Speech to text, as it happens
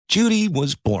Judy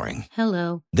was boring.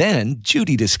 Hello. Then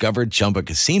Judy discovered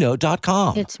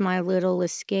ChumbaCasino.com. It's my little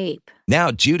escape. Now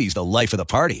Judy's the life of the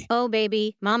party. Oh,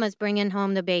 baby, mama's bringing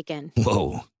home the bacon.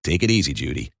 Whoa, take it easy,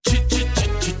 Judy.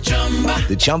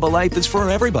 The Chumba life is for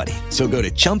everybody. So go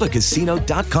to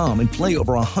ChumbaCasino.com and play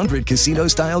over 100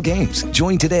 casino-style games.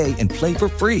 Join today and play for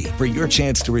free for your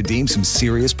chance to redeem some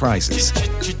serious prizes.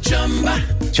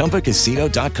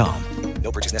 ChumbaCasino.com.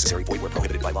 No purchase necessary. Void where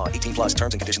prohibited by law. 18 plus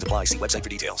terms and conditions apply. See website for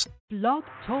details. Blog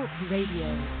Talk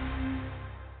Radio.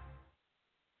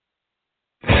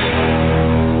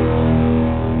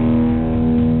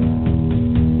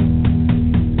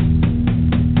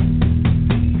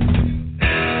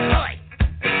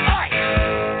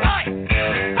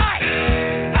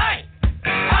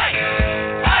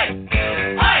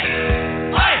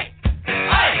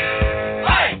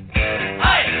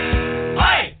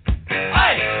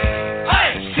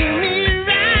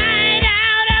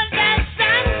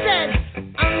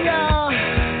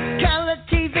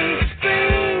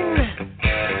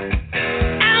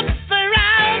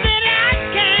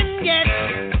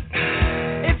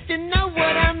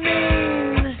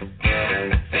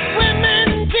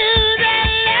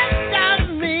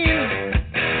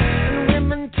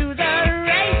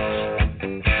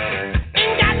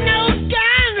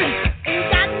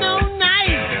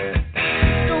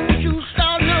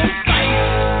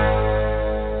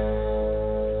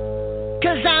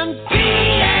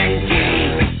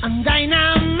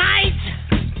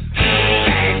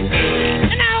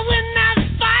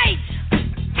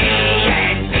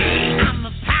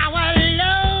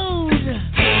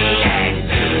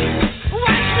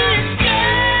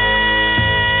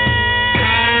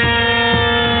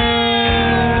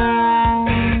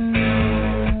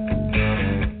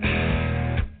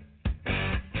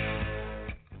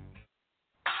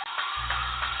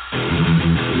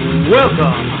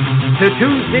 Welcome to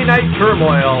Tuesday Night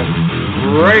Turmoil,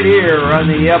 right here on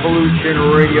the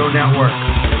Evolution Radio Network,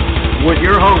 with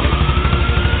your host,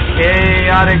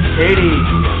 Chaotic Katie,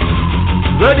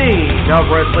 the Dean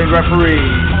of Wrestling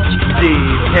Referees,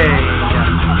 Steve Kane,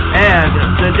 and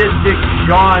Sadistic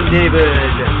Sean David.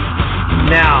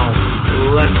 Now,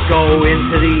 let's go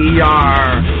into the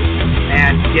ER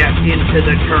and get into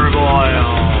the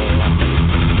turmoil.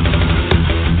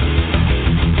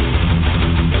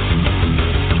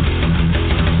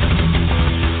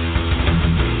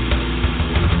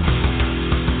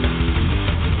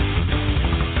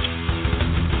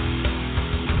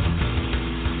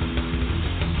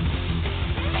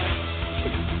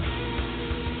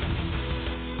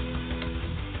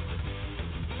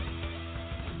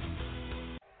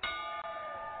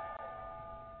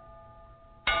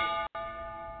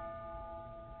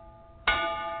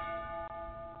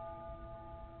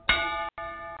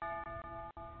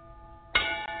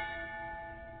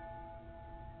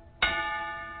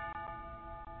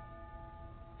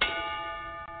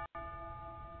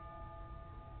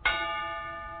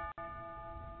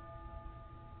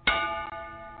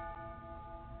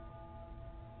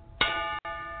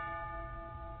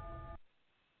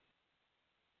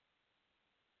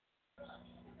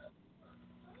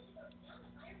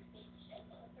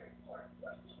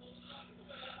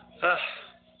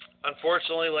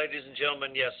 Unfortunately, ladies and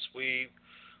gentlemen, yes, we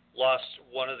lost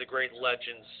one of the great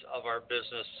legends of our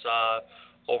business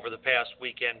over the past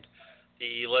weekend.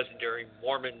 The legendary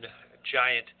Mormon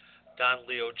giant, Don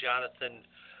Leo Jonathan,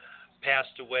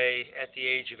 passed away at the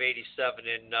age of 87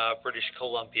 in British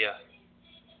Columbia.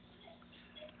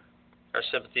 Our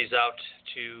sympathies out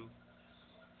to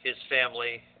his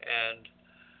family and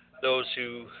those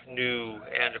who knew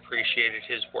and appreciated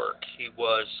his work. He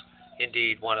was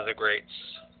indeed one of the greats.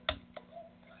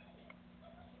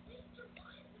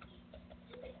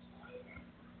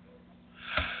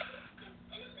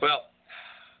 Well,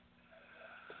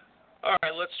 all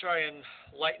right, let's try and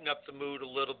lighten up the mood a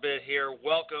little bit here.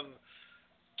 Welcome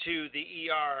to the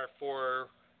ER for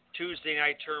Tuesday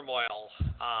Night Turmoil.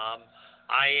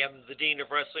 I am the Dean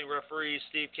of Wrestling Referees,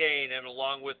 Steve Kane, and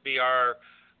along with me are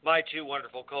my two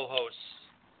wonderful co-hosts.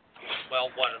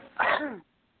 Well, one of them.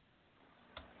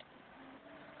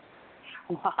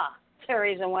 Wow. The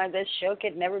reason why this show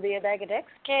could never be a bag of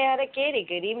dicks. Chaotic Katie.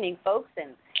 Good evening, folks,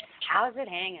 and how's it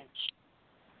hanging?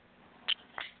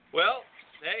 Well,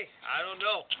 hey, I don't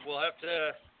know. We'll have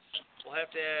to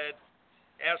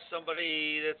ask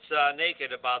somebody that's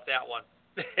naked about that one.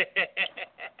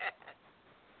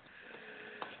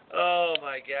 Oh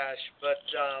my gosh! But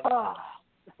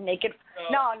naked.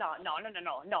 No.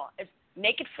 It's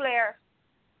naked Flair.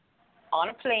 on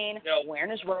a plane,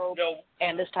 wearing his robe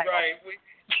and his title.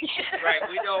 Right.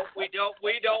 We don't want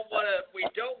to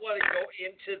go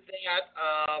into that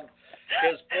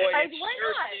because boy,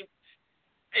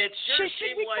 it sure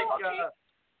seemed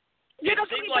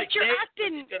like you're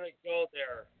acting going to go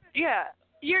there. Yeah.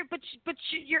 You're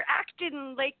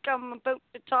acting like I'm about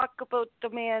to talk about the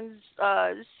man's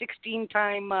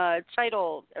 16-time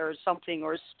title or something,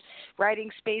 or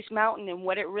riding Space Mountain and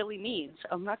what it really means.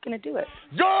 I'm not going to do it.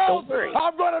 Girls,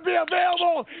 I'm going to be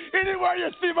available anywhere you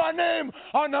see my name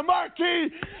on the marquee,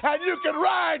 and you can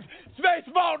ride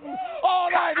Space Mountain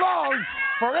all night long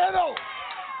for Edo.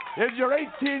 If you're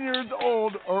 18 years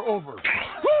old or over.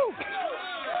 Woo!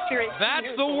 That's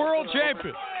the world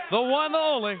champion. The one, the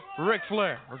only, Ric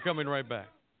Flair. We're coming right back.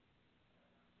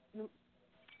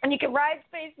 And you can ride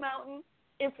Space Mountain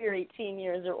if you're 18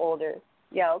 years or older.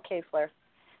 Yeah, okay, Flair.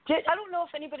 I don't know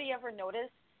if anybody ever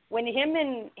noticed, when him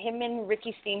and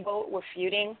Ricky Steamboat were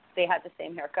feuding, they had the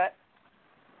same haircut.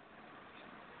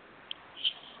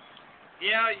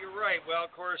 Yeah, you're right. Well,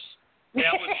 of course,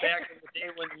 that was back in the day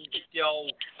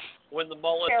when the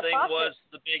mullet thing was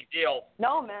the big deal.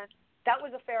 No, man. That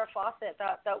was a Farrah Fawcett.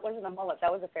 That wasn't a mullet.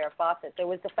 That was a Farrah Fawcett. There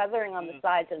was the feathering on the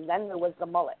sides, and then there was the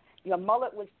mullet. Your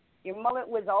mullet was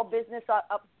all business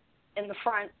up in the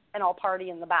front and all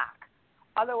party in the back,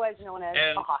 otherwise known as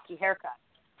a hockey haircut.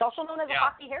 It's also known as a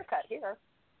hockey haircut here.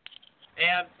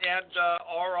 And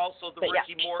or also the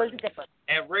Ricky Morton.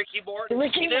 And Ricky Morton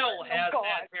still has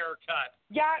that haircut.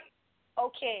 Yeah.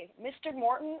 Okay, Mr.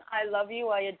 Morton, I love you.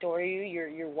 I adore you.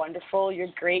 You're wonderful. You're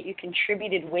great. You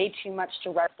contributed way too much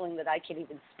to wrestling that I can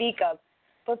even speak of.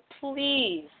 But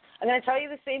please, I'm going to tell you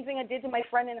the same thing I did to my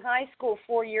friend in high school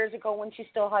 4 years ago when she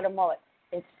still had a mullet.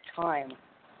 It's time.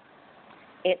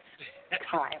 It's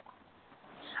time.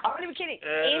 I'm not even kidding.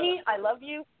 Amy, I love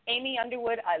you. Amy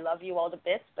Underwood, I love you all to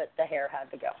bits, but the hair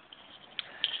had to go.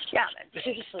 Yeah, man,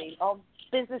 seriously. All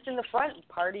business in the front and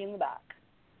party in the back.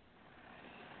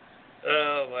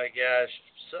 Oh, my gosh.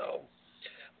 So,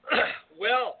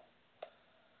 well,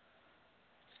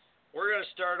 we're going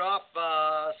to start off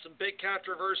some big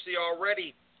controversy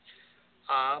already.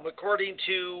 According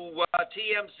to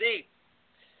TMZ,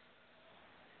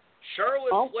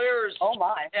 Charlotte Flair's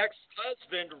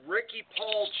ex-husband, Ricky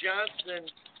Paul Johnson,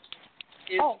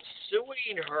 is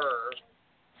suing her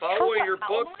following her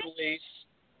book release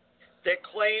that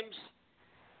claims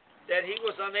that he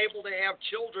was unable to have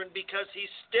children because he's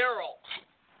sterile.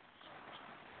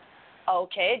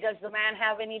 Okay, does the man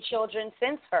have any children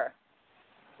since her?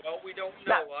 Well, we don't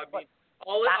know. I mean,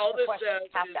 all this says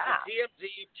is that TMZ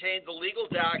obtained the legal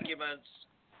documents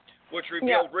which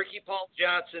revealed Ricky Paul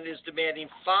Johnson is demanding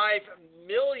 $5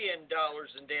 million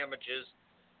in damages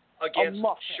against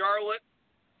Charlotte,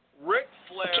 Ric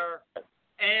Flair,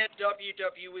 and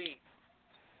WWE.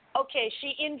 Okay,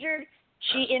 she injured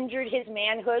his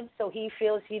manhood, so he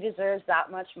feels he deserves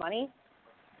that much money.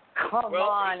 Come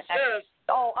on.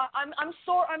 I'm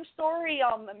sorry,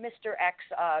 Mr. X,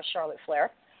 Charlotte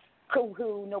Flair,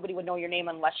 who nobody would know your name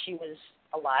unless she was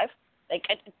alive. Like,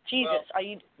 Jesus,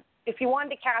 if you wanted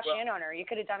to cash in on her, you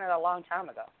could have done it a long time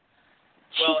ago.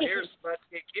 Well, but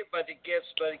it gets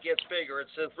bigger. It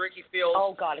says Ricky feels.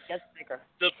 Oh God, it gets bigger.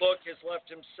 The book has left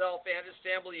himself and his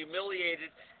family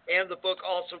humiliated, and the book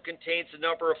also contains a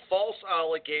number of false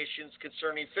allegations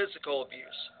concerning physical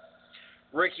abuse.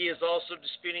 Ricky is also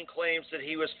disputing claims that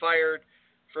he was fired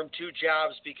from 2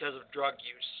 jobs because of drug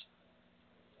use.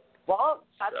 Well,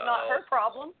 that's not her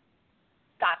problem.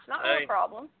 That's not her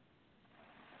problem.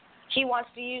 He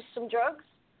wants to use some drugs.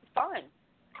 Fine,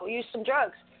 go use some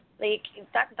drugs. Like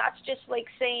that's just like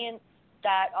saying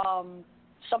that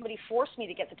somebody forced me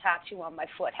to get the tattoo on my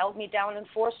foot, held me down and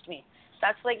forced me.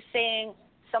 That's like saying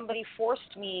somebody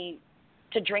forced me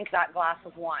to drink that glass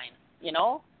of wine, you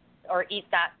know, or eat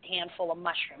that handful of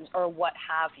mushrooms or what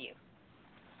have you.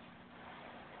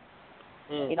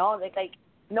 You know, like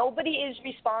nobody is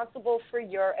responsible for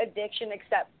your addiction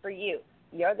except for you.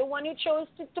 You're the one who chose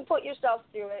to put yourself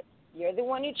through it. You're the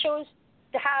one who chose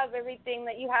to have everything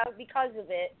that you have because of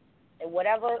it. And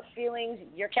whatever feelings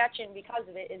you're catching because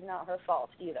of it is not her fault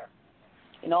either.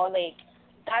 You know, like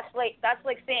that's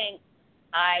like saying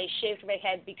I shaved my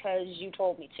head because you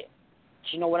told me to. Do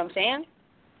you know what I'm saying?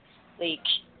 Like,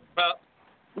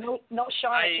 no,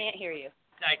 Sean, I can't hear you.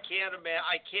 I can't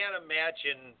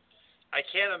imagine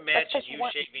you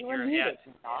shaving your head.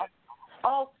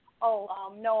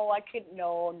 No, I couldn't.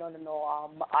 No.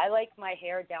 I like my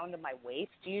hair down to my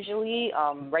waist usually.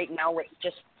 Right now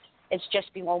it's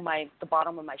just below the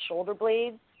bottom of my shoulder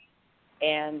blades.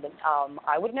 And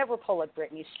I would never pull like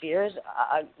Britney Spears.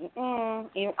 I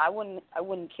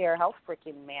wouldn't care how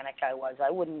freaking manic I was.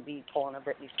 I wouldn't be pulling a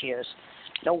Britney Spears.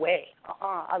 No way.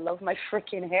 I love my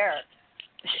freaking hair.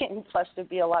 And plus, there'd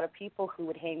be a lot of people who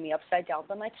would hang me upside down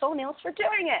by my toenails for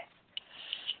doing it.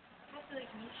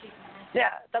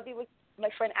 Yeah, that'd be like my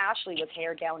friend Ashley with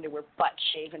hair down to her butt,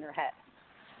 shaving her head.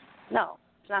 No,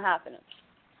 it's not happening.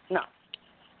 No.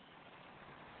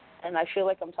 And I feel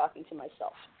like I'm talking to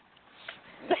myself.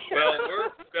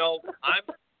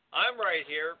 I'm right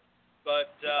here,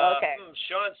 but okay.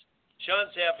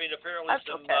 Sean's having apparently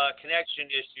some connection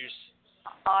issues.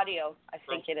 Audio, I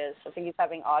think it is. I think he's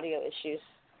having audio issues.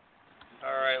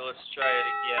 All right, let's try it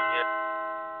again here.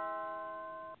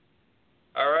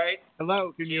 All right.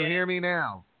 Hello, can you hear me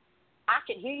now? I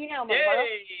can hear you now, my brother.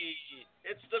 Hey,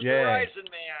 it's the Verizon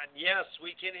man. Yes,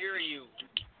 we can hear you.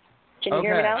 Can you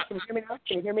hear me now? Can you hear me now?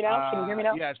 Can you hear me now? Can you hear me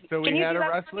now? Yes, so we had a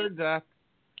wrestler death.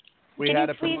 We had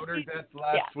a promoter death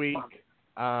last week.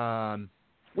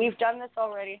 We've done this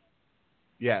already.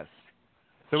 Yes.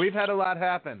 So we've had a lot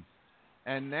happen.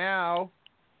 And now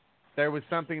there was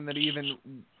something that even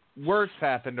worse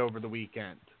happened over the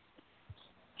weekend.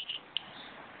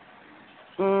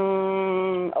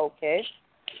 Okay.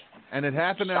 And it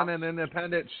happened on an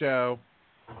independent show,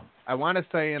 I want to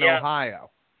say in Ohio.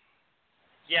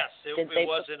 Yes, it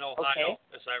was in Ohio,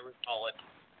 as I recall it.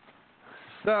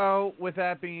 So, with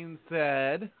that being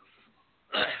said,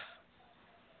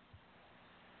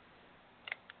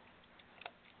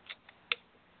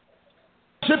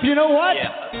 Chip, you know what?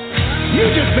 Yeah. You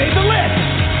just made the list.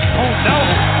 Oh, no.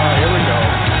 Oh, here we go.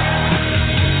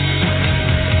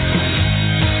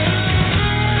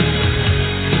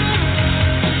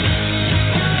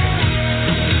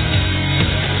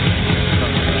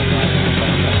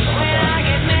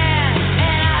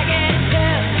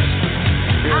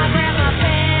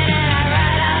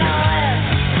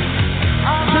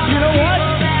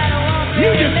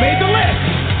 Made the list.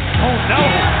 Oh no.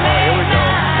 Oh, here we go.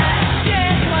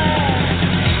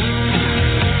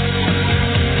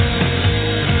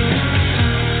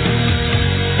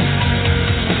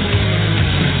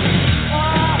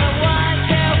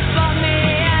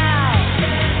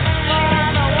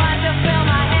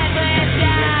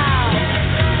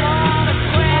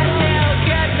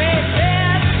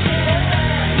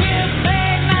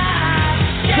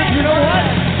 You know what?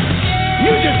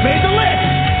 You just made the list.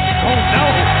 Oh no.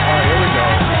 Oh, here we go.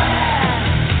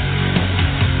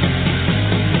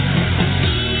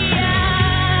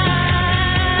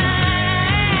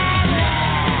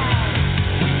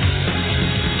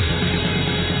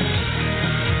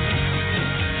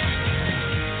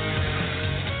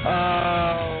 Oh,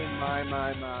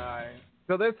 my.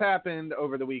 So this happened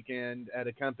over the weekend at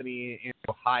a company in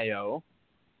Ohio.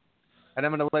 And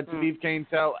I'm going to let Steve Kane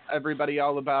tell everybody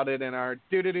all about it in our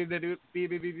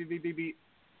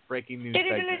breaking news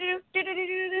segment.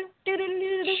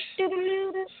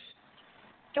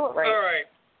 Do it right. All right.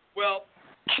 Well,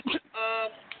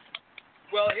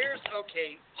 here's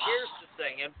the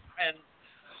thing, and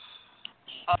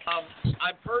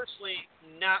I'm personally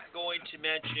not going to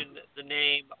mention the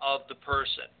name of the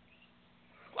person.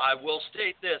 I will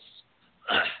state this: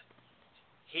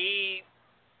 he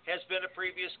has been a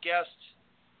previous guest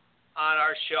on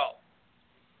our show.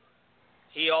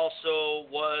 He also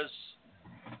was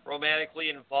romantically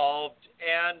involved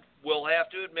and, will have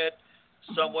to admit,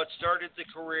 somewhat started the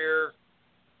career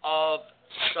of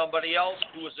somebody else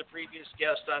who was a previous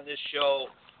guest on this show,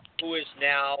 who is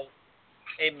now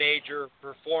a major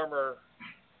performer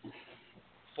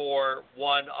for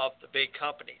one of the big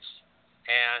companies.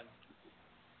 And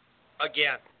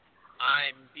again,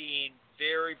 I'm being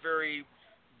very, very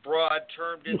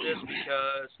broad-termed in this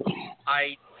because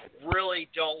I really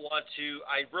don't want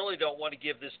to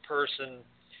give this person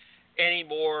any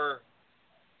more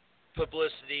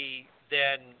publicity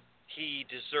than he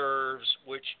deserves,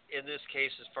 which in this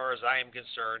case, as far as I am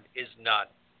concerned, is none.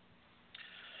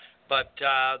 But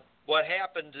what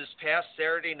happened this past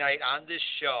Saturday night on this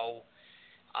show,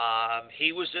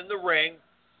 he was in the ring,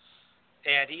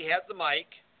 and he had the mic,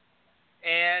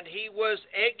 and he was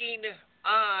egging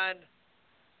on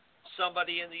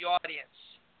somebody in the audience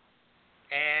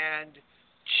and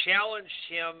challenged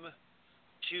him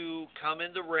to come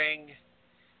in the ring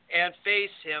and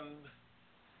face him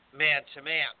man to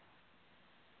man.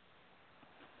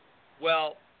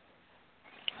 Well,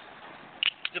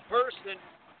 the person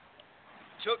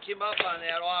took him up on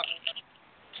that offer,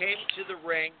 came to the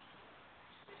ring,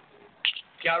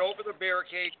 got over the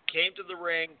barricade, came to the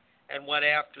ring, and went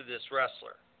after this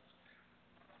wrestler.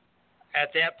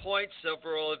 At that point,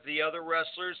 several of the other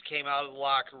wrestlers came out of the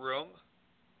locker room,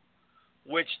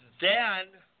 which then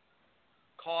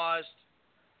caused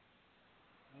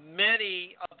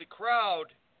many of the crowd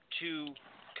to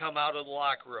come out of the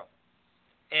locker room.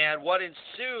 And what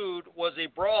ensued was a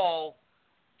brawl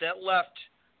that left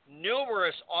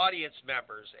numerous audience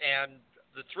members, and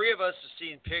the three of us have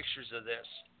seen pictures of this,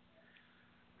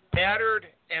 battered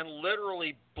and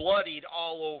literally bloodied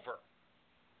all over.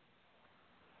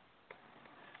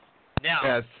 Now,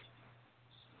 yes.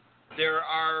 there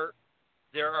are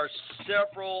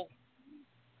several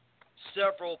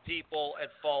people at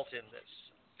fault in this,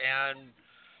 and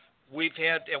we've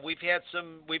had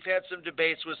some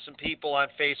debates with some people on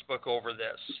Facebook over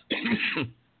this.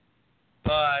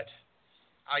 But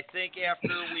I think after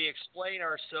we explain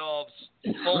ourselves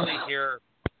fully here,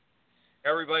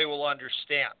 everybody will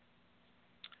understand.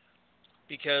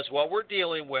 Because what we're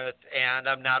dealing with, and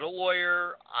I'm not a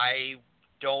lawyer, I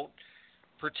don't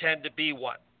pretend to be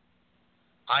one.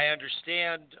 I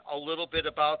understand a little bit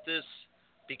about this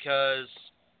because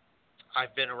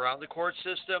I've been around the court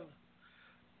system.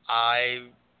 I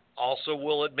also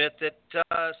will admit that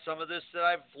some of this that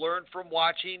I've learned from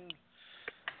watching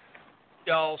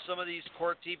some of these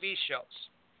court TV shows.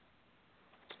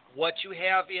 What you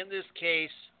have in this case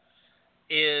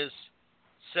is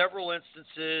several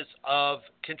instances of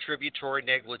contributory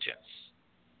negligence.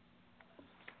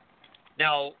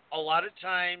 Now, a lot of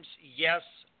times, yes,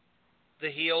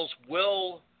 the heels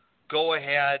will go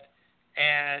ahead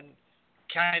and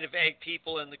kind of egg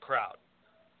people in the crowd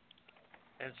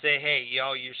and say, hey,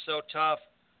 you're so tough,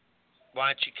 why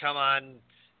don't you come on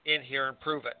in here and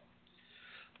prove it?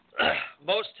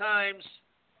 Most times,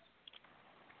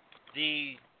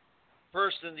 the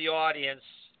person in the audience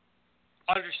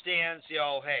understands,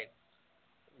 hey,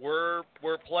 we're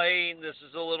playing, this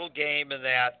is a little game and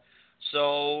that,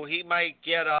 so he might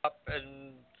get up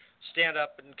and stand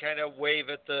up and kind of wave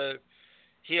at the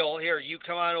heel, here, you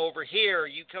come on over here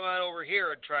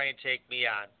and try and take me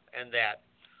on, and that.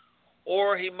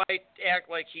 Or he might act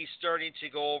like he's starting to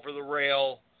go over the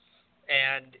rail,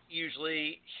 and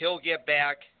usually he'll get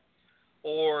back,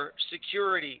 or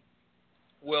security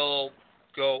will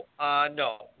go,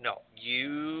 no,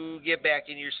 you get back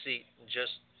in your seat and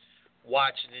just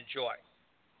watch and enjoy.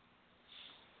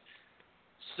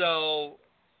 So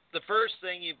the first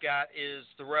thing you've got is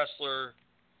the wrestler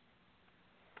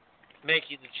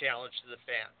making the challenge to the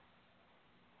fan.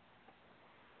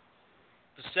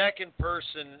 The second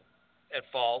person at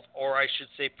fault, or I should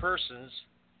say persons,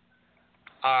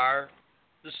 are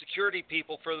the security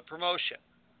people for the promotion.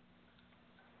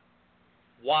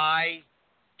 Why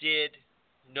did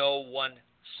no one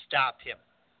stop him?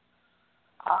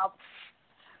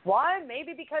 Why?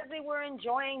 Maybe because they were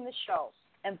enjoying the show.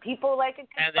 And people like a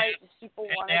good fight, and people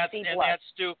want to see blood.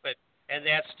 And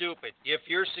that's stupid. If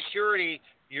you're security,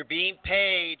 you're being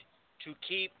paid to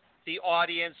keep the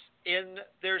audience in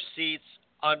their seats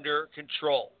under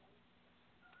control.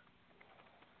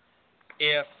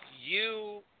 If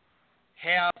you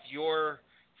have your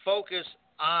focus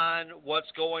on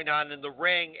what's going on in the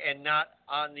ring and not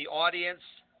on the audience,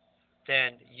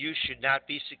 then you should not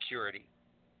be security.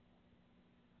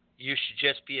 You should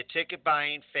just be a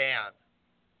ticket-buying fan.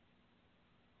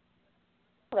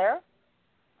 There?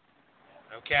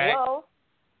 Okay. Hello?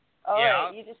 All yeah.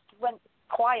 right, you just went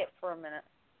quiet for a minute.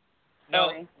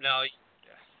 No.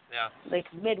 Like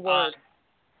mid-word.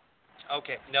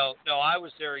 Okay. No, I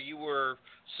was there. You were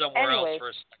somewhere else for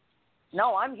a second.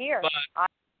 No, I'm here.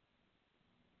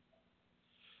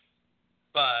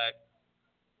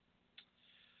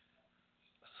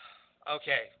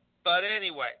 Okay. But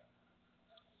anyway,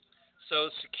 so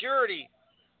security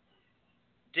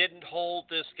didn't hold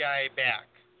this guy back.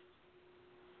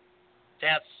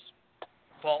 That's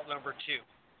fault number 2.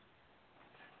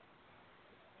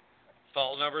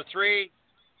 Fault number 3,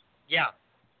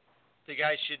 the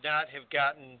guy should not have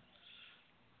gotten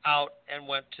out and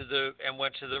went to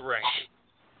the ring.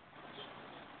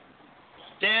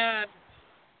 Then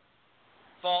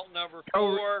fault number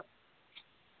 4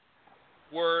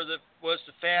 was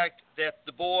the fact that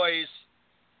the boys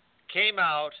came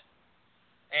out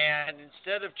and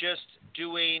instead of just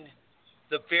doing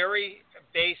the very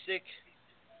basic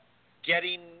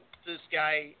getting this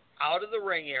guy out of the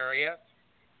ring area,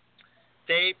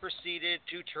 they proceeded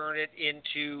to turn it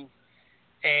into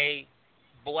a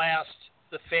blast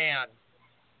the fan,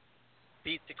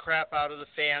 beat the crap out of the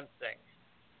fan thing.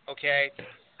 Okay?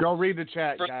 Go read the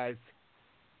chat, guys.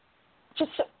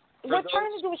 We're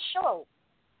trying to do a show.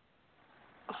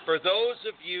 For those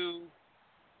of you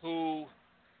who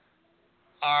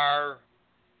are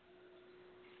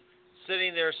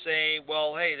sitting there saying,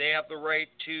 well, hey, they have the right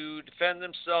to defend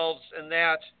themselves and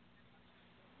that,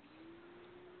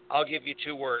 I'll give you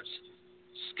 2 words.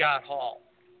 Scott Hall.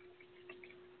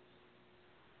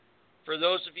 For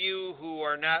those of you who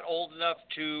are not old enough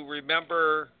to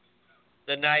remember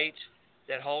the night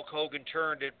that Hulk Hogan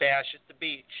turned at Bash at the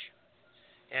Beach,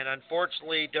 and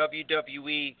unfortunately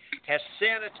WWE has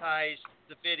sanitized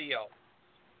the video.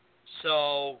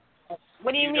 So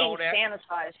what do you mean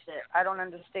sanitized it? I don't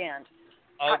understand.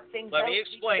 Let me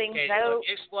explain, Katie.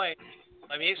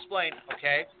 Let me explain.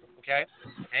 Okay.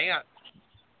 Hang on.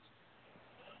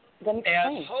 Then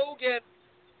explain. As Hogan,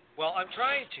 well, I'm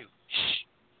trying to. Shh.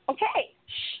 Okay.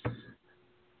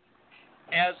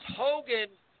 As Hogan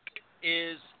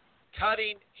is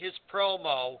cutting his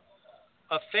promo,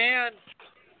 a fan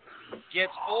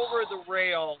gets over the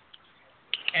rail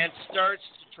and starts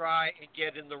to try and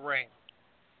get in the ring.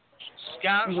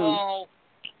 Scott Hall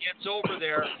gets over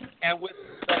there, and with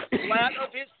the flat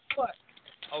of his foot,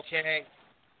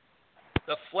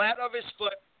 the flat of his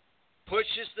foot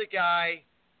pushes the guy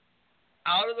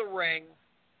out of the ring,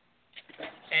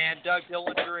 and Doug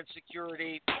Dillinger and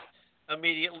security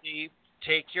immediately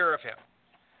take care of him.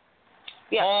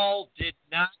 Yeah. Hall did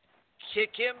not kick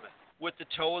him with the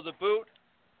toe of the boot.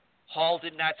 Hall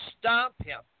did not stomp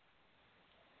him.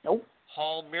 Nope.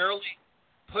 Hall merely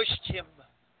pushed him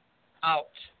out.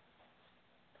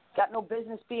 Got no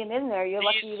business being in there. You're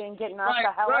lucky you didn't get knocked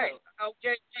the hell out.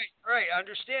 Okay, right. I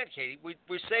understand, Katie. We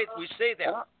say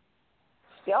that.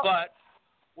 Yep. But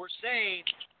we're saying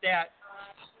that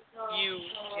you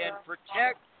can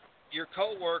protect your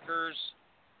coworkers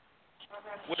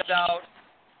without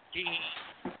being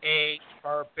a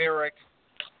barbaric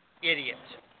idiot.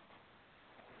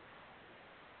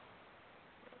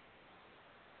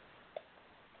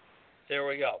 There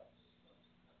we go.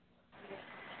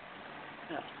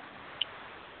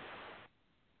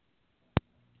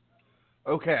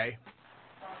 Okay.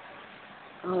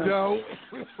 So,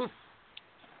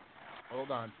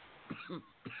 hold on.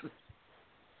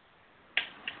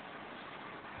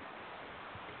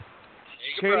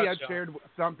 Katie, I shared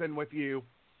something with you.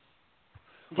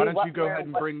 Why don't you go ahead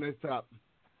and bring this up?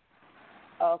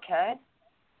 Okay.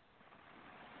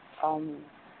 All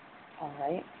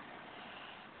right.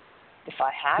 If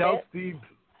I have it. Steve.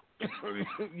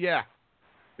 Yeah.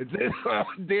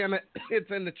 Damn it. It's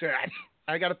in the chat.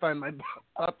 I got to find my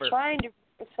buffer. I'm trying to.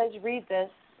 It says read this.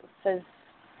 It says,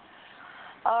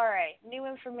 all right, new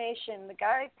information. The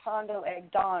guy Pondo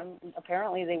egged on,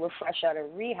 apparently they were fresh out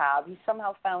of rehab. He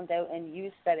somehow found out and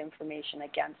used that information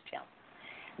against him.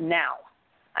 Now,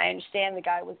 I understand the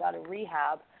guy was out of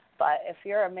rehab, but if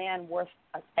you're a man worth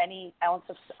any ounce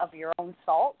of your own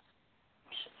salt,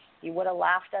 you would have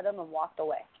laughed at him and walked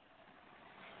away.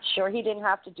 Sure, he didn't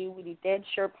have to do what he did.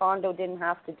 Sure, Pondo didn't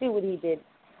have to do what he did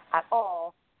at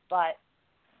all, but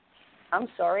I'm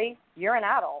sorry, you're an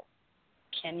adult.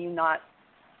 Can you not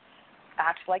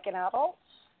act like an adult?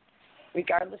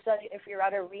 Regardless of if you're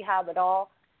out of rehab at all,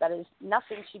 that is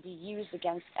nothing to be used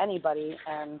against anybody,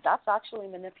 and that's actually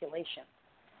manipulation.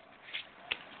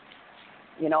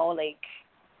 You know,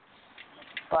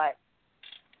 but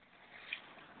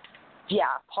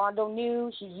yeah, Pondo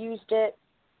knew, he used it,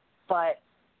 but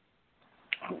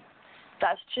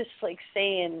that's just like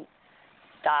saying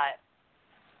that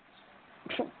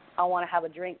I want to have a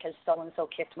drink because so-and-so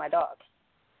kicked my dog.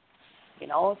 You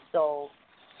know, so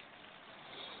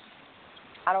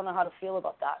I don't know how to feel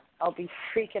about that. I'll be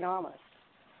freaking honest.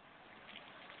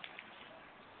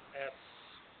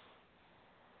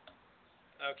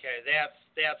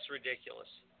 That's ridiculous.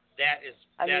 That is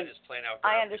plain out.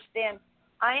 I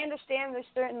understand there's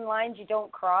certain lines you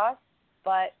don't cross,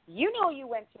 but you know you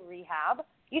went to rehab.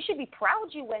 You should be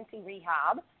proud you went to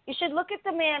rehab. You should look at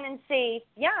the man and say,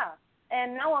 yeah,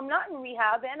 and now I'm not in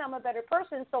rehab and I'm a better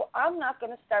person, so I'm not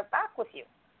going to start back with you.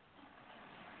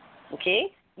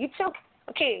 Okay?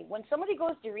 When somebody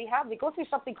goes to rehab, they go through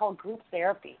something called group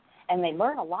therapy, and they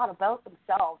learn a lot about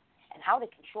themselves and how to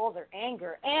control their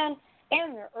anger and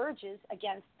their urges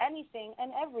against anything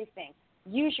and everything.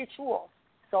 Use your tools.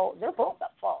 So they're both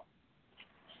at fault.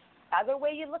 Either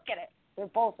way you look at it, they're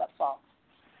both at fault.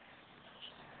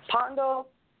 Pondo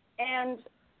and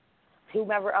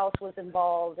whomever else was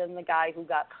involved and the guy who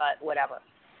got cut, whatever.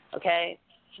 Okay?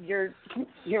 You're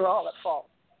all at fault.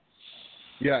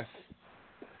 Yes.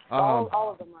 All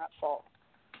of them are at fault.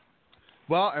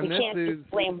 Well, and you can't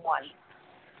just blame one.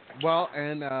 Well,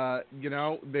 and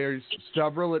there's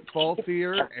several at fault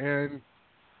here, and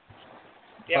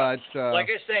yeah, but like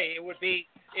I say, it would be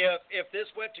if this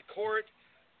went to court,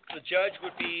 the judge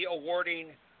would be awarding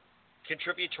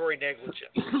contributory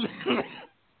negligence,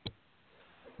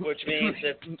 which means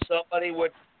that somebody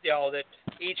would, that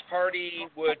each party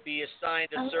would be assigned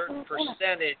a certain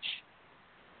percentage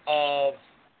of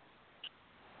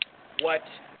what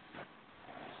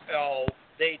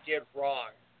they did wrong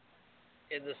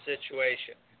in the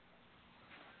situation.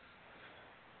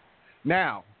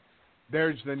 Now,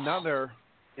 there's another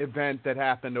event that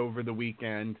happened over the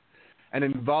weekend, and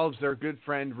involves our good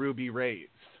friend Ruby Reyes.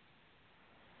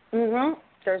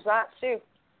 There's that too.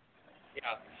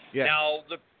 Yeah. Now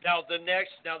the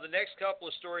next couple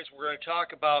of stories we're going to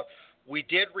talk about, we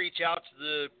did reach out to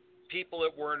the people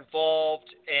that were involved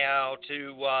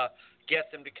to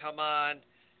get them to come on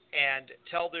and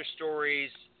tell their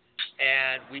stories,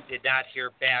 and we did not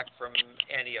hear back from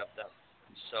any of them.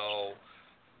 So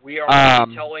we are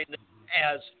telling them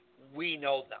as we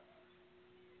know them.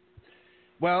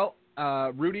 Well,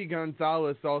 Rudy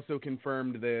Gonzalez also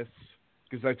confirmed this,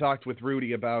 because I talked with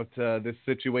Rudy about this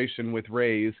situation with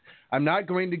Reyes. I'm not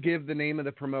going to give the name of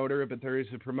the promoter, but there is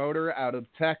a promoter out of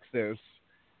Texas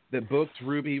that booked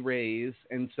Ruby Reyes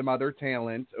and some other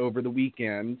talent over the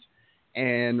weekend.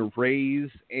 And Reyes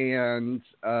and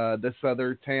this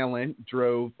other talent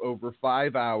drove over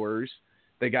 5 hours.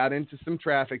 They got into some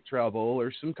traffic trouble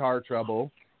or some car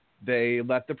trouble. They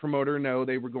let the promoter know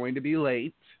they were going to be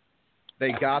late.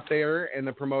 They got there, and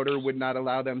the promoter would not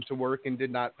allow them to work and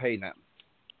did not pay them.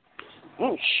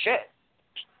 Oh, shit.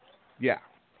 Yeah.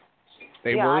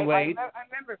 They were late. I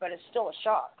remember, but it's still a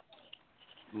shock.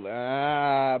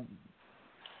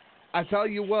 I tell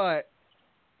you what,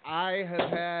 I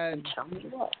have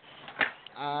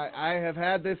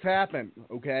had this happen,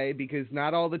 okay? Because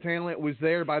not all the talent was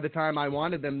there by the time I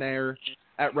wanted them there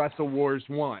at Wrestle Wars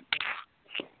 1.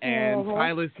 And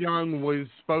Silas Young was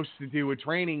supposed to do a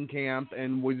training camp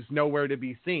and was nowhere to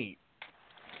be seen.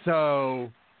 So,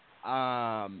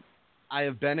 I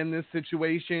have been in this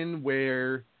situation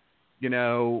where, you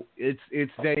know,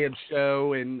 it's day of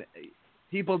show and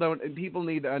people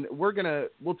need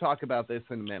we'll talk about this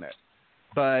in a minute.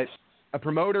 But a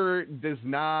promoter does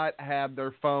not have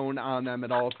their phone on them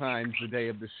at all times the day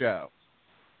of the show.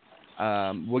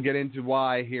 We'll get into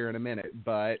why here in a minute,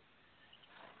 but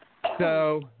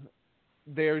so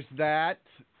there's that.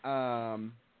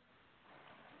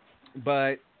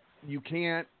 But you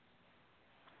can't,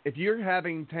 if you're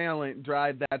having talent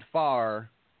drive that far,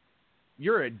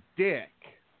 you're a dick.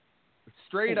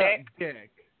 Straight up dick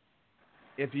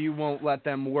if you won't let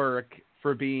them work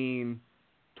for being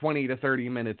 20 to 30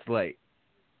 minutes late.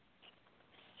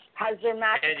 Has their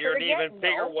match and you're an even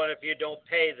bigger one if you don't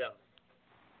pay them.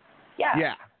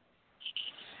 Yeah.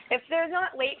 If they're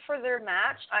not late for their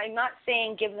match, I'm not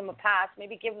saying give them a pass,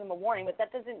 maybe give them a warning, but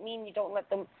that doesn't mean you don't let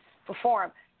them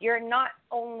perform. You're not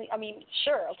only, I mean,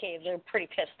 sure, okay, they're pretty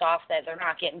pissed off that they're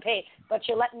not getting paid, but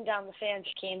you're letting down the fans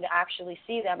who came to actually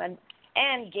see them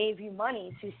and gave you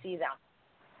money to see them.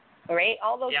 All right?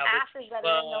 All those asses that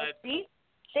are in those seats,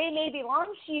 they may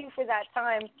belong to you for that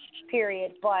time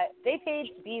period, but they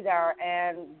paid to be there,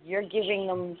 and you're giving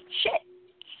them shit.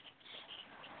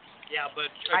 Yeah,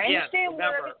 but again,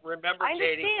 remember,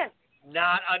 Katie,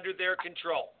 not under their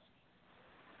control.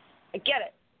 I get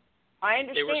it. I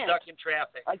understand. They were stuck in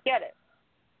traffic. I get it.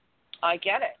 I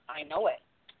know it.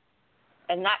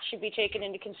 And that should be taken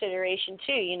into consideration,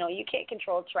 too. You know, you can't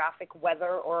control traffic,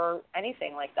 weather, or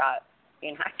anything like that. I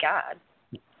mean, my God.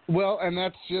 Well, and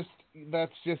that's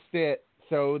just it.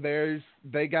 So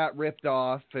they got ripped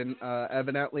off, and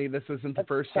evidently this isn't the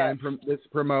first time this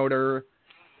promoter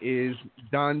is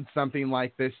done something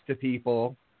like this to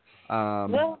people.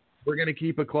 We're going to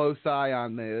keep a close eye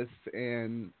on this,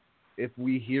 and if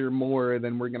we hear more,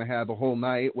 then we're going to have a whole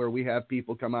night where we have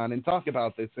people come on and talk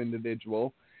about this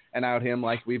individual and out him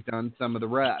like we've done some of the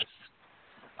rest.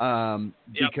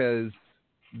 Because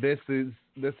this is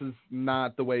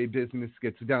not the way business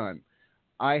gets done.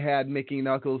 I had Mickey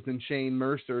Knuckles and Shane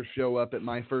Mercer show up at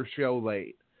my first show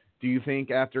late. Do you think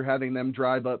after having them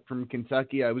drive up from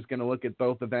Kentucky, I was going to look at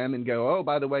both of them and go, oh,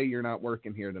 by the way, you're not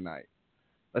working here tonight?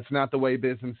 That's not the way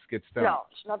business gets done. No,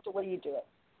 it's not the way you do it.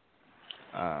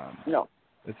 No.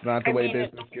 It's not the way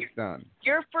business gets done.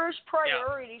 Your first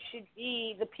priority should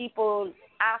be the people's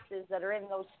asses that are in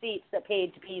those seats that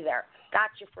paid to be there.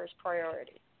 That's your first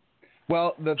priority.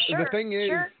 Well, the thing is...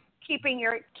 Sure, keeping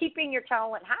your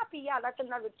talent happy, that's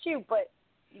another too, but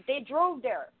they drove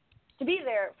there to be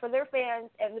there for their fans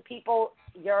and the people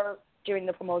you're doing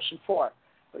the promotion for.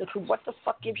 But what the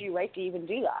fuck gives you right to even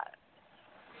do that?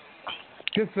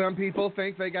 Because some people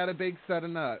think they got a big set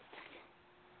of nuts.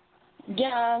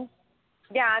 Yeah,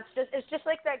 it's just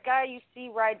like that guy you see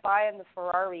ride by in the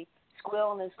Ferrari,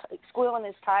 squealing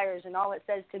his tires, and all it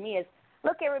says to me is,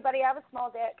 "Look, everybody, I have a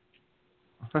small dick."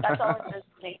 That's all it says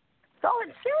to me.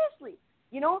 Seriously,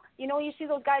 You see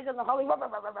those guys in the Holly at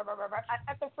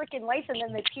the freaking lights, and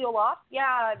then they peel off.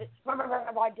 Yeah,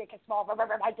 my dick is small.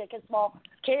 My dick is small.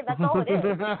 Okay, that's all it is.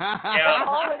 That's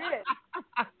all it is.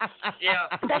 Yeah.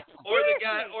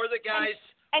 Or the guys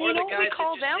that you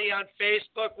see on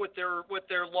Facebook with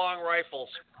their long rifles.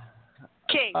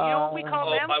 Okay, you know what we call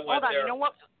them? Hold on, there. you know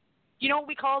what? You know what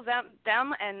we call them,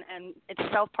 and it's a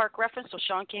South Park reference, so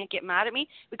Sean can't get mad at me.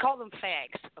 We call them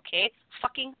fags, okay?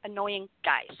 Fucking annoying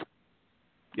guys.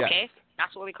 Yes. Okay?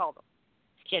 That's what we call them.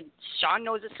 Sean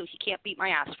knows it, so he can't beat my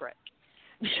ass for it.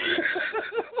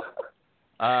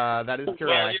 That is correct.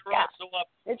 Well, you're also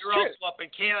up in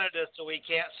Canada, so we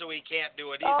can't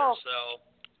do it either. So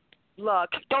look,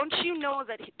 don't you know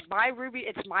that it's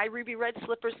my ruby red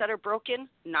slippers that are broken,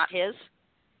 not his?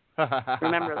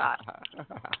 Remember that.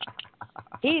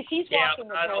 He's walking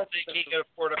with I don't think he can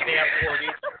afford a passport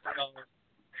either.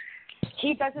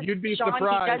 He doesn't. You'd be Sean,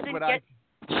 surprised.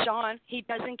 Sean, he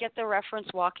doesn't get the reference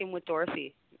walking with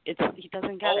Dorothy. He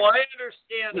doesn't get it. Oh, I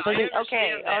understand.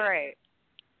 Okay, that.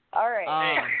 all right.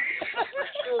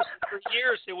 For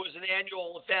years, it was an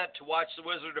annual event to watch The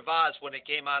Wizard of Oz when it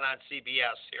came on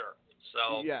CBS here.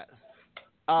 So yes.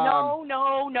 No.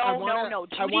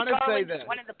 Judy Garland is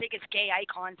one of the biggest gay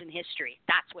icons in history.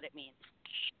 That's what it means.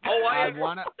 Oh, I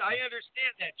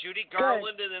understand that. Judy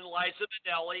Garland and then Liza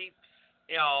Minnelli,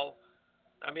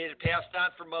 it passed on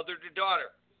from mother to daughter.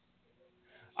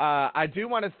 I do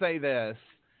want to say this.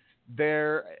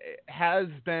 There has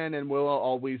been and will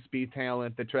always be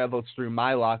talent that travels through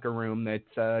my locker room that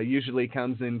usually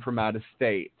comes in from out of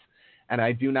state. And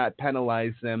I do not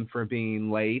penalize them for being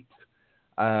late.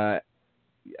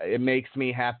 It makes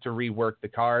me have to rework the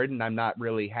card, and I'm not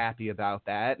really happy about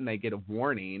that, and they get a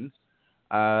warning.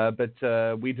 But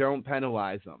we don't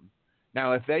penalize them.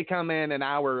 Now, if they come in an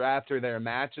hour after their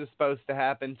match is supposed to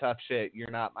happen, tough shit, you're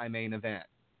not my main event.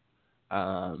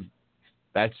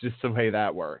 That's just the way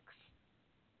that works.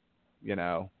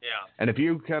 Yeah. And if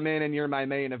you come in and you're my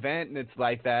main event and it's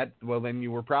like that, well, then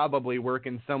you were probably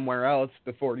working somewhere else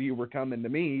before you were coming to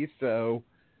me, so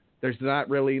there's not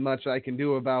really much I can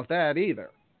do about that either.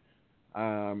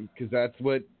 Because that's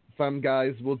what some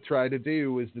guys will try to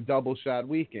do is the double shot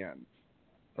weekend.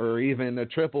 Or even a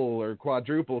triple or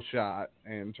quadruple shot,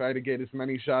 and try to get as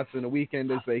many shots in a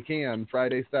weekend as they can,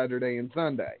 Friday, Saturday, and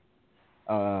Sunday.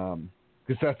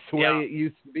 Because that's the way it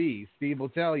used to be. Steve will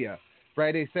tell you.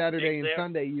 Friday, Saturday, and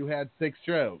Sunday, you had 6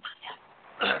 shows.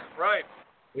 Right.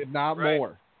 If not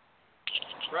more.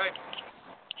 Right.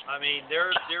 I mean,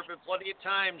 there have been plenty of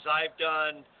times I've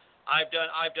done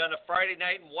a Friday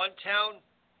night in one town,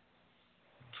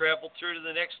 traveled through to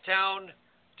the next town,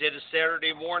 did a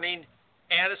Saturday morning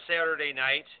and a Saturday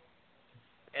night,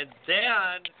 and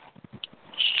then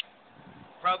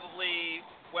probably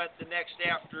went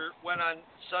on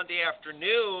Sunday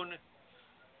afternoon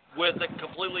with a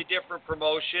completely different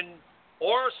promotion,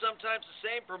 or sometimes the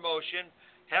same promotion,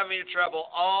 having to travel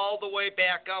all the way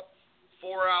back up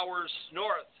 4 hours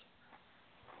north.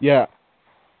 Yeah.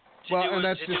 To do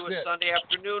a Sunday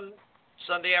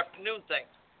afternoon thing.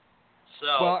 So.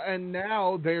 Well, and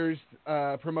now there's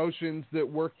promotions that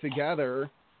work together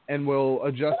and will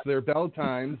adjust their bell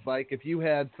times. Like if you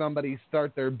had somebody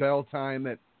start their bell time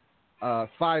at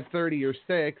 5:30 or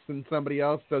 6, and somebody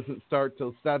else doesn't start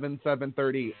till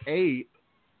 7:30, 8,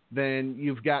 then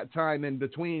you've got time in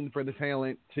between for the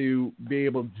talent to be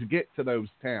able to get to those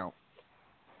towns.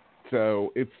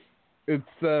 So it's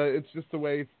just the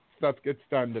way stuff gets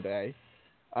done today.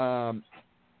 So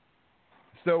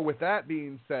with that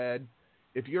being said,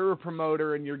 if you're a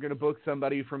promoter and you're going to book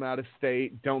somebody from out of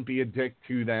state, don't be a dick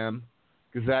to them,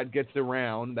 because that gets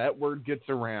around. That word gets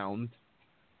around.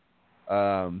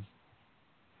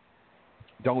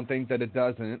 Don't think that it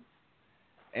doesn't.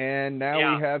 And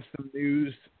now we have some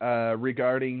news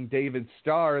regarding David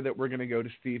Starr that we're going to go to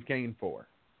Steve Kane for.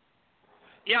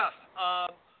 Yeah.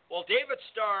 Well, David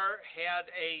Starr had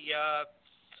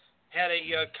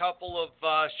a couple of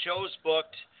shows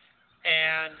booked,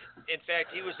 and in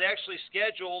fact, he was actually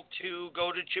scheduled to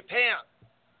go to Japan.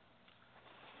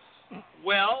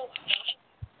 Well,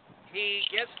 he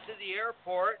gets to the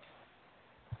airport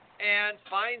and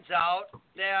finds out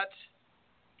that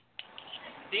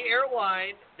the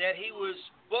airline that he was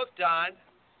booked on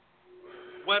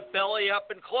went belly up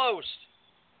and closed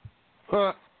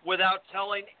without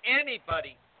telling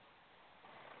anybody.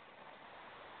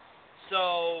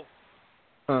 So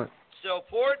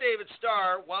poor David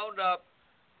Starr wound up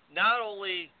not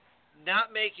only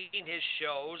not making his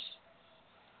shows,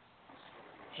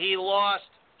 he lost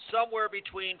somewhere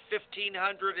between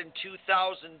 $1,500 and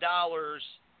 $2,000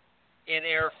 in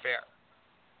airfare.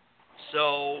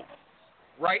 So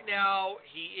right now,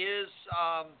 he is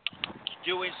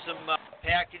doing some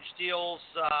package deals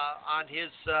on his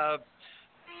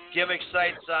gimmick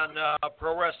sites on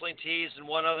Pro Wrestling Tees and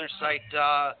one other site.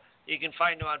 You can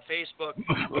find him on Facebook,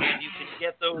 and you can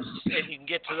get those, and you can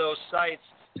get to those sites.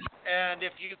 And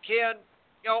if you can,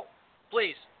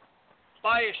 please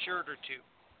buy a shirt or two.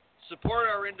 Support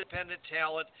our independent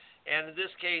talent, and in this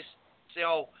case,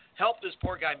 help this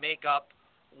poor guy make up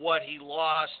what he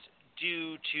lost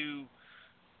due to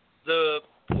the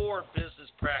poor business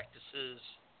practices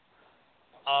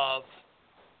of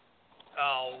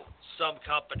some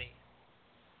company.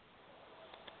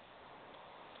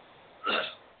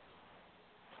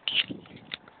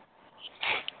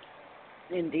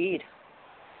 Indeed.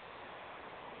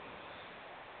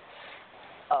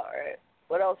 All right.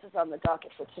 What else is on the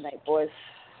docket for tonight, boys?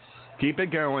 Keep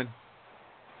it going.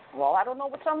 Well, I don't know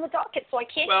what's on the docket, so I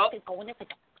can't keep it going if I don't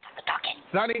know what's on the docket.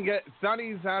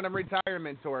 Sonny's on a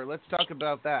retirement tour. Let's talk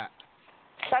about that.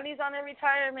 Sonny's on a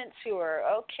retirement tour.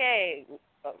 Okay.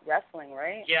 Wrestling,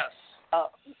 right? Yes.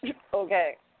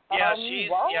 Okay. Yeah, she's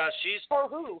for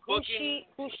who? Who's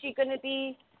she going to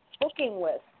be booking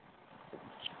with?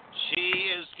 She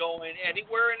is going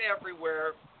anywhere and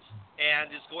everywhere,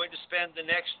 and is going to spend the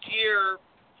next year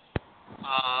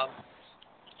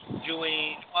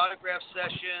doing autograph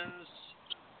sessions,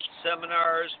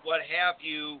 seminars, what have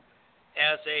you,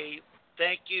 as a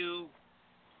thank you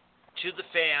to the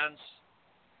fans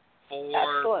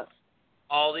for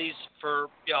all these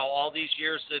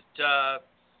years that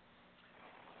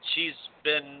she's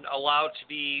been allowed to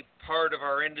be part of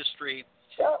our industry.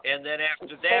 And then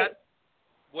after that,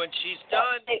 when she's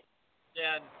done,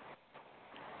 then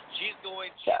she's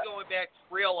going back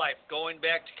to real life, going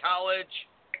back to college,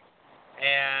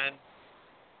 and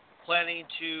planning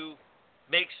to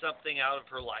make something out of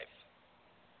her life.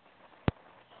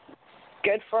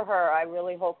 Good for her. I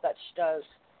really hope that she does.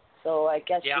 So I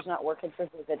guess she's not working for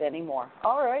Vivid anymore.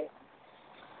 All right.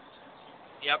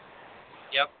 Yep.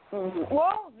 Mm-hmm.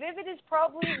 Well, Vivid is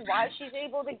probably why she's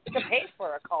able to pay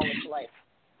for a college life.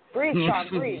 Breathe, Sean,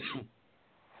 breathe.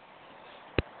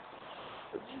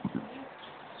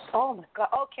 Oh, my God.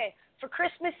 Okay. For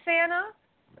Christmas, Santa,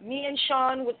 me and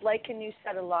Sean would like a new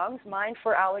set of lungs. Mine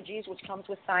for allergies, which comes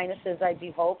with sinuses, I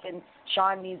do hope. And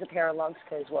Sean needs a pair of lungs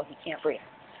because, well, he can't breathe.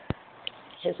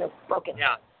 His are broken.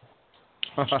 Yeah.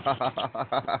 I'll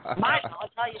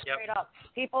tell you straight up.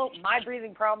 People, my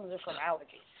breathing problems are from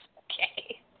allergies.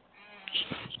 Okay.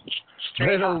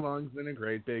 Little lungs in a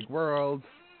great big world.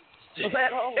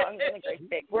 Little lungs in a great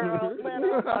big world.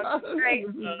 Little lungs, great.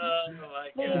 Oh my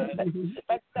God.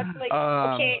 That's like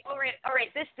okay. All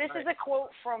right. This is a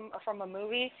quote from a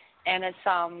movie, and it's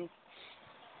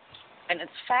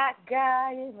fat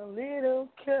guy in a little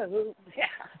coat. Yeah.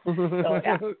 So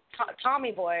yeah,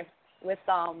 Tommy Boy with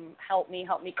help me,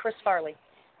 Chris Farley.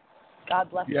 God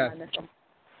bless him. I miss him.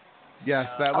 Yes,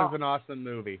 that was an awesome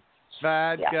movie.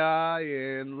 Fat guy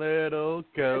in little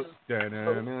coat.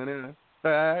 Da-na-na-na.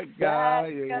 Fat guy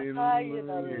in a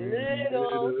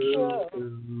little coat.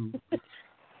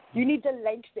 You need to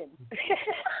lengthen.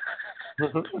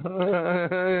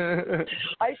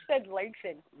 I said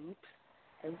lengthen. Oops.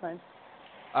 Every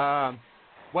time.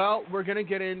 Well, we're going to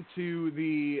get into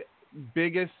the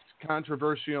biggest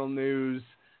controversial news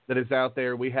that is out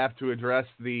there. We have to address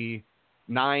the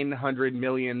 900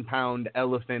 million pound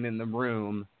elephant in the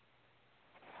room,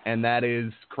 and that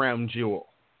is Crown Jewel.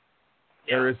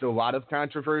 Yeah. There is a lot of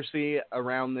controversy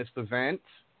around this event,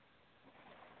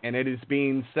 and it is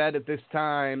being said at this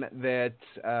time that,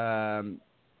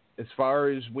 as far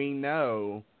as we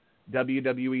know,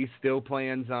 WWE still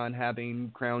plans on having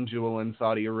Crown Jewel in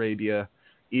Saudi Arabia,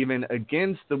 even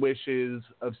against the wishes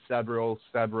of several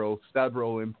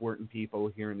important people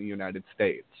here in the United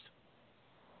States.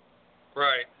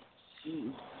 Right.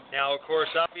 Now, of course,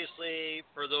 obviously,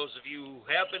 for those of you who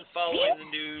have been following the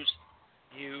news,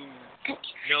 you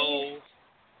know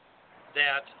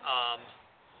that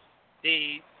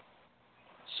the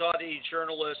Saudi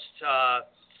journalist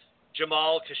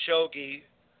Jamal Khashoggi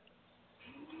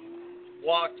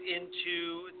walked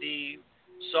into the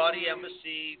Saudi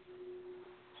embassy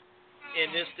in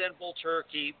Istanbul,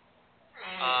 Turkey,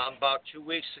 about 2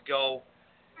 weeks ago,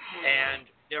 and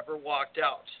never walked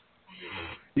out.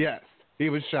 Yes, he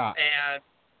was shot.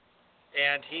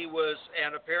 And he was,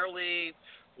 and apparently,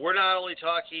 we're not only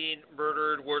talking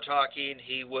murdered, we're talking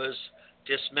he was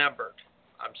dismembered.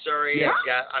 I'm sorry,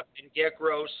 I'm going to get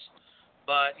gross,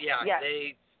 but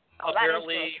they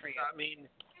apparently, I mean,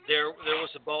 there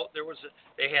was a bone,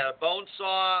 they had a bone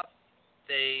saw,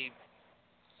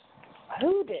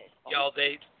 Who did?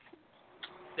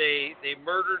 They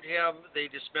murdered him. They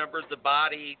dismembered the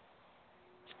body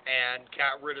and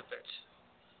got rid of it.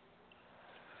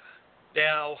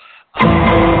 Now,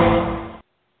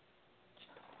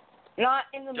 not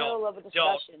in the middle of a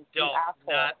discussion. Don't.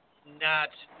 Not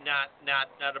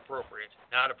appropriate.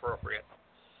 Not appropriate.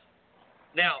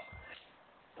 Now,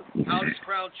 how does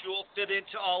Crown Jewel fit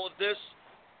into all of this?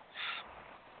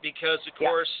 Because of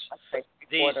course,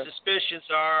 the suspicions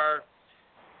are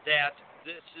that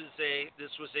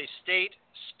this was a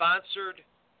state-sponsored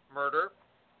murder.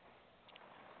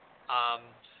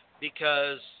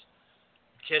 Because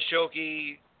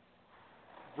Khashoggi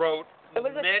wrote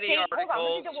many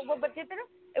articles.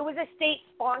 It was a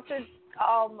state-sponsored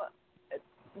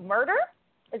murder?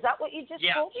 Is that what you just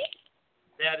told me?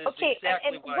 That is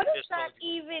exactly what I just told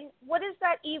you. What does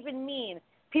that even mean?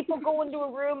 People go into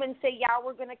a room and say, "Yeah,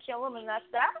 we're going to kill him," and that's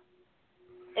that.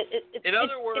 In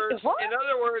other words,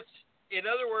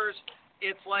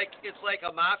 it's like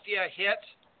a mafia hit.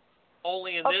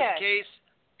 Only in this case,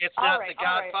 it's not the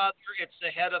Godfather; it's the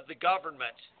head of the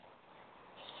government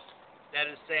that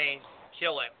is saying,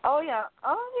 "Kill him." Oh yeah.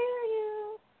 Oh yeah.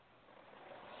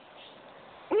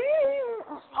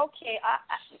 Okay.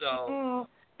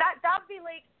 That'd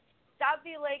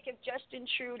be like if Justin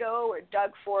Trudeau or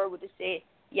Doug Ford would say,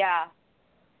 "Yeah,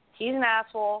 he's an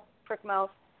asshole, prick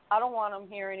mouth. I don't want him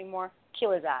here anymore.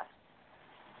 Kill his ass."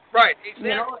 Right. Exactly.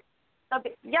 You know?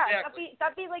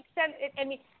 That'd be like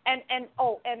and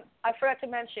I forgot to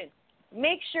mention,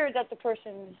 make sure that the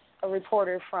person's a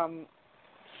reporter from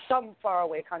some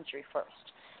faraway country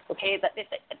first. Okay,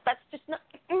 that's just not.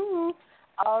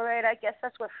 All right, I guess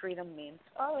that's what freedom means.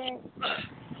 All right.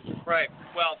 Right.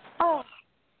 Well.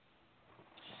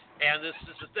 And this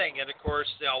is the thing, and of course,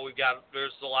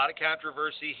 there's a lot of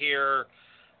controversy here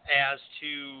as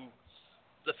to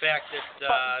the fact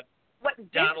that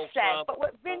Donald Trump. But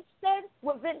what Vince said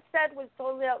was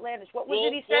totally outlandish. What was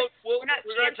it he said? We're going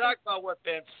to talk about what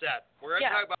Vince said. We're going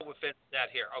to talk about what Vince said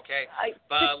here, okay?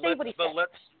 Let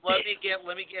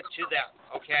me get to that,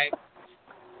 okay?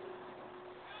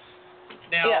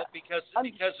 Now, because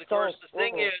of course the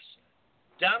thing is,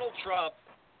 Donald Trump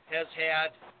has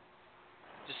had,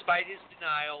 despite his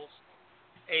denials,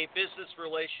 a business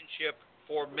relationship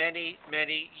for many,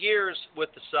 many years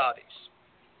with the Saudis.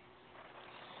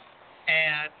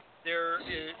 And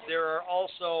there are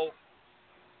also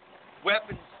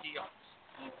weapons deals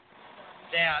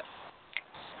that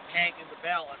hang in the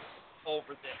balance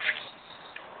over this.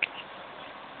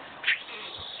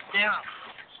 Now,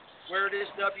 where does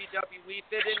WWE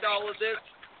fit into all of this?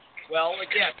 Well,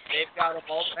 again, they've got a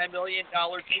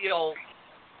multi-million-dollar deal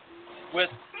with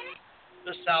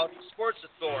the Saudi Sports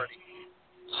Authority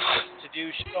to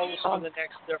do shows for the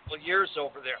next several years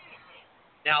over there.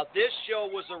 Now, this show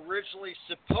was originally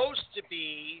supposed to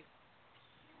be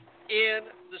in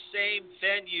the same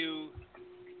venue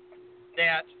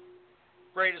that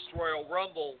Greatest Royal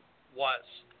Rumble was.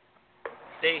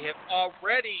 They have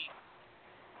already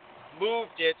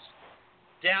moved it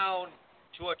down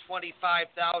to a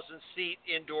 25,000-seat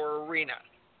indoor arena.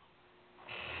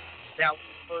 That was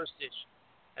the first issue.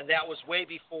 And that was way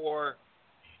before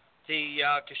the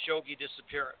Khashoggi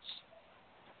disappearance.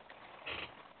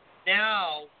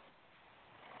 Now,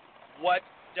 what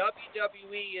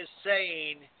WWE is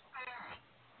saying,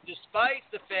 despite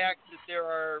the fact that there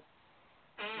are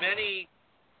many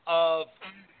of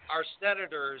our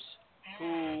senators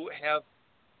who have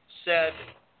said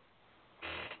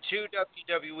to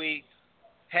WWE,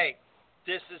 hey,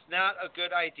 this is not a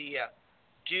good idea.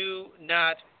 Do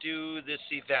not do this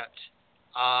event.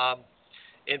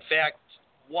 In fact,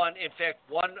 one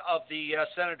of the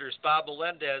senators, Bob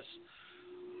Melendez,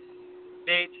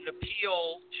 made an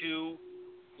appeal to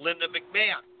Linda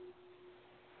McMahon,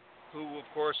 who, of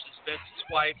course, is Vince's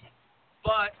wife,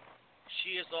 but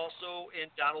she is also in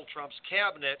Donald Trump's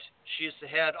cabinet. She is the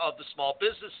head of the Small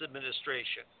Business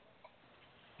Administration,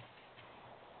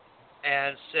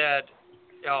 and said,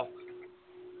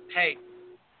 hey,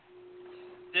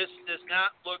 this does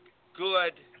not look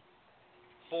good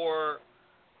for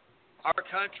our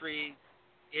country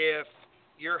if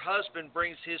your husband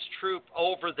brings his troop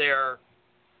over there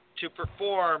to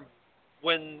perform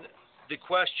when the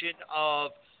question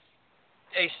of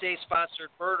a state-sponsored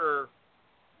murder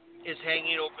is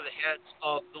hanging over the heads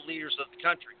of the leaders of the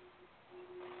country.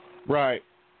 Right.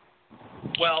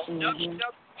 Well, WWE's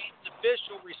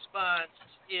official response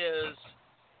is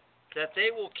that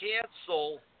they will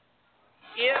cancel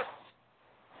if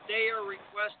they are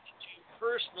requested to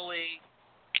personally,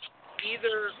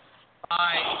 either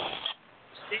by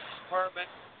the State Department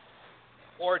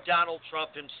or Donald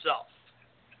Trump himself.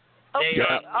 They Okay,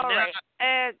 are all right.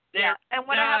 not. And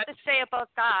what I have to say about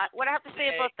that,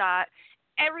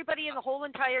 everybody in the whole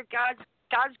entire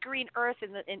God's green earth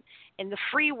in the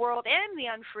free world and the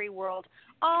unfree world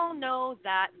all know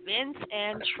that Vince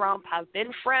and Trump have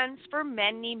been friends for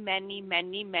many, many,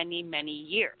 many, many, many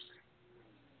years.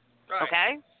 Right.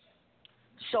 Okay?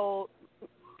 So,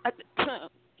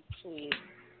 please.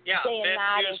 Yeah, saying Vince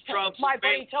that used is Trump's my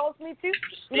buddy tells me to.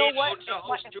 You know what? to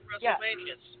host two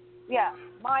WrestleManias. Yeah,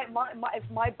 if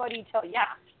my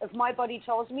buddy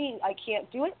tells me I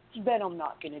can't do it, then I'm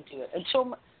not going to do it.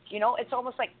 Until it's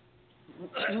almost like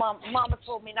Mama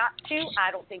told me not to. I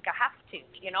don't think I have to.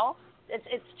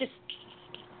 It's just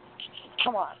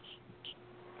come on.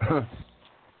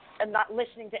 I'm not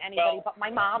listening to anybody but my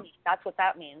mommy. That's what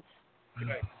that means.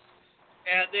 Right.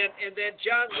 And then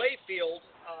John Layfield,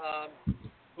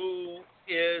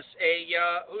 who's a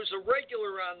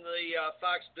regular on the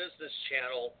Fox Business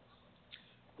Channel,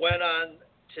 went on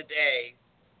today,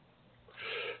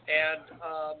 and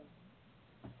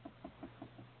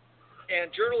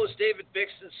journalist David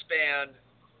Bixenspan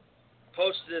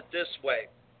posted it this way,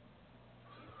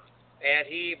 and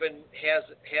he even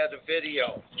had a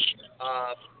video.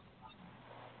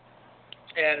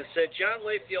 And it said, John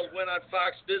Layfield went on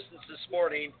Fox Business this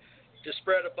morning to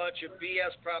spread a bunch of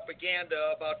BS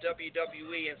propaganda about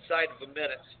WWE inside of a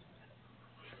minute.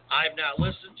 I've not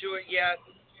listened to it yet.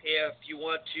 If you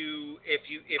want to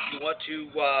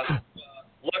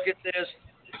look at this,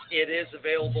 it is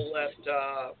available at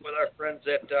with our friends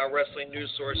at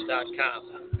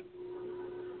WrestlingNewsSource.com.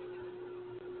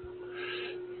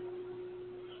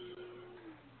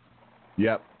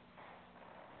 Yep.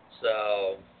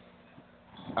 So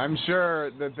I'm sure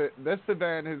that this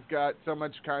event has got so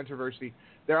much controversy.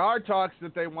 There are talks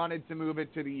that they wanted to move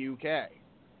it to the UK.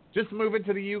 Just move it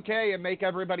to the UK and make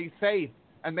everybody safe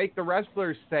and make the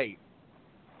wrestlers safe.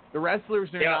 The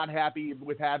wrestlers are not happy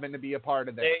with having to be a part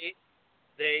of this.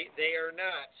 They are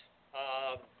not.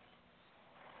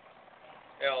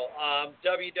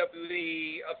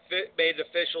 WWE made an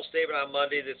official statement on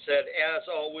Monday that said, as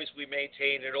always, we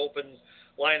maintain an open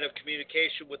line of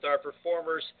communication with our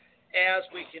performers as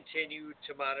we continue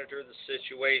to monitor the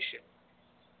situation.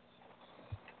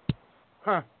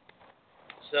 Huh.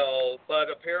 So, but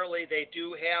apparently they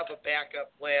do have a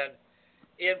backup plan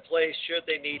in place should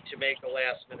they need to make a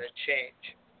last-minute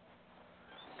change.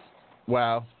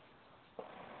 Wow.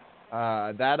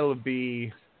 That'll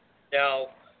be... Now,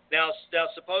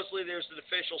 supposedly there's an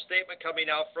official statement coming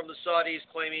out from the Saudis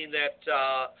claiming that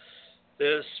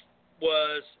this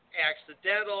was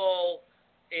accidental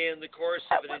in the course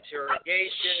of an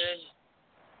interrogation,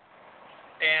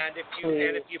 and if you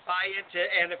buy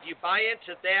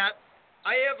into that,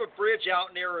 I have a bridge out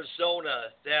in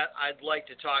Arizona that I'd like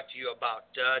to talk to you about.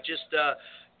 Just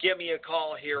give me a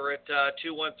call here at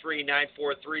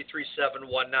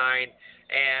 213-943-3719,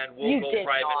 and we'll go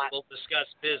private and we'll discuss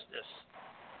business.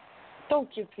 Don't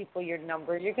give people your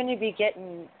number. You're going to be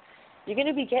getting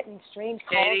strange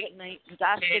calls at night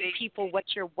asking people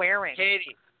what you're wearing.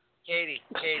 Katie,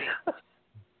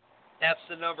 that's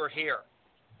the number here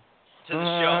to the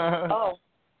show. Oh,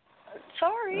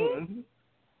 sorry.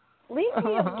 Leave me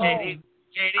alone. Katie,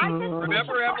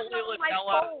 remember Emily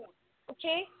Latella?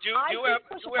 Okay. Do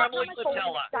Emily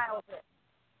Latella.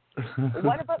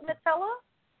 What about Latella?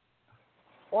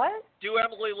 What? Do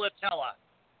Emily Latella.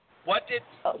 What did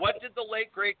the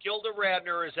late great Gilda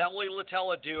Radner, as Emily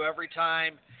Latella, do every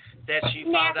time that she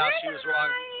found out she was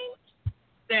wrong?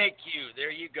 Thank you.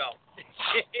 There you go.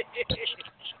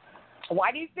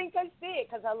 Why do you think I say it?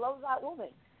 Because I love that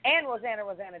woman. And Rosanna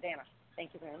Dana.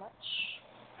 Thank you very much.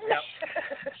 Yep.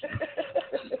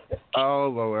 Oh,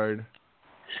 Lord.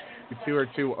 You two are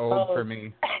too old for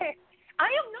me. I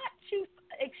am not too...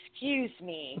 Excuse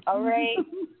me, all right?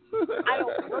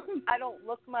 I don't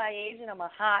look my age, and I'm a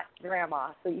hot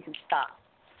grandma, so you can stop.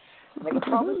 I can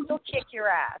probably still kick your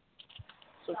ass,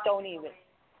 so don't even.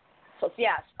 So,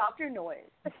 yeah, stop your noise.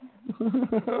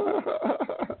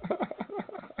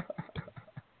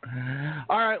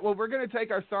 All right, well, we're going to take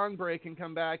our song break and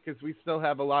come back because we still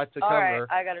have a lot to cover. All right,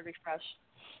 I got to refresh.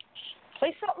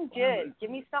 Play something good. Give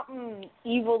me something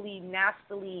evilly,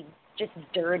 nastily, just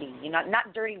dirty.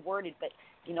 Not dirty worded, but,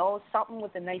 something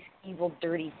with a nice, evil,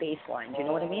 dirty bass line. Do you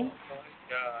know what I mean?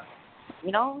 God.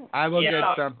 I will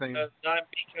get something. Because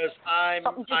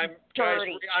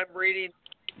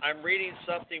I'm reading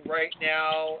something right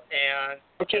now, and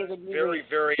it's very,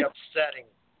 very upsetting.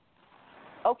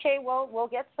 Okay, well, we'll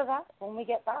get to that when we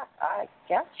get back, I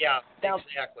guess. Yeah,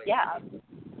 exactly. Yeah.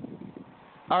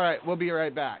 All right, we'll be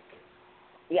right back.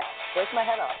 Yeah, break my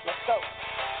head off. Let's go.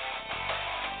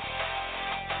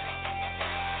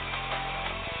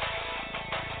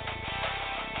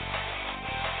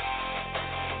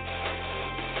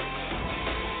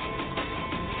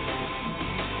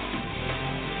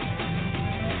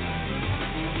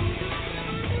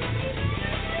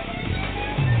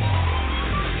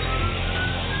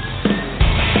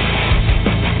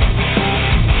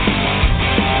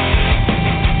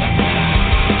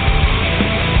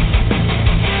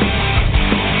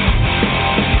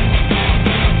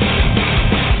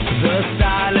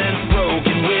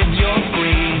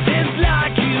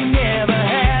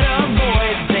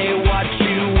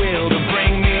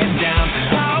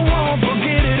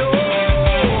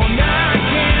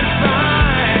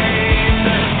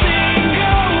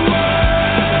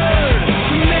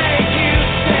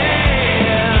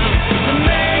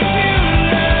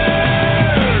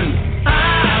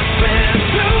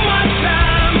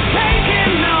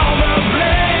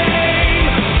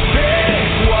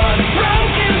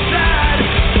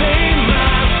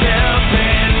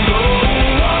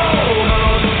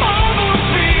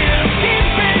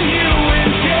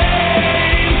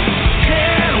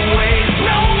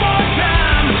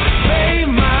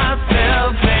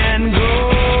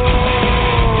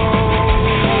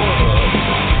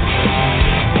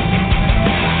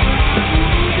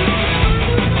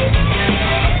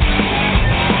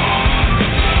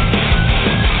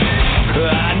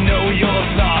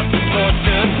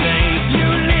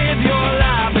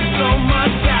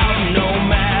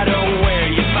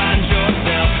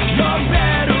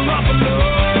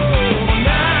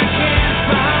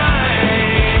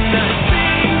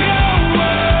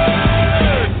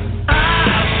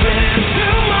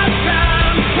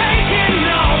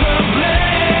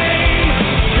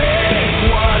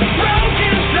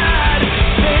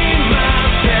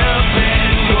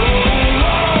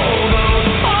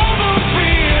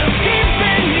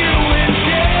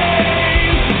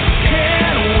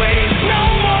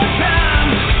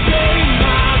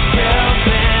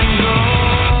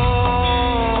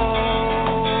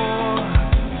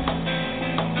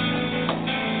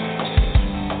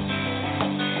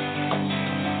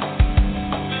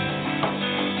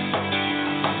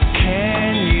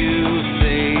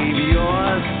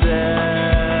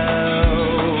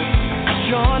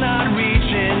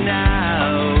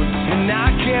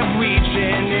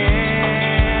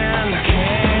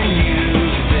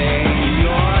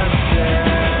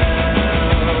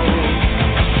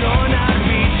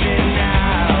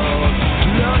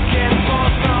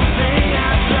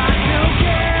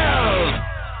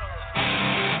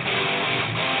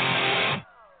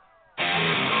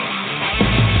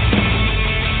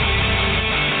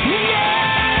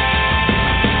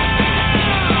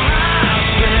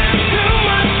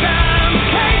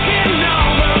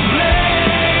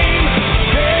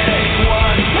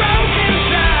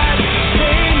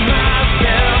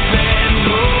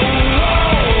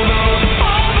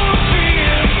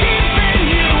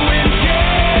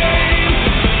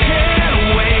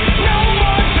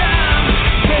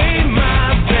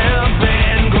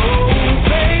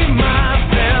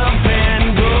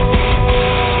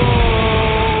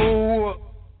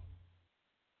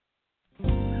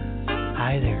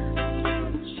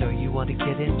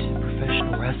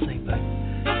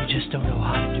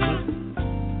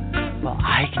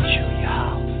 I'll show you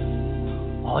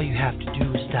how. All you have to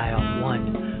do is dial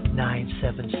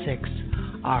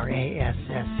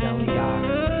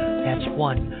 1-976-RASSLER. That's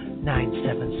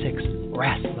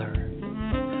 1-976-WRASTLER.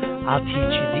 I'll teach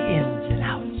you the ins and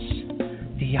outs,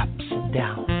 the ups and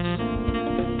downs,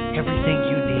 everything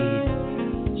you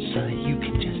need so that you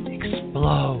can just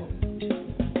explode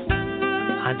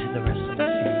onto the wrestling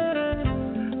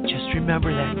scene. Just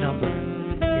remember that number.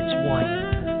 It's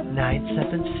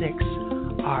 1-976-RASSLER.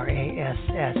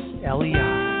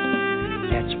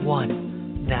 That's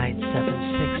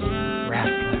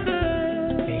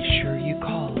 1-976-WRASTLER. Make sure you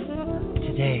call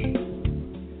today.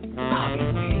 I'll be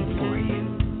waiting for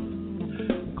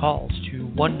you. Calls to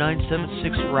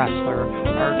 1-976-WRASTLER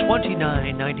are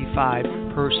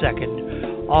 $29.95 per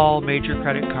second. All major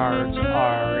credit cards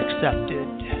are accepted.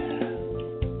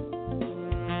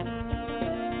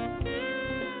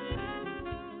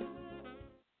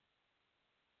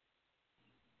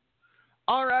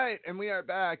 All right, and we are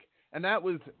back, and that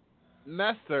was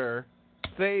Messer,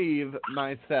 Save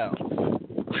Myself.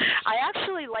 I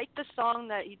actually like the song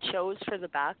that you chose for the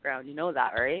background. You know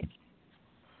that, right?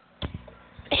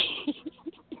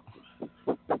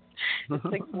 It's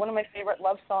like one of my favorite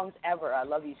love songs ever. I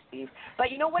love you, Steve.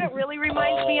 But you know what it really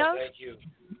reminds me of? Thank you.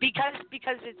 Because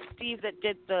it's Steve that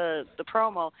did the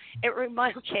promo. It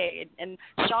reminds and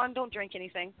Sean, don't drink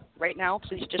anything right now,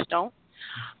 please just don't.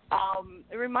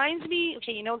 It reminds me,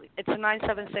 you know, it's a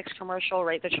 976 commercial,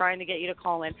 right? They're trying to get you to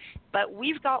call in. But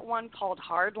we've got one called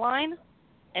Hardline,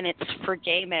 and it's for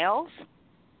gay males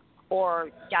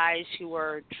or guys who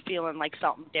are feeling like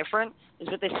something different. Is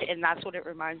what this, and that's what it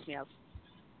reminds me of.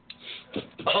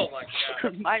 Oh, my God. It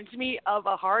reminds me of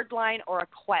a Hardline or a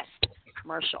Quest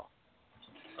commercial.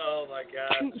 Oh, my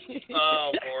God.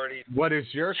 Oh, Lordy. What is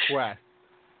your quest?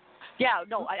 Yeah,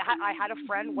 no, I had a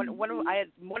friend, one of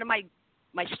my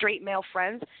straight male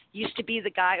friends used to be the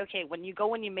guy. Okay, when you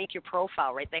go and you make your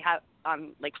profile, right? They have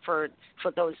like for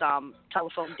those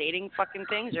telephone dating fucking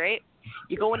things, right?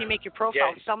 You go and you make your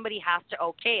profile. Yeah. Somebody has to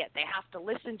okay it. They have to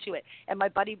listen to it. And my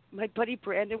buddy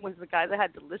Brandon was the guy that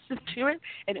had to listen to it,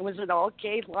 and it was an all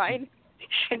gay line.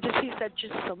 And he said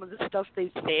just some of the stuff they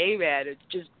say, man, it's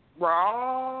just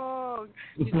wrong.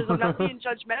 He says, I'm not being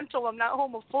judgmental, I'm not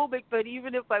homophobic, but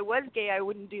even if I was gay, I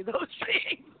wouldn't do those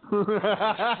things. So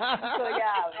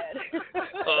yeah, man.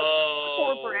 Oh,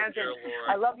 poor Brandon.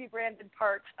 I love you, Brandon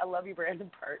Park.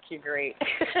 You're great.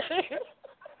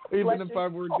 Even if I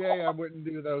were gay, I wouldn't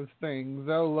do those things.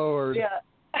 Oh, Lord. Yeah.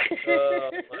 Oh,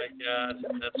 my God.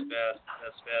 That's bad.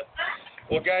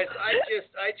 Well, guys,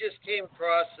 I just came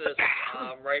across this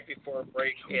right before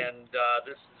break, and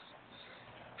this is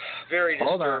very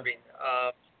disturbing.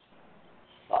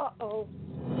 Uh-oh.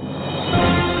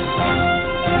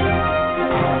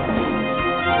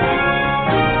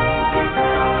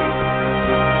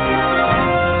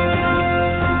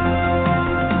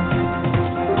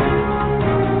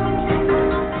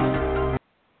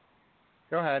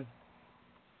 Go ahead.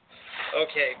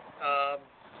 Okay.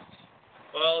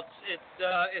 Well, it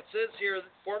says here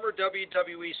that former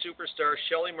WWE superstar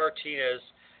Shelly Martinez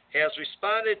has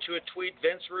responded to a tweet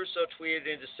Vince Russo tweeted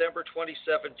in December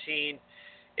 2017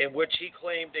 in which he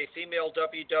claimed a female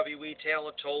WWE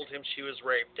talent told him she was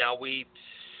raped. Now, we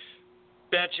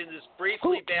mentioned this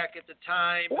briefly back at the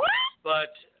time,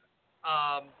 but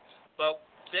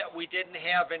that we didn't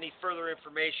have any further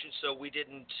information, so we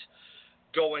didn't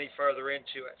go any further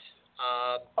into it.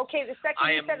 Okay, the second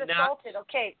you said assaulted,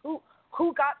 okay, who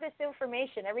got this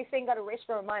information? Everything got erased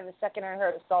from my mind the second I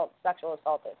heard sexual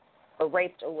assaulted, or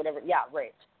raped, or whatever. Yeah,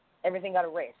 raped. Everything got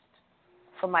erased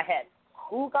from my head.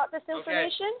 Who got this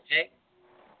information? Okay.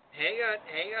 Hang on.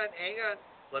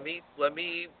 Let me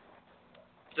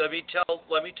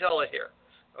tell it here.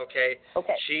 Okay.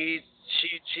 Okay. She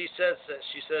says this.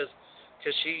 She says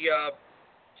because she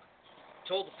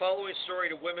told the following story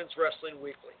to Women's Wrestling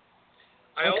Weekly.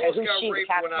 I almost got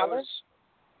raped when I was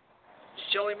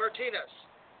Shelly Martinez.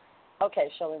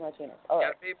 Okay, Shelly Martinez. All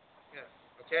right. Yeah.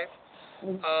 Okay.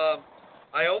 Mm-hmm.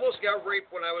 I almost got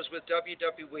raped when I was with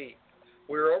WWE.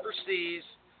 We were overseas,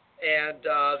 and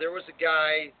there was a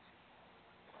guy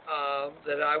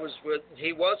that I was with.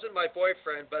 He wasn't my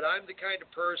boyfriend, but I'm the kind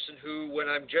of person who, when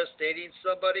I'm just dating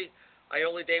somebody, I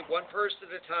only date one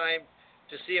person at a time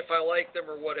to see if I like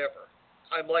them or whatever.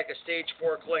 I'm like a stage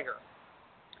 4 clinger.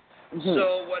 Mm-hmm.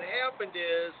 So what happened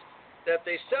is that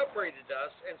they separated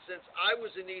us, and since I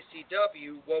was in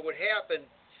ECW, what would happen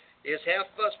is half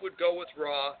of us would go with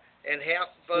Raw and half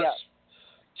of us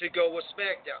to go with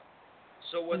SmackDown.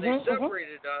 So when they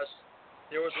separated us,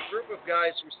 there was a group of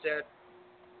guys who said,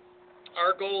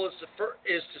 our goal is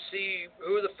to see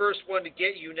who the first one to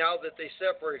get you now that they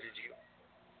separated you.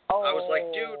 Oh. I was like,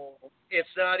 dude,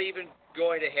 it's not even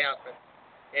going to happen.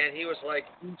 And he was like,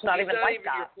 he's not even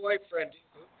your boyfriend.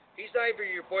 He's not even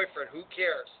your boyfriend. Who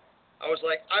cares? I was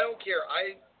like, I don't care.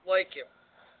 I like him.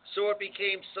 So it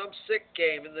became some sick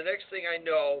game. And the next thing I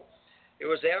know, it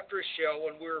was after a show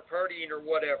when we were partying or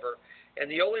whatever. And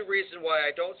the only reason why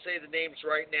I don't say the names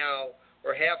right now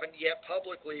or haven't yet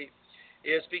publicly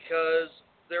is because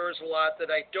there is a lot that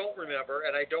I don't remember,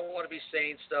 and I don't want to be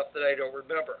saying stuff that I don't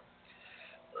remember.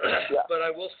 Yeah. But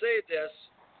I will say this,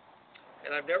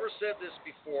 and I've never said this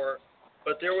before,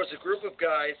 but there was a group of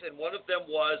guys, and one of them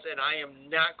was, and I am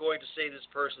not going to say this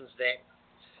person's name,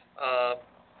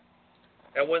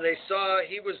 and when they saw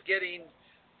he was getting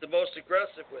the most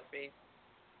aggressive with me,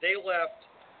 they left,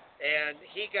 and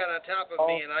he got on top of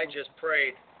me, and I just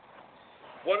prayed.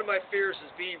 One of my fears is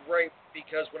being raped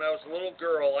because when I was a little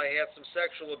girl, I had some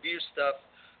sexual abuse stuff,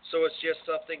 so it's just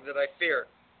something that I fear.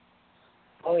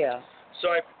 Oh, yeah. So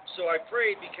I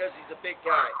prayed because he's a big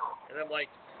guy, and I'm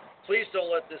like, please don't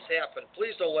let this happen.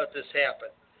 Please don't let this happen.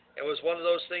 It was one of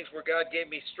those things where God gave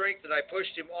me strength, and I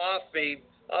pushed him off me,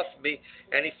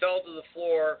 and he fell to the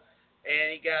floor,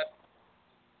 and he got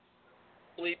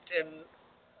bleeped and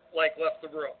left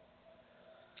the room.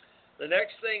 The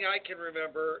next thing I can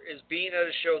remember is being at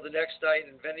a show the next night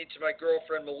and venting to my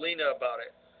girlfriend Melina about it,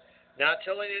 not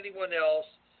telling anyone else,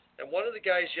 and one of the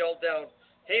guys yelled down,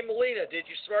 "Hey Melina, did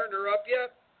you smarten her up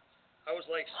yet?" I was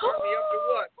like, "Smarten me up to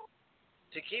what?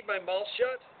 To keep my mouth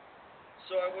shut?"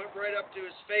 So I went right up to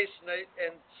his face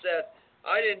and said,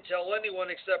 "I didn't tell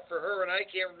anyone except for her, and I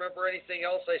can't remember anything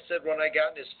else I said when I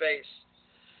got in his face."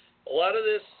 A lot of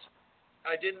this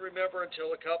I didn't remember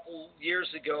until a couple years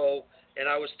ago, and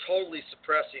I was totally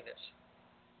suppressing it.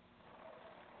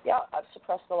 Yeah, I've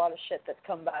suppressed a lot of shit that's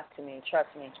come back to me.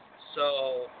 Trust me.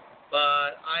 So,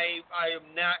 but I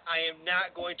am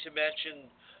not going to mention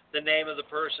the name of the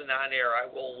person on air. I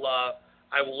will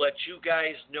let you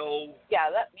guys know. Yeah,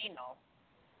 let me know.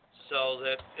 So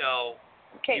that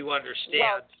you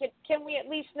understand. Well, can we at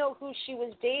least know who she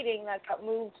was dating that got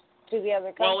moved to the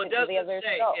other country? Well, it doesn't to the other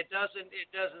say. show? It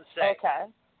doesn't say.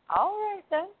 Okay. All right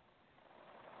then.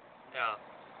 Yeah.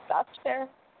 That's fair.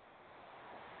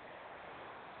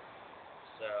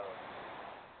 So.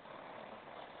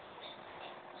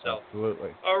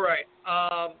 Absolutely. All right.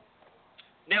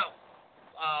 Now,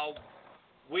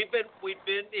 we've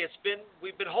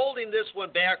been holding this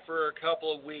one back for a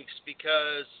couple of weeks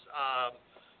because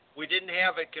we didn't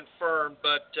have it confirmed,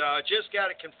 but just got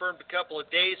it confirmed a couple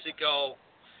of days ago.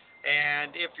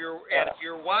 And if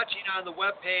you're watching on the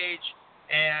webpage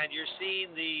and you're seeing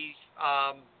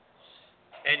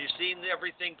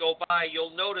everything go by,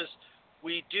 you'll notice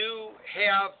we do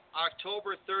have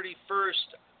October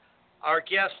 31st our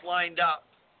guest lined up,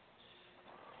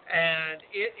 and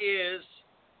it is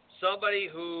somebody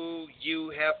who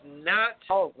you have not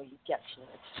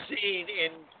seen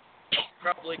in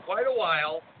probably quite a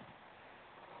while,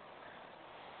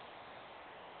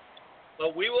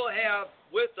 but we will have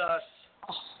with us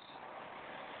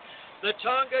the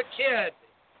Tonga Kid.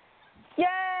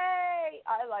 Yay!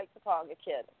 I like the Tonga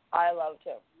Kid. I loved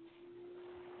him.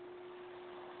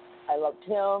 I loved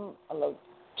him. I loved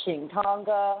King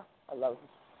Tonga. I loved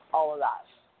all of that.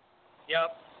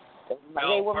 Yep.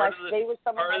 They were some of my favorites.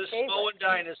 Part of the Samoan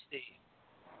dynasty.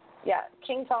 Yeah,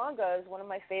 King Tonga is one of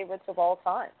my favorites of all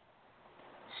time.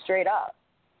 Straight up.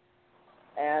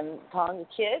 And Tonga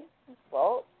Kid,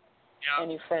 well,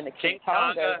 any friend of King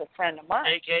Tonga is a friend of mine.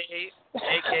 A.K.A.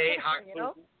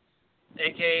 Haku.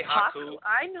 A.K.A. Haku.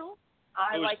 I know.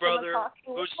 I whose like brother, him as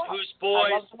Haku whose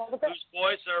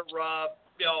boys are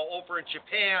over in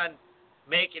Japan,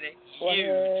 making it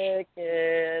huge.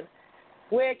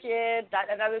 Wicked. That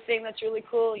another thing that's really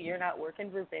cool. You're not working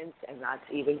for Vince, and that's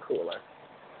even cooler.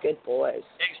 Good boys.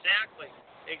 Exactly.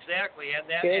 And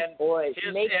that good boys.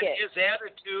 His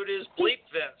attitude is bleep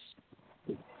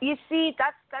Vince. You see,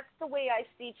 that's the way I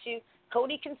see too.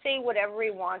 Cody can say whatever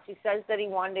he wants. He says that he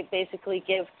wanted to basically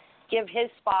give his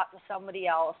spot to somebody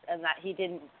else, and that he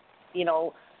didn't, he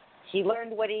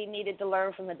learned what he needed to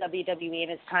learn from the WWE,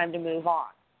 and it's time to move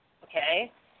on.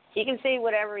 Okay? He can say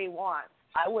whatever he wants.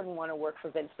 I wouldn't want to work for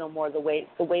Vince no more the way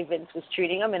Vince was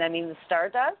treating him. And I mean, the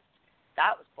Stardust,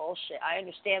 that was bullshit. I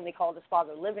understand they called his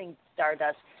father Living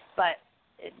Stardust, but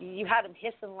you had him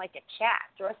hissing like a cat,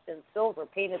 dressed in silver,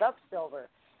 painted up silver.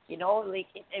 And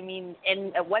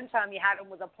at one time you had him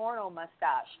with a porno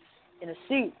mustache in a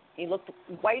suit. He looked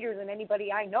whiter than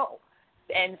anybody I know.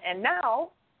 And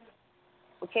now,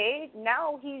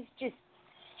 now he's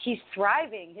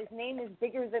thriving. His name is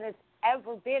bigger than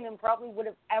ever been and probably would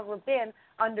have ever been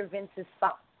under Vince's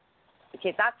thumb.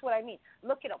 Okay, that's what I mean.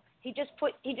 Look at him. He just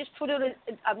put out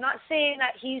I'm not saying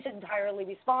that he's entirely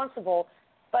responsible,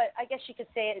 but I guess you could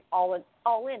say it all in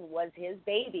was his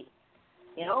baby.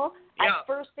 You know? Yeah. At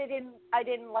first I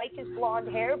didn't like his blonde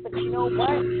hair, but you know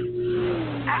what?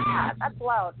 That's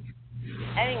loud.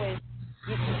 Anyways,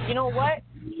 you know what?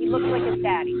 He looks like his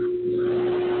daddy.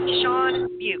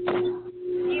 Sean Mute.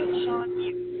 Mute, Sean,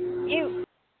 mute. Mute.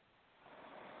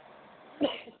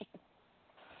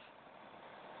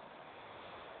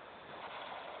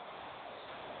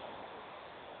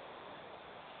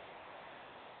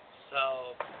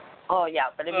 So. Oh yeah,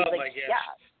 but it'd be my like gosh. yeah.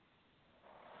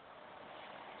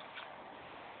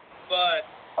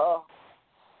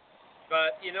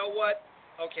 But you know what?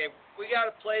 Okay, we got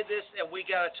to play this and we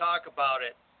got to talk about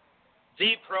it.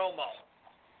 The promo.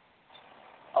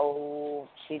 Oh,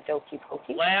 dokie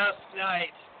pokey. Last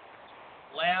night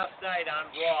on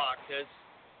Raw, because,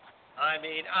 I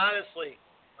mean, honestly,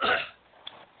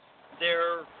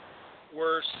 there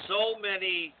were so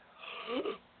many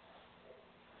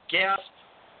gasp,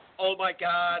 oh my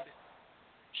God,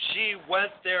 she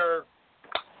went there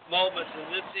moments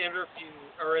in this interview,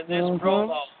 or in this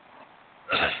promo,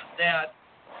 that...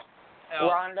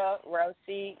 Ronda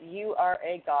Rousey, you are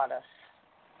a goddess.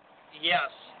 Yes,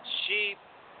 she...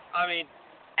 I mean,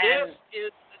 this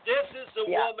is the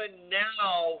woman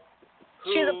now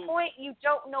who... To the point you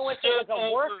don't know if it was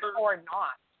a work or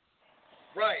not.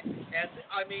 Right. And,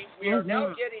 I mean, we are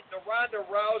now getting the Ronda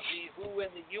Rousey who in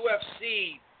the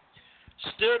UFC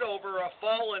stood over a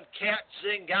fallen Kat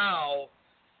Zingao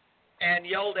and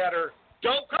yelled at her,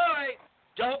 "Don't cry!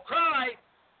 Don't cry!"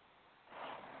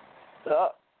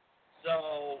 So,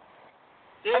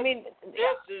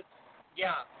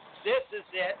 this is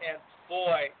it, and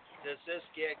boy, does this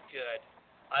get good.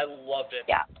 I love it.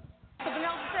 Yeah. Something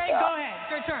else to say? Go ahead.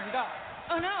 It's your turn. Go.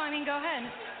 Oh, no, I mean, go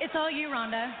ahead. It's all you,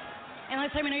 Rhonda. And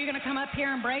let's say we know you're going to come up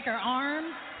here and break our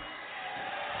arms.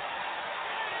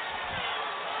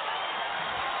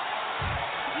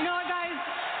 You know what, guys?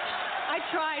 I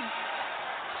tried.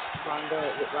 Rhonda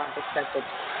said that.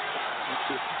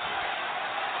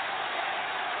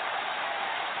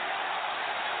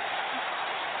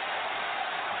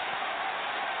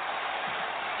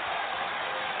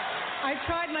 I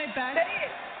tried my best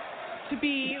to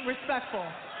be respectful.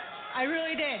 I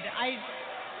really did.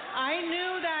 I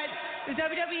knew that the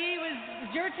WWE was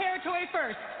your territory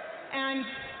first, and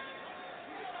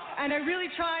I really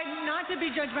tried not to be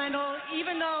judgmental,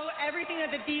 even though everything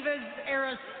that the Divas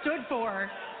era stood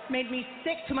for made me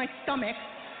sick to my stomach.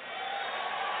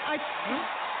 I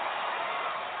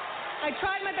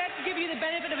tried my best to give you the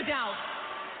benefit of a doubt,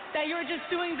 that you were just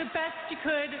doing the best you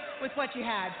could with what you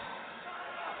had.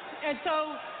 And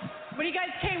so, when you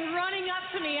guys came running up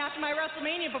to me after my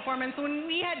WrestleMania performance, when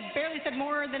we had barely said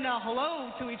more than a hello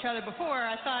to each other before,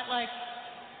 I thought, like,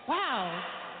 wow,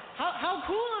 how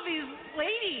cool of these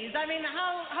ladies. I mean,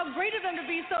 how great of them to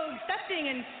be so accepting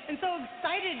and so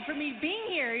excited for me being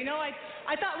here. You know, I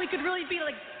thought we could really be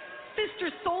like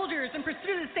sister soldiers in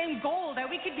pursuit of the same goal, that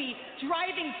we could be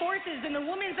driving forces in the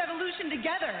women's evolution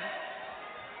together.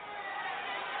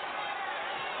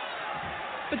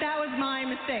 But that was my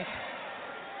mistake.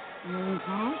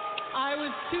 I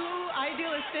was too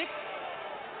idealistic.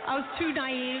 I was too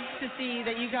naive to see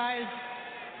that you guys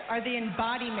are the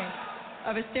embodiment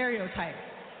of a stereotype.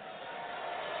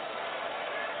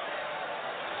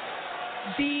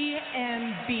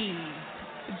 DMBs.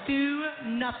 Do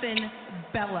nothing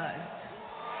Bellas.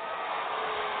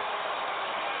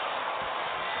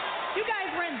 You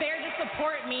guys weren't there to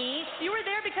support me. You were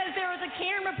there because there was a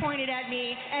camera pointed at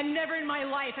me, and never in my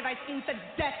life have I seen such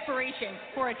desperation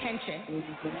for attention.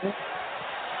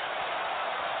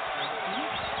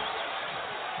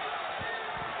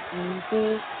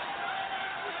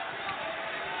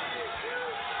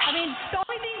 I mean, the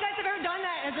only thing you guys have ever done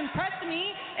that has impressed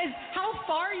me is how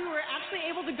far you were actually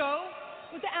able to go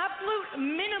with the absolute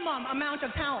minimum amount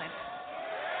of talent.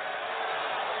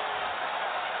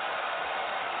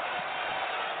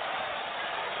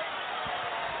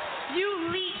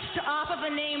 You leached off of the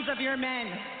names of your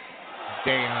men.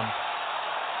 Damn.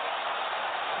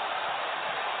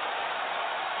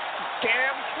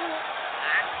 Damn true.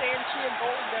 I'm saying she a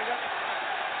gold digger.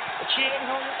 But she ain't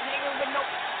hanging with no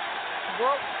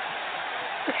broke.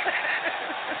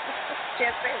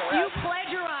 Can't say the rest. You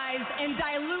plagiarize and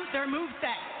dilute their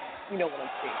moveset. You know what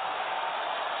I'm saying.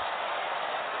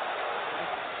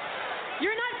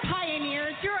 You're not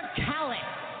pioneers, you're a coward.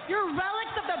 You're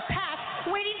relics of the past,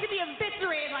 waiting to be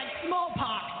eviscerated like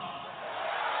smallpox.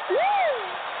 Woo!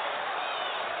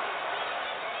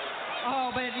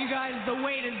 Oh, but you guys, the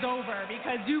wait is over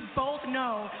because you both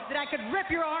know that I could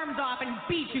rip your arms off and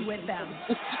beat you with them.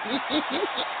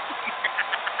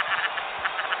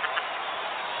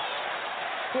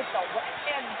 With the wet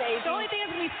hand, baby. The only thing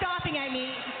that's going to be stopping me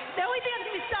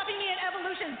at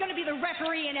Evolution is going to be the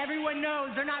referee, and everyone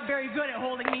knows they're not very good at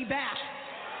holding me back.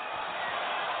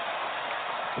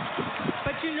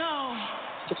 But you know,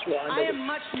 I am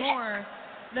much more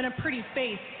than a pretty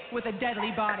face with a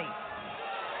deadly body.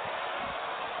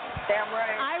 Damn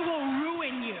right. I will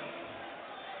ruin you.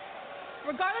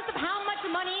 Regardless of how much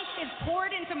money is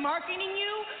poured into marketing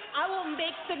you, I will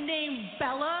make the name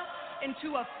Bella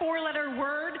into a 4-letter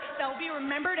word that will be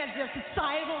remembered as the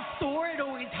societal sore it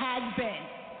always has been.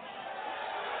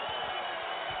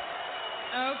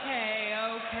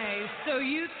 Okay. So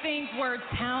you think we're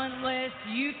talentless,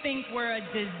 you think we're a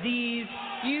disease,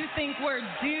 you think we're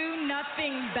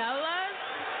do-nothing Bellas?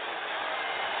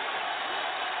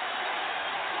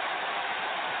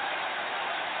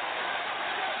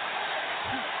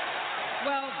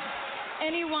 Well,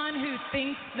 anyone who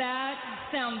thinks that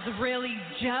sounds really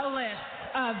jealous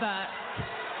of us.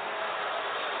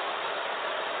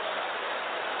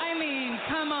 I mean,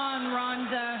 come on,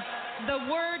 Rhonda.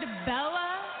 The word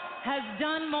Bella has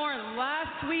done more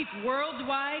last week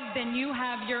worldwide than you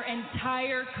have your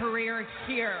entire career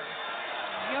here.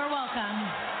 You're welcome.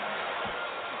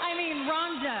 I mean,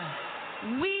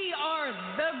 Rhonda, we are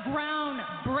the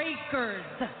groundbreakers.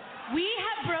 We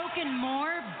have broken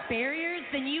more barriers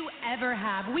than you ever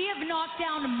have. We have knocked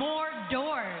down more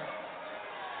doors.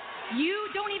 You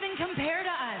don't even compare to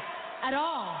us at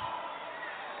all.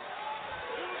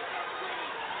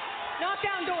 Knock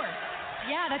down doors.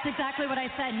 Yeah, that's exactly what I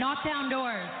said. Knock down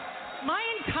doors. My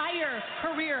entire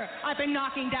career, I've been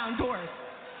knocking down doors.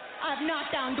 I've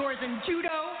knocked down doors in judo.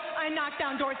 I knocked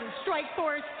down doors in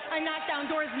Strikeforce. I knocked down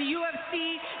doors in the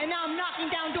UFC. And now I'm knocking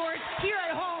down doors here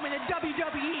at home in the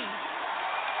WWE.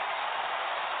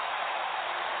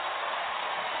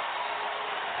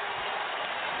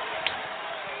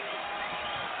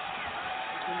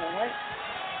 You know what?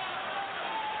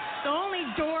 The only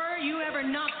door you ever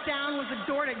knocked down was the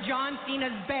door to John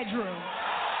Cena's bedroom.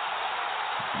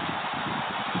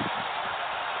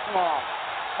 Oh,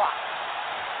 fuck.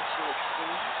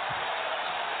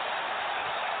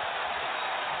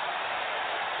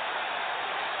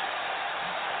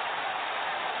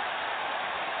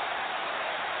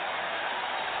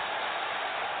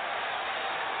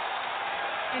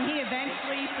 And he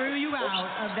eventually threw you out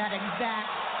of that exact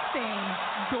same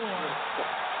door.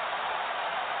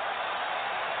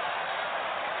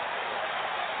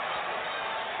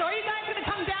 So are you guys going to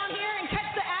come down here and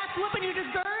catch the ass whooping you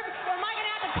deserve? Or am I going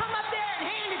to have to come up there and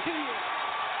hand it to you?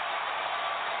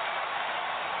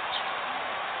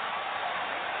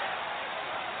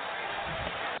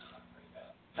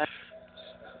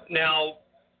 Now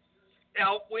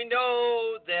we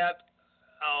know that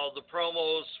the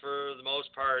promos, for the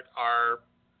most part, are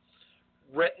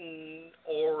written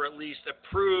or at least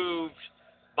approved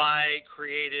by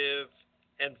creative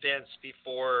and Vince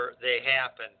before they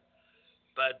happen.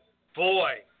 But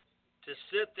boy, to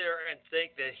sit there and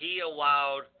think that he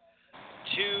allowed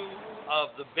two of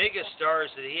the biggest stars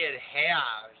that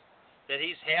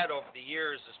he's had over the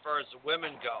years as far as the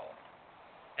women go,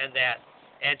 and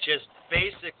just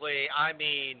basically, I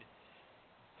mean,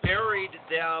 buried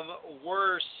them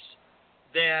worse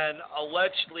than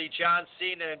allegedly John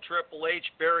Cena and Triple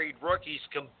H buried rookies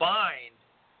combined.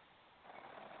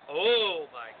 Oh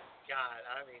my God.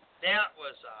 I mean, that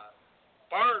was a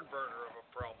barn burner of a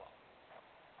promo.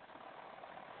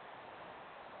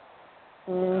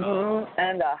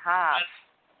 And a half.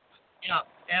 Yeah,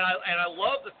 and I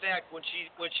love the fact when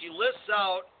she lists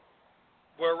out,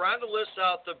 where Ronda lists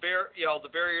out the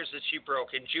barriers that she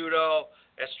broke in judo,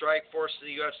 at Strikeforce, in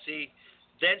the UFC.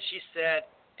 Then she said,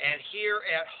 and here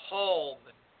at home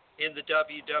in the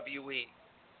WWE.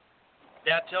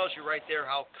 That tells you right there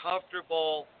how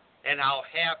comfortable and how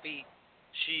happy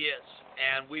she is.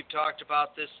 And we've talked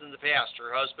about this in the past.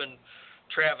 Her husband,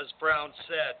 Travis Brown,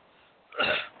 said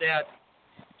that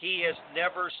he has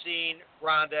never seen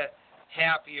Ronda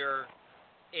happier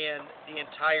in the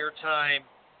entire time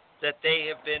that they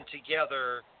have been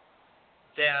together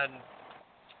than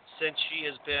since she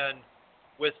has been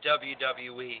with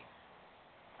WWE.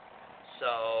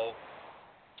 So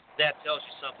that tells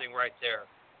you something right there.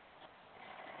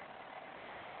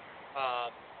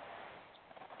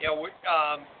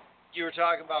 You were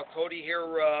talking about Cody here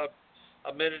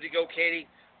a minute ago, Katie.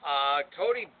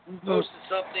 Cody posted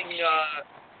something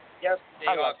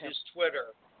yesterday off his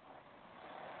Twitter,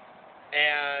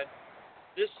 and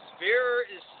this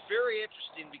is very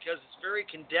interesting because it's very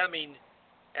condemning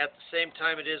at the same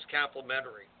time it is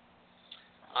complimentary.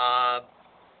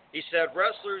 He said,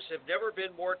 wrestlers have never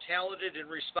been more talented and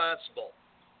responsible.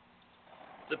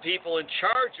 The people in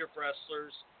charge of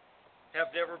wrestlers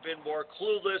have never been more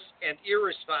clueless and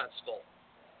irresponsible.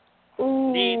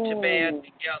 Ooh. Need to band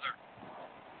together.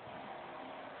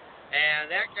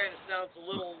 And that kind of sounds a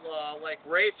little like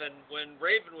Raven when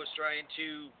Raven was trying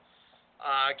to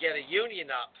get a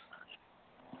union up.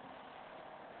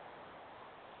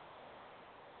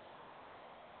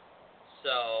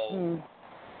 So,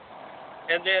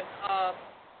 and then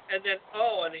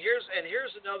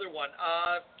here's another one.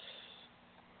 A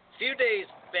few days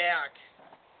back,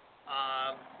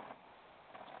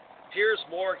 Piers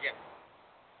Morgan,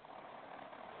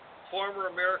 former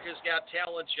America's Got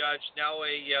Talent judge, now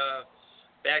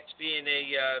back to being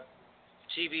a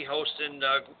TV host in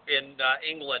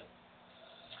England.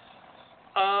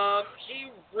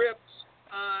 He ripped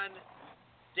on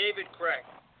David Craig,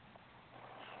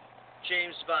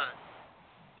 James Bond,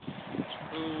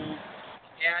 who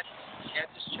had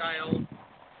his child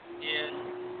in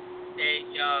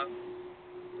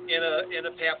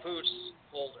a papoose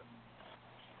holder,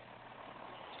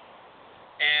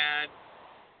 and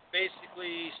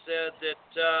basically said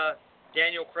that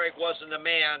Daniel Craig wasn't a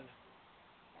man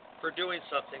for doing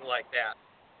something like that.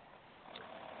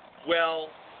 Well,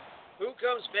 who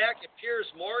comes back at Piers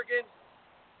Morgan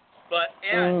but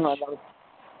Edge?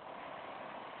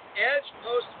 Edge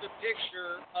posted a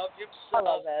picture of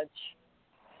himself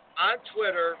on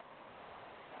Twitter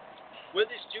with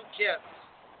his two kids.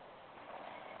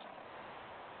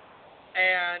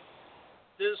 And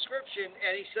the description,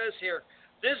 and he says here,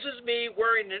 this is me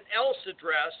wearing an Elsa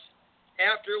dress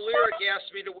after Lyric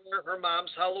asked me to wear her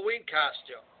mom's Halloween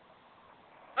costume.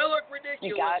 I look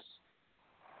ridiculous.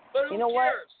 But who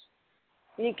cares?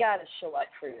 You got to show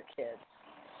up for your kids.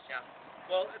 Yeah.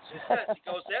 Well, it's just that. He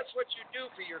goes, that's what you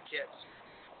do for your kids.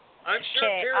 I'm sure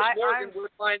Piers Morgan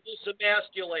would find this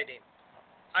emasculating.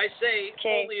 I say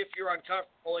only if you're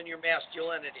uncomfortable in your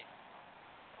masculinity.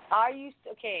 I used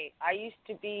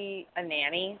to be a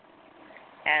nanny,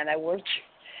 and I worked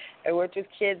with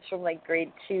kids from like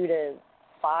grade 2 to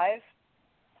 5,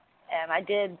 and I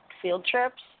did field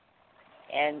trips.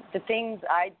 And the things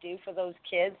I do for those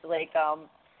kids, like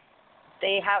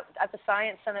they have at the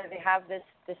science center, they have this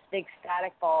big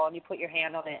static ball, and you put your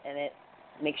hand on it, and it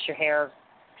makes your hair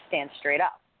stand straight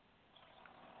up.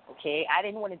 Okay, I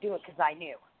didn't want to do it because I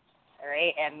knew. All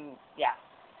right, and yeah,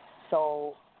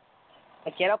 so I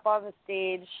get up on the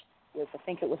stage with, I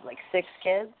think it was like 6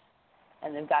 kids,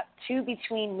 and they've got 2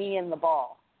 between me and the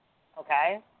ball.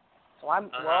 Okay, so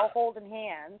we're all holding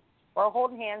hands. We're all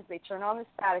holding hands. They turn on the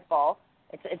static ball.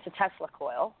 It's a Tesla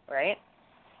coil, right?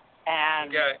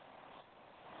 And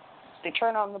they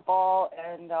turn on the ball,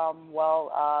 and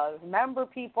remember,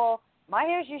 people, my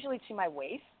hair is usually to my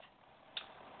waist.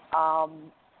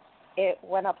 It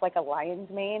went up like a lion's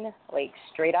mane, like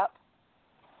straight up.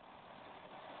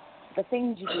 The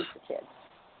things you do for kids.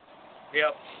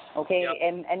 Yep. Okay, yep.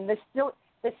 And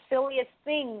the silliest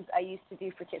things I used to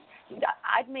do for kids.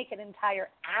 I'd make an entire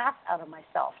ass out of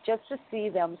myself just to see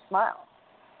them smile.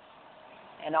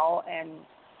 And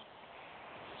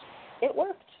it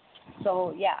worked.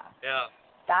 So yeah.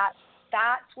 That's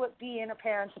what being a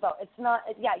parent's about. It's not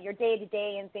your day to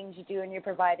day and things you do and you're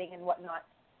providing and whatnot.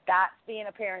 That's being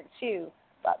a parent too.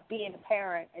 But being a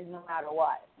parent is no matter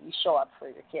what. You show up for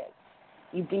your kids.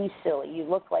 You be silly. You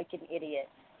look like an idiot.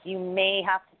 You may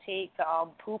have to take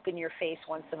poop in your face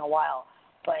once in a while,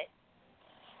 but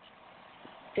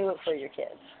do it for your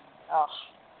kids. Oh,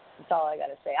 that's all I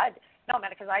gotta say. No,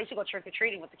 man, because I used to go trick or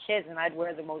treating with the kids, and I'd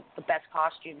wear the best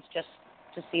costumes just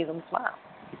to see them smile.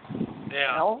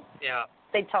 Yeah. You know? Yeah.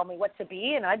 They'd tell me what to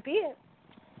be, and I'd be it.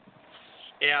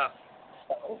 Yeah.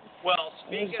 So, well,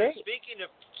 speaking of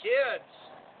kids,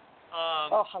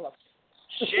 hello.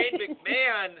 Shane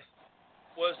McMahon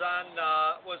was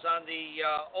on the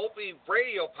Opie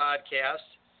Radio podcast,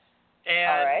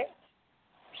 and all right.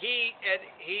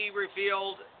 he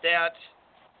revealed that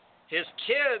his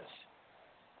kids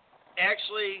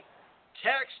actually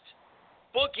text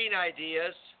booking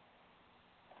ideas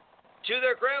to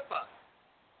their grandpa.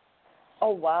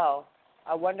 Oh wow!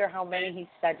 I wonder how many he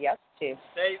said yes to.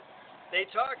 They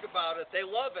talk about it. They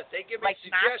love it. They give like me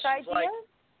suggestions like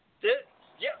this.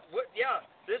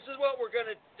 This is what we're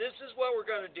gonna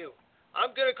do.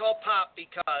 I'm gonna call Pop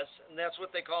because, and that's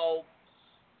what they call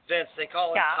Vince. They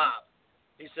call him Pop.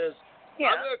 He says,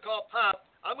 I'm gonna call Pop.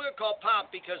 I'm gonna call Pop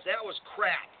because that was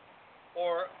crap.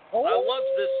 Or I love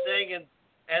this thing, and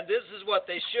and this is what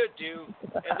they should do,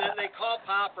 and then they call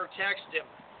Pop or text him.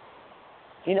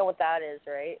 You know what that is,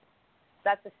 right?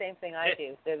 That's the same thing I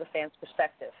do. They're the fans'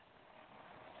 perspective.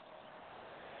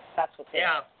 That's what they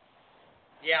are.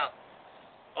 Yeah.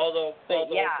 Although of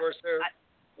course, they're a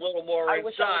little more I inside.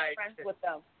 wish I was friends with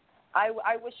them.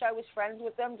 I wish I was friends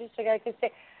with them just so I could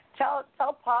say, tell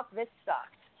Pop this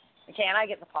sucked. Okay, and I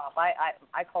get the Pop.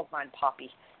 I called mine Poppy,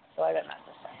 so I got nothing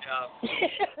to say.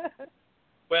 Yeah.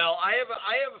 Well, I have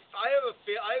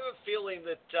a feeling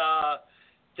that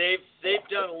they've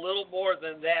done a little more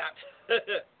than that.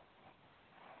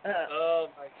 Oh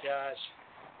my gosh.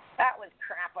 That was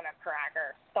crap on a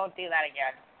cracker. Don't do that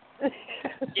again.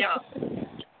 Yeah.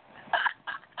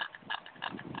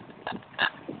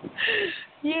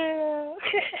 Yeah.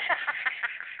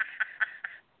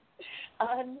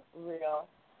 Unreal.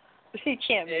 You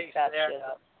can't make that shit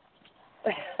up.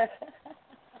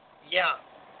 Yeah.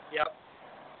 Yep.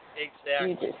 Exactly.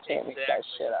 You just can't make that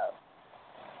shit up.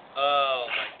 Oh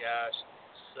my gosh.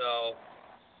 So,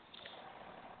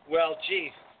 well,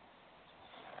 gee.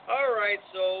 All right.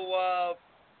 So,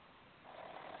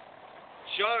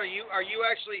 Sean, are you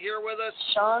actually here with us?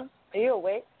 Sean, are you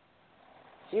awake?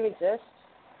 Do you exist?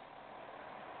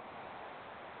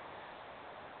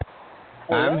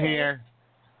 I'm here.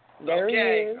 There okay.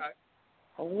 he is.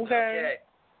 Okay.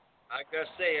 I gotta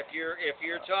say, if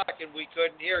you're talking, we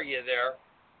couldn't hear you there.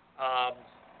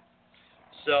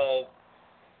 So,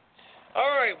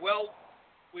 all right. Well,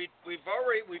 we've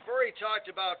already talked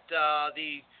about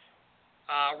the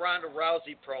Ronda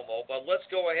Rousey promo, but let's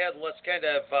go ahead and let's kind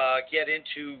of get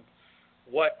into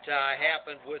what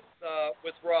happened with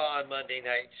Raw on Monday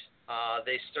night.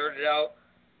 They started out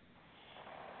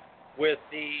with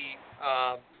the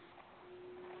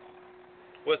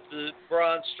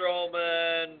Braun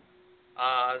Strowman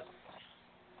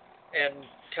and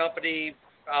company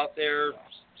out there,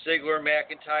 Ziggler,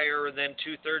 McIntyre, and then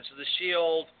 2/3 of the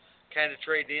Shield, kind of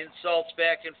trading insults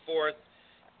back and forth,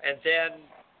 and then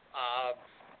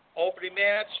opening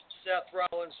match, Seth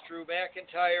Rollins, Drew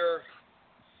McIntyre,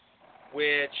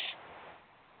 which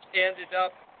ended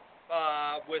up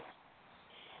with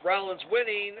Rollins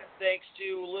winning thanks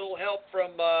to a little help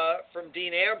from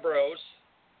Dean Ambrose,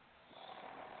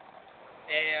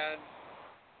 and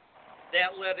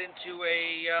that led into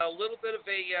a little bit of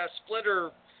a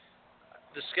splinter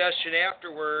discussion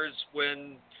afterwards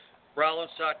when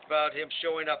Rollins talked about him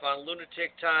showing up on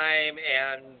lunatic time,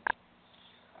 and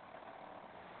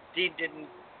Dean didn't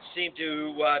seem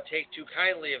to take too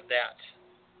kindly of that.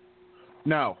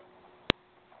 No.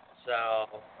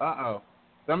 So. Uh-oh.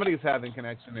 Somebody's having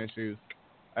connection issues.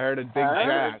 I heard a big I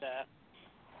heard jack. that.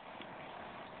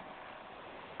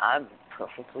 I'm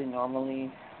perfectly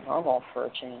normal for a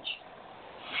change.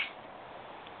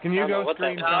 Can you go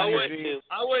screen Johnny G?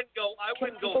 I wouldn't go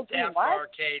that far,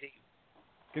 Katie.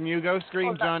 Can you go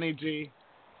screen Johnny G?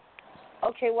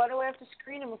 Okay, why do I have to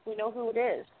screen him if we know who it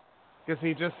is? Because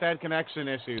he just had connection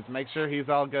issues. Make sure he's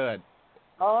all good.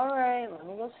 All right, let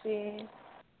me go see.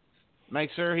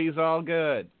 Make sure he's all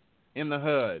good in the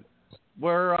hood.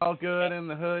 We're all good in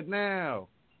the hood now.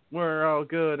 We're all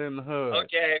good in the hood.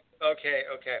 Okay.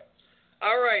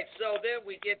 All right, so then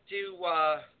we get to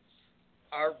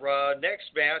our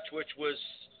next match, which was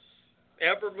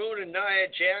Ember Moon and Nia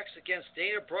Jax against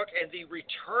Dana Brooke and the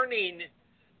returning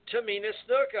Tamina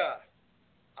Snuka.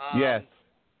 Yes.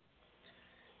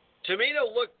 Tamina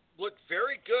looked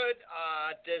very good.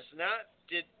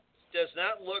 Does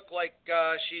not look like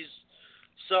she's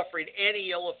suffering any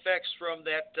ill effects from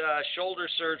that shoulder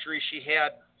surgery she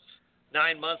had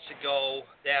 9 months ago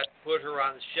that put her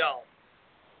on the shelf.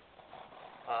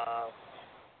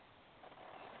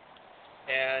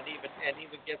 And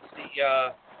even gets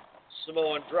the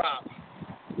Samoan drop.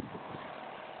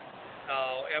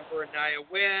 Ember and Nia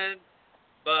win,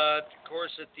 but of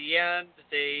course at the end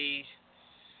they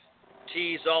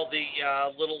tease all the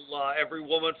little every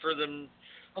woman for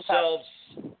themselves.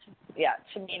 Okay. Yeah,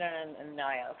 Tamina and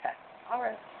Nia. Okay, all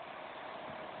right.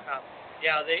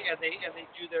 Yeah, they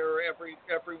do their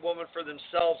every woman for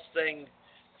themselves thing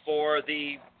for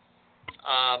the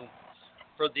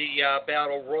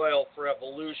Battle Royal for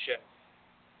Evolution.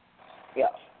 Yeah.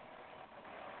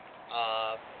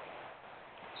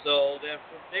 So then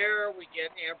from there we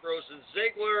get Ambrose and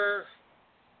Ziggler.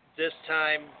 This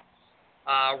time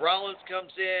Rollins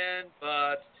comes in,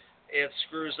 but it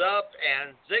screws up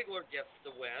and Ziggler gets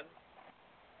the win.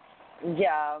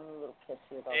 Yeah, I'm a little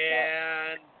pissy about that.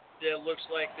 And it looks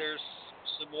like there's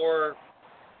some more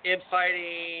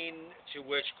infighting, to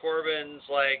which Corbin's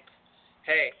like,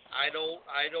 "Hey, I don't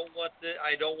want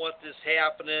this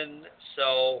happening.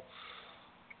 So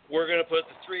we're going to put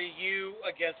the three of you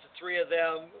against the three of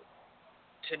them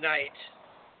tonight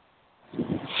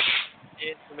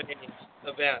in the main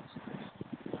event.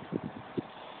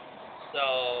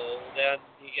 So then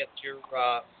you get your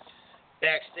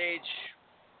backstage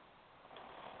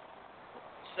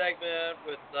segment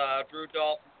with Drew,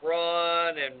 Dolph,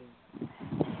 Braun, and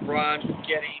Braun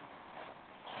getting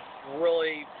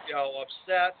really,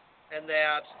 upset, and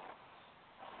that.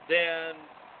 Then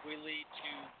we lead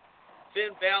to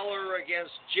Finn Balor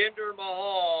against Jinder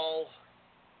Mahal,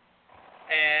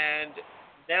 and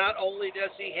not only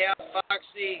does he have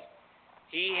Foxy,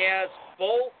 he has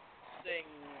both Singh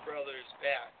brothers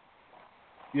back.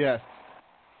 Yes.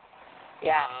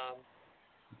 Yeah.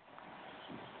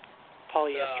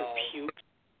 Polyester puke.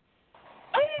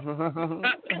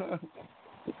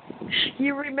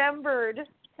 You remembered.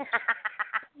 How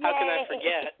can I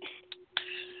forget?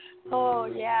 Oh,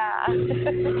 yeah.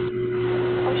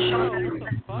 Oh, Sean.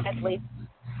 At least.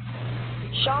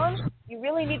 Sean, you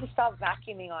really need to stop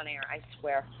vacuuming on air, I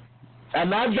swear. I'm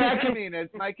not vacuuming.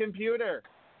 It's my computer.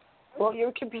 Well,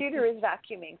 your computer is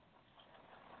vacuuming.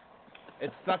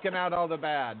 It's sucking out all the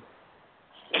bad.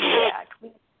 Yeah,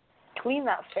 clean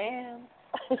that fan.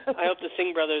 I hope the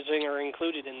Singh brothers are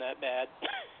included in that bad.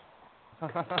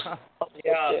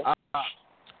 Yeah.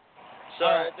 So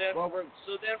right. then, well,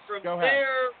 from go ahead.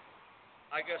 there,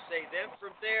 I gotta say,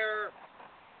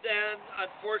 then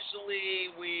unfortunately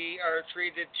we are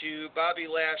treated to Bobby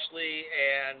Lashley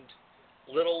and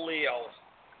Little Leo.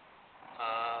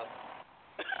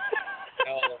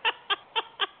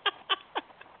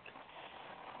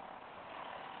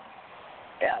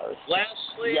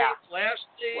 Lashley,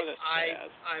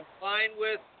 I'm fine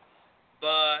with,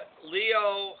 but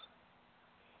Leo,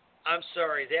 I'm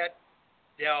sorry,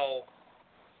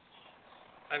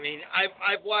 I mean,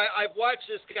 I've watched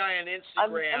this guy on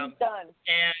Instagram, I'm done.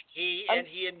 and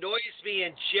he annoys me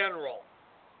in general.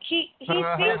 He thinks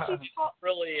he's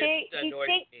really annoys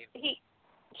me.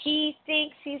 He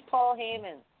thinks he's Paul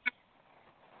Heyman.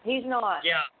 He's not.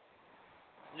 Yeah.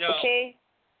 No. Okay.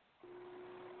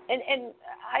 And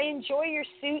I enjoy your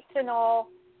suits and all.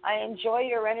 I enjoy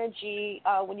your energy.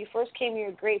 When you first came, you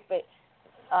were great, but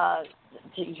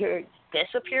this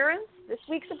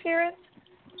week's appearance.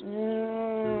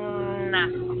 Nah.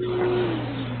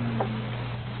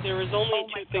 There was only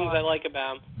two things I like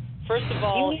about him. First of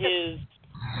all, his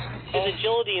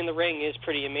agility in the ring is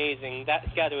pretty amazing. That's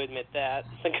got to admit that.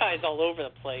 The guy's all over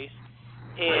the place.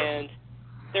 And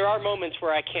there are moments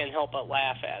where I can't help but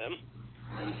laugh at him.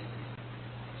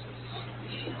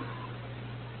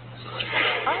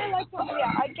 I like him.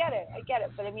 Yeah, I get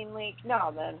it. But I mean,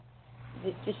 no, man.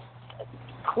 Just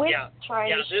quit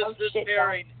trying to shove shit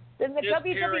down. Then the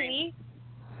WWE,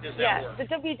 the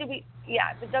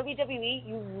WWE,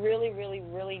 you really, really,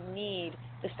 really need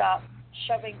to stop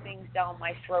shoving things down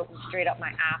my throat and straight up my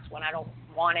ass when I don't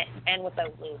want it and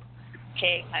without lube.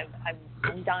 Okay,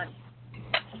 I'm done.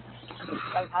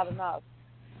 I've had enough.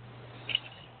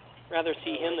 Rather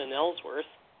see him than Ellsworth.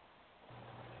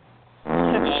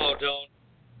 Oh, don't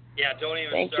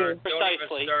even start. Don't even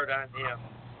start on him.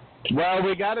 Well,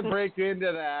 we got to break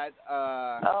into that.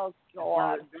 Oh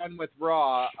God! We're done with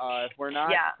Raw. If we're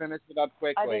not, finish it up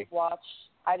quickly.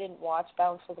 I didn't watch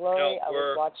Bound for Glory. No, I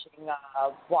was watching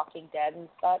Walking Dead and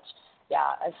such.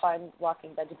 Yeah, I find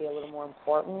Walking Dead to be a little more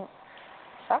important.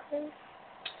 Sorry.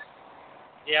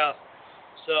 Yeah.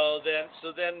 So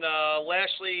then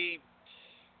Lashley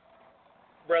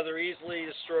rather easily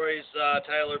destroys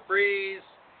Tyler Breeze.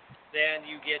 Then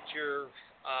you get your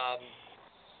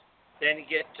the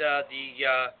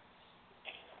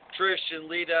Trish and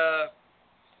Lita,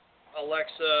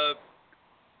 Alexa,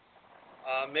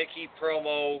 Mickey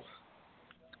promo,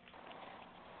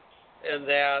 and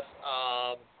that.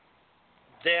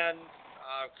 Then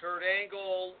Kurt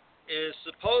Angle is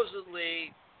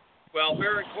supposedly,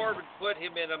 Baron Corbin put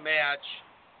him in a match.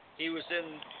 He was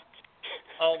in,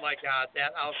 oh my God,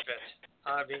 that outfit.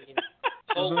 I mean,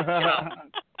 holy cow.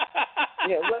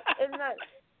 Yeah, isn't that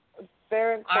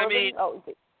Baron Corbin? I mean, all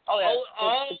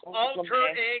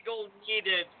Kurt Angle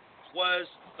needed was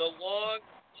the long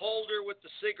holder with the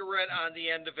cigarette on the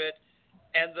end of it,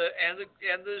 and the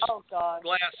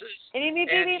glasses. And he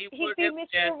beat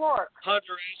Mr. Rourke.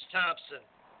 Hunter S. Thompson.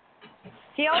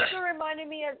 He also reminded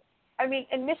me of,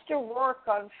 and Mr. Rourke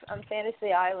on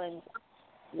Fantasy Island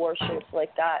wore shirts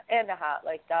like that and a hat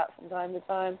like that from time to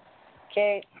time.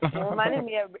 Okay, it reminded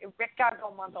me of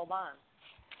Ricardo Montalban.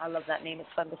 I love that name. It's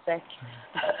fun to say.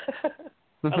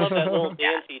 I love that little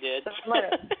dance he did. The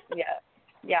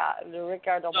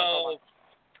Ricardo Montalban.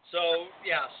 So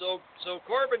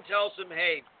Corbin tells him,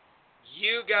 hey,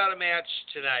 you got a match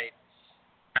tonight.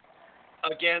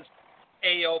 against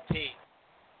AOP.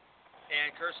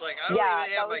 And Kurt's like, I don't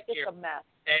even have my gear. A mess.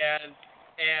 And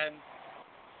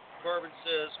Corbin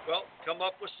says, well, come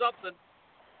up with something.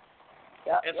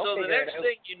 Yeah, and so the next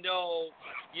thing you know,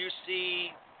 you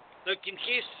see the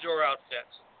Conquistador outfit.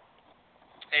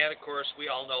 And, of course, we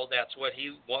all know that's what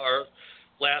he wore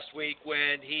last week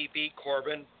when he beat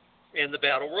Corbin in the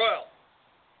Battle Royal.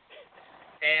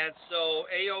 And so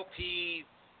AOP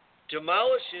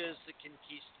demolishes the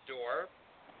Conquistador,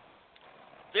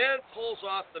 then pulls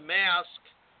off the mask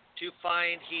to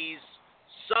find he's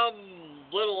some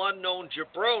little unknown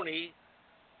jabroni.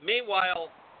 Meanwhile,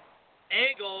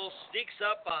 Angle sneaks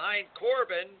up behind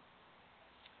Corbin,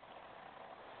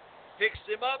 picks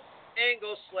him up,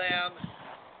 Angle slam,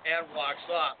 and walks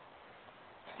off.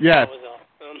 Yes. That was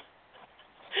awesome.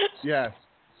 Yes.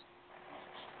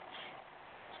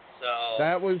 So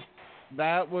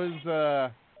that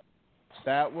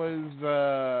was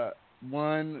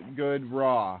one good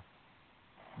Raw.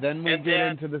 Then we get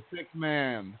into the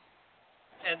 6-man.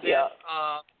 And then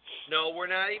no, we're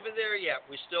not even there yet.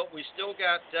 We still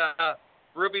got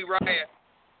Ruby Riott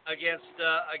against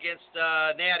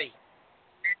Natty,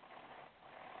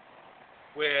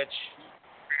 which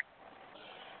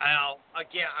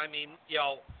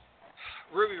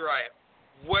Ruby Riott.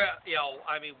 What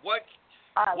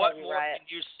more can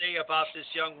you say about this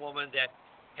young woman that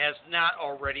has not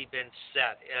already been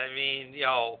said?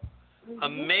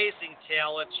 Amazing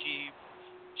talent.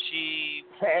 She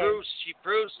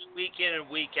proves week in and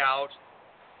week out.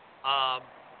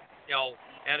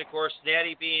 And of course,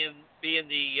 Natty being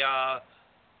the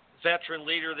veteran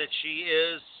leader that she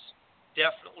is,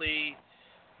 definitely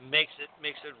makes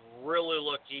it really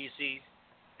look easy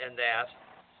in that.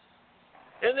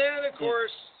 And then, of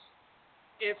course,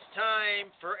 it's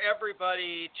time for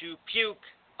everybody to puke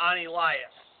on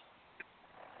Elias.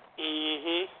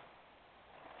 Mm-hmm.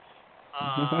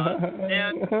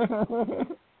 And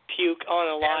puke on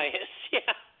Elias.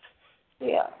 Yeah.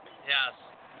 Yes.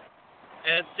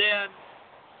 And then,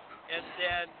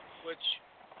 which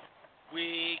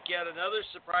we get another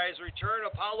surprise return.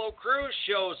 Apollo Crews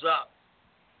shows up.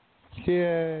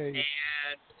 Yay.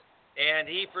 And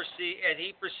he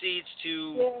proceeds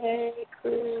to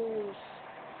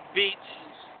beat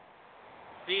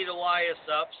Elias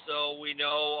up, so we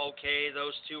know, okay,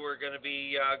 those two are going to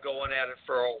be going at it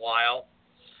for a while.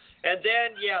 And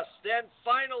then, then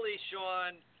finally,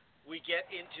 Sean, we get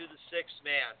into the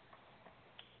 6-man.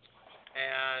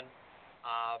 And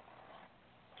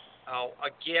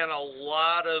again, a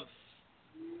lot of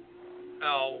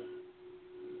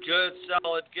good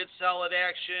solid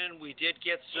action. We did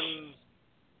get some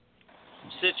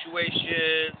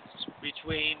situations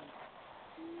between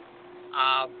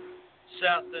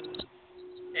Seth and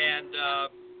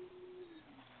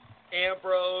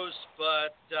Ambrose,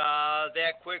 but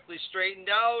that quickly straightened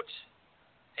out,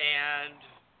 and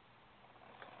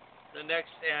the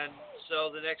next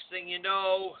thing you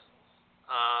know,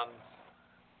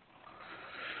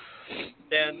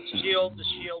 then the Shield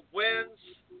wins,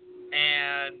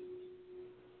 and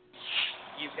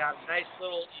you've got a nice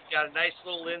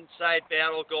little inside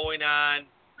battle going on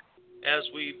as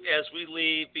we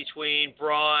leave between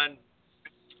Braun,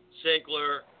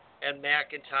 Ziggler, and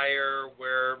McIntyre,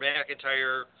 where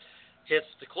McIntyre hits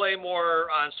the Claymore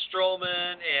on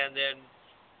Strowman and then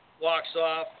walks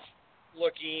off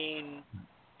looking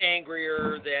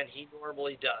angrier than he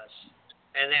normally does.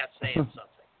 And that's saying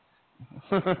something.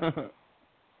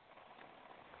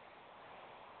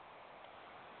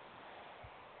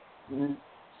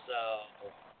 So.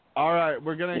 All right,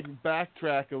 we're going to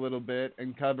backtrack a little bit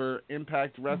and cover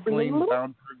Impact Wrestling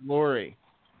Bound for Glory.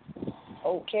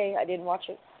 Okay, I didn't watch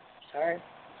it. Sorry.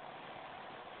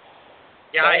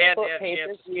 Yeah, I hadn't had a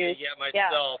chance to see it yet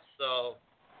myself, so.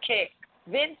 Okay,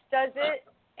 Vince does it,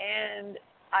 and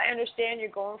I understand you're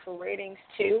going for ratings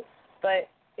too, but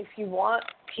if you want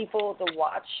people to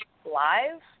watch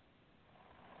live,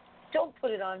 don't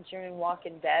put it on during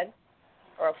Walking Dead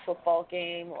or a football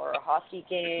game or a hockey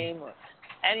game or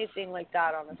anything like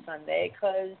that on a Sunday,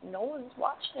 because no one's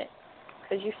watching it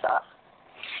because you suck.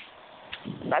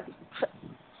 That's,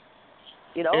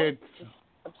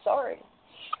 I'm sorry.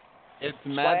 It's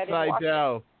Matt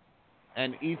Sydal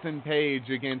and Ethan Page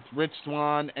against Rich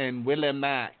Swann and Willie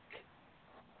Mack.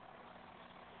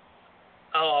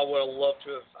 Oh, I would have loved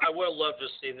to have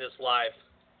seen this live.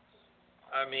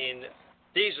 I mean,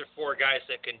 these are four guys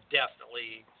that can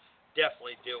definitely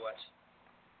do it.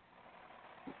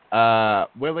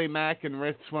 Willie Mack and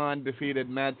Rich Swann defeated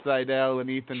Matt Sydal and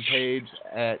Ethan Page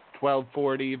at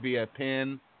 12:40 via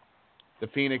pin. The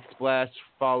Phoenix Splash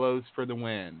follows for the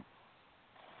win.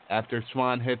 after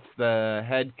Swan hits the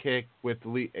head kick with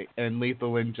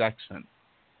lethal injection.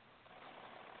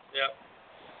 Yep.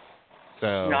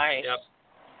 So. Nice. Yep.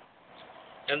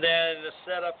 And then the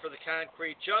setup for the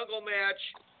Concrete Jungle match,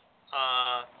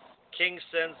 King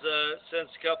sends a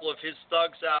couple of his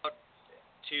thugs out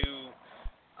to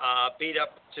beat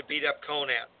up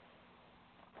Conan.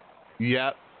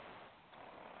 Yep.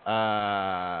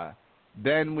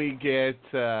 Then we get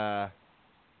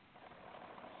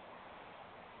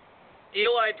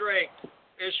Eli Drake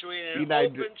issuing an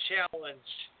open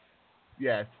challenge.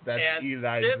 Yes, that's and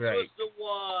Eli Drake.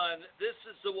 This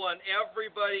is the one.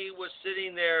 Everybody was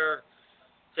sitting there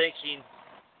thinking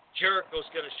Jericho's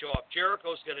going to show up.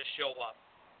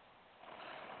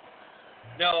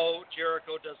 No,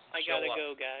 Jericho doesn't show up. I gotta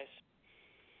go, guys.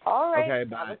 All right. Okay, Have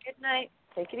bye. a good night.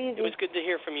 Take it easy. It was good to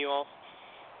hear from you all.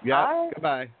 Yep. Bye.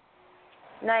 Goodbye.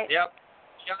 Night. Yep.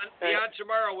 Be on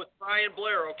tomorrow with Brian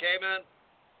Blair, okay, man?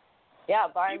 Yeah,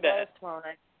 Brian You bet. Blair's tomorrow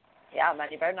night. Yeah,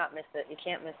 man, you better not miss it. You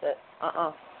can't miss it.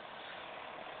 I'll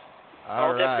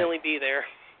definitely be there.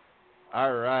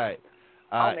 All right.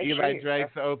 I'll make Eli sure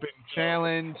Drake's open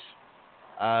challenge.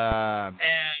 And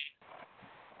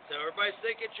so everybody's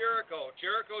thinking Jericho.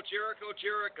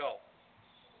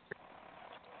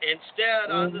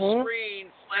 Instead, on the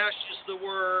screen flashes the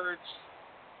words,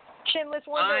 Chinless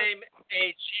Wonder. I'm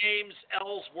a James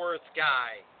Ellsworth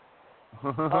guy.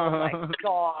 Oh, my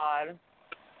God.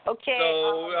 Okay.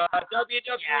 So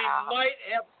WWE might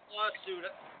have a lawsuit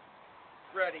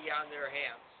ready on their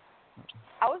hands.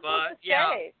 I was about to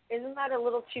say, isn't that a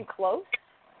little too close?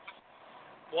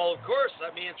 Well, of course. I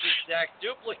mean, it's the exact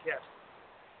duplicate.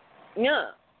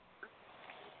 Yeah.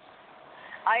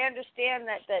 I understand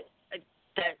that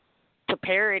to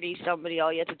parody somebody,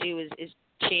 all you have to do is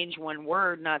change one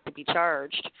word, not to be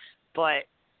charged. But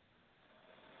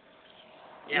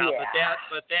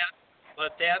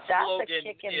but that that's slogan a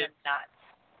kick in the nuts.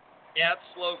 That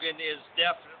slogan is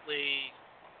definitely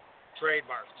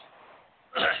trademarked.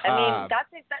 I mean, that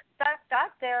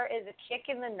there is a kick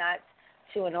in the nuts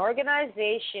to an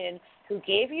organization who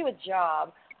gave you a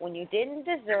job when you didn't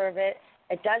deserve it.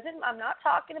 I'm not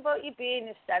talking about you being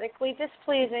aesthetically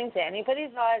displeasing to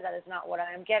anybody's eyes. That is not what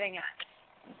I am getting at.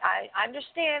 I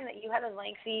understand that you had a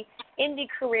lengthy indie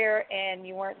career and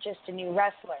you weren't just a new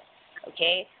wrestler,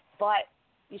 okay? But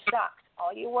you sucked.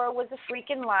 All you were was a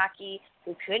freaking lackey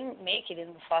who couldn't make it in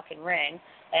the fucking ring.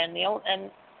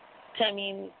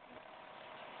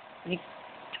 You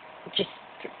just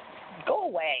go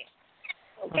away,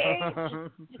 okay?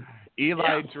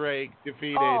 Eli Drake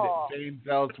defeated James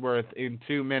Ellsworth in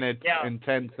 2 minutes and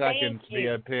 10 seconds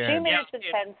via pin. 2 minutes and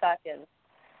 10 seconds.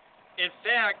 In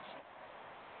fact,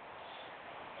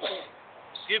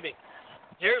 excuse me.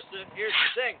 Here's the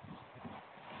thing.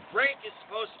 Drake is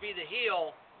supposed to be the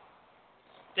heel.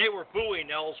 They were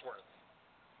booing Ellsworth.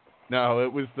 No,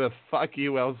 it was the "fuck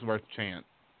you, Ellsworth" chant.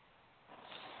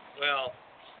 Well.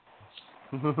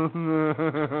 Fuck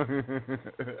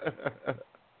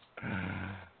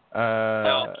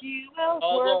you,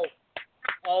 Ellsworth.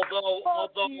 Although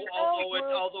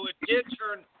it did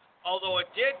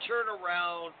turn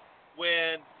around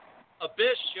when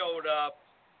Abyss showed up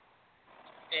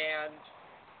and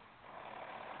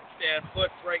put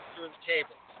Drake through the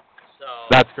table. So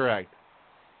that's correct.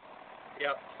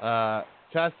 Yep.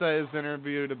 Tessa is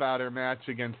interviewed about her match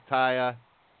against Taya.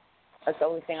 That's the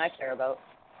only thing I care about.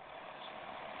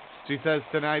 She says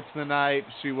tonight's the night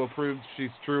she will prove she's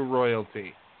true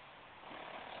royalty.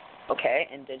 Okay,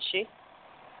 and did she?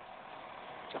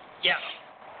 Yes.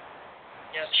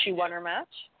 Yes. She won her match?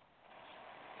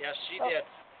 Yes, she did.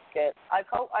 Good. I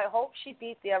hope she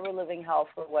beat the ever living hell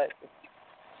for what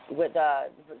the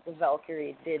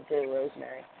Valkyrie did to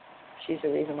Rosemary. She's the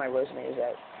reason why Rosemary is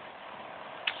out.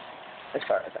 As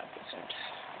far as I'm concerned.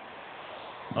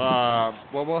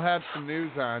 Well, we'll have some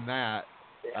news on that.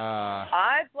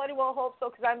 I bloody well hope so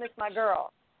because I miss my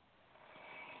girl.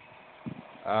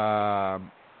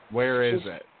 Where is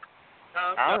it?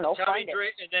 I don't know. Tommy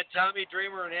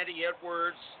Dreamer and Eddie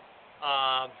Edwards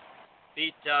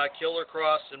beat Killer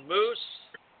Cross and Moose.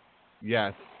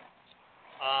 Yes.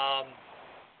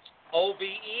 OVE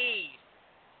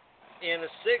in a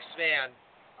 6-man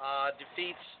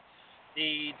defeats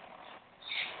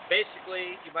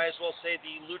basically, you might as well say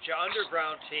the Lucha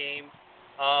Underground team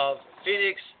of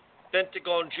Phoenix,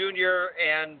 Pentagon Jr.,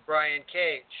 and Brian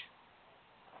Cage.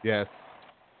 Yes.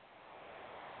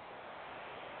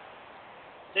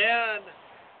 Then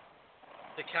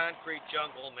the Concrete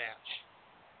Jungle match.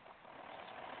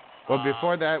 Well,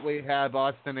 before that, we have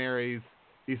Austin Aries.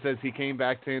 He says he came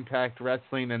back to Impact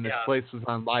Wrestling and this place was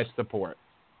on life support.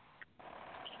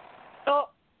 Oh,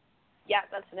 yeah,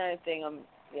 that's than anything,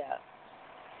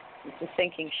 it's a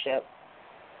sinking ship.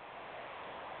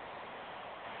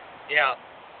 Yeah.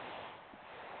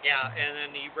 Yeah, and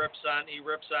then he rips on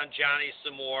Johnny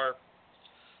some more.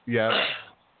 Yeah.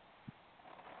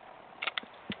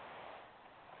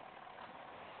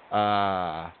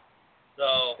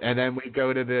 And then we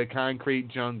go to the concrete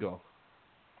jungle.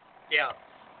 Yeah.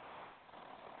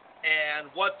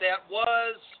 And what that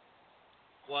was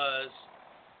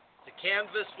the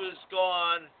canvas was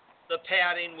gone, the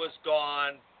padding was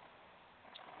gone.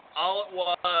 All it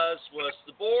was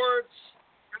the boards,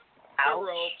 the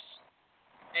ropes,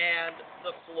 and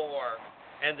the floor,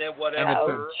 and then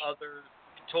whatever other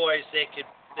toys they could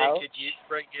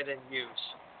bring in and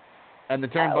use. And the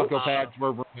turnbuckle pads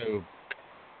were removed.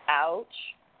 Ouch.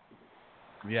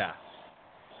 Yeah.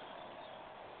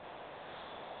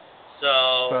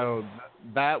 So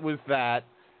that was that,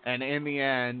 and in the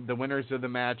end, the winners of the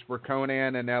match were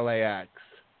Conan and LAX.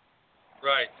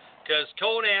 Right, because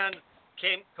Conan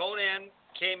came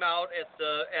out at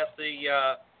the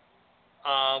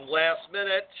last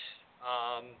minute,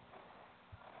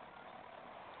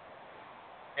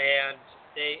 and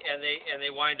they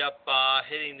wind up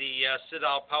hitting the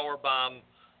sit-out power bomb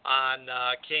on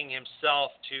King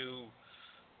himself to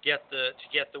get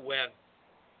the win.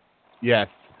 Yes.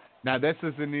 Now this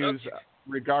is the news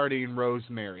regarding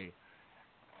Rosemary.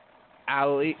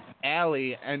 Allie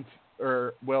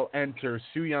will enter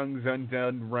Su Young's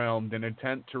Undone Realm in an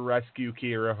attempt to rescue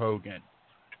Kiera Hogan.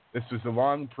 This was a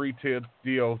long pre-taped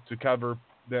deal to cover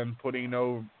them putting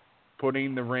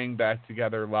the ring back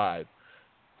together live.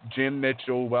 Jim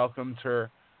Mitchell welcomed her,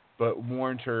 but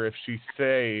warned her if she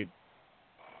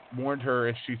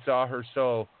saw her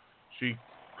soul, she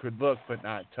could look but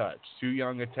not touch. Su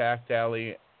Young attacked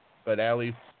Allie, but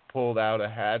Allie pulled out a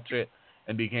hatchet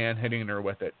and began hitting her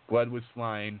with it. Blood was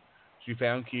flying. She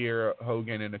found Kiera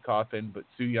Hogan in a coffin, but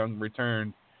Su Young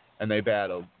returned, and they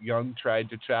battled. Young tried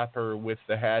to chop her with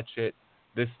the hatchet.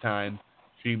 This time,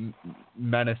 she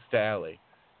menaced Allie.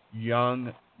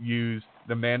 Young used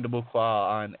the mandible claw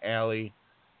on Allie.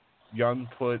 Young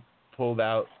pulled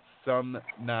out some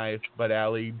knife, but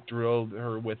Allie drilled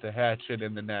her with a hatchet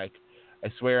in the neck.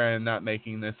 I swear I am not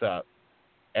making this up.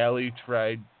 Allie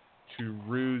tried to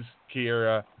ruse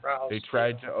Kiera. They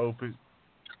tried to open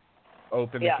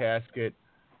the casket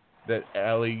that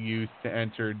Allie used to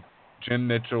enter. Jim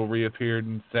Mitchell reappeared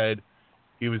and said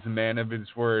he was a man of his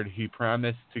word. He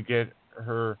promised to get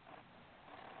her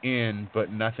in,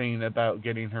 but nothing about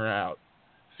getting her out.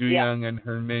 Su Young and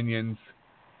her minions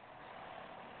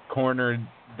cornered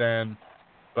them,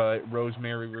 but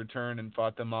Rosemary returned and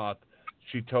fought them off.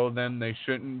 She told them they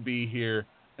shouldn't be here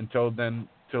and told them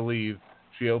to leave.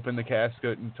 She opened the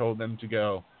casket and told them to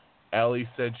go. Allie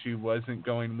said she wasn't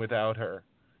going without her.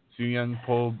 Su Young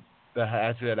pulled the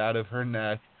hatchet out of her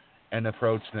neck and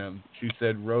approached them. She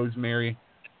said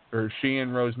she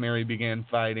and Rosemary began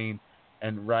fighting,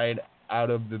 and right out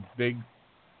of big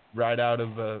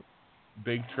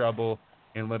trouble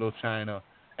in Little China,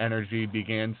 energy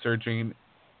began surging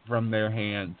from their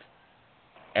hands.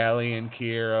 Allie and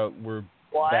Kiera were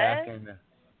back, and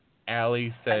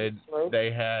Allie said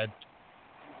they had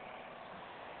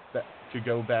to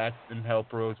go back and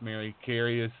help Rosemary.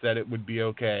 Kiera said it would be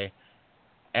okay.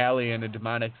 Allie, in a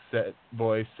demonic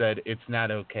voice, said it's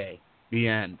not okay. The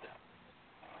end.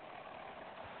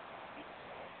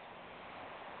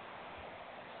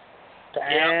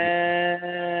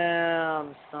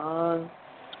 Damn, son.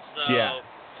 So,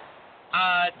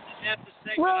 at the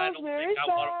segment, I don't think I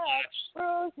want to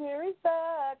watch. Rosemary's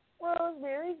back.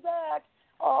 Rosemary's back.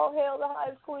 All hail the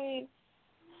Hive Queen.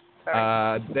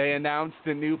 They announced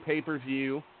a new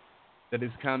pay-per-view that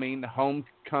is coming,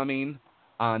 Homecoming,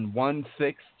 on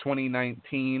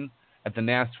 1/6/2019 at the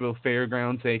Nashville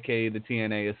Fairgrounds, a.k.a. the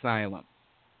TNA Asylum.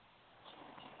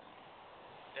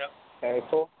 Yep. Very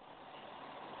cool.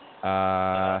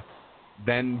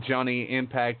 Then Johnny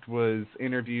Impact was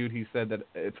interviewed. He said that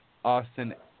if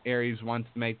Austin Aries wants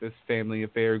to make this family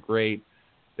affair great,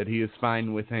 that he is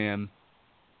fine with him.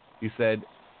 He said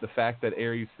the fact that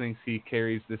Aries thinks he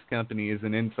carries this company is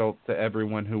an insult to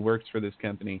everyone who works for this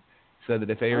company. He said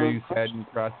that if Aries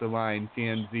hadn't crossed the line,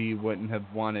 TMZ wouldn't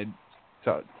have wanted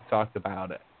to talk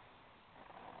about it.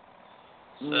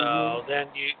 So then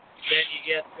you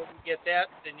get that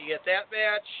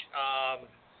match,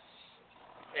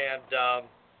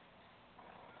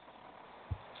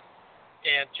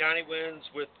 and Johnny wins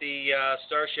with the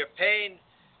Starship Pain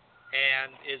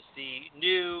and is the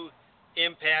new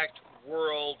Impact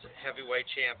World Heavyweight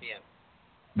Champion.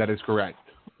 That is correct.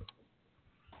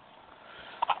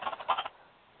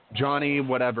 Johnny,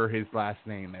 whatever his last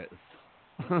name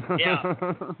is. Yeah.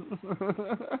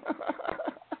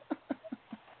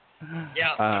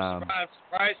 Yeah, I'm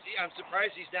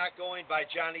surprised he's not going by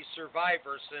Johnny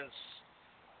Survivor, since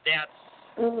that's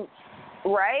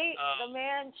right. The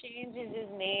man changes his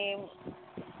name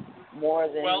more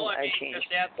than I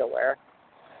changed the wear.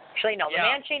 Actually, no. The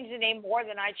man changed his name more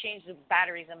than I changed the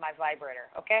batteries in my vibrator.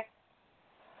 Okay.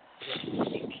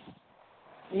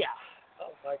 Yeah.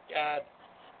 Oh my God.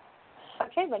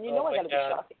 Okay, then you know I gotta be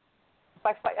shocking.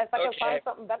 If I can find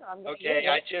something better, I'm gonna do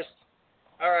it.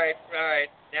 All right.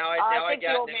 Now I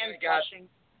got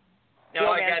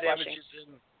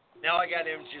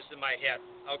images in my head.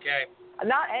 Okay.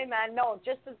 Hey man, no,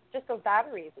 just of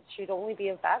batteries. It should only be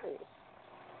of batteries.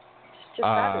 Just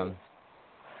batteries.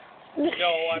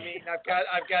 No, I mean I've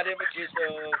got images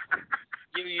of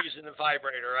you using the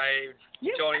vibrator. I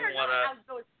don't even want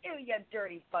to. You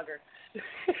dirty bugger.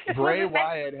 Bray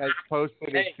Wyatt has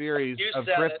posted a series of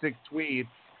cryptic tweets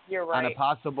on a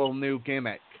possible new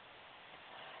gimmick.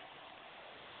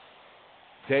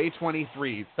 Day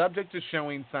 23. Subject to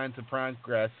showing signs of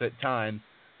progress at times,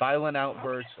 violent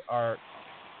outbursts are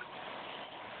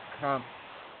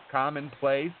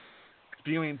commonplace,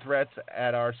 spewing threats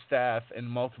at our staff in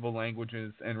multiple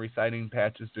languages and reciting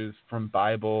passages from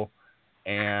Bible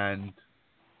and...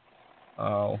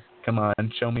 Oh, come on,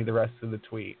 show me the rest of the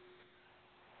tweet.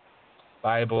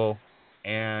 Bible,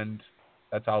 and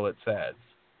that's all it says.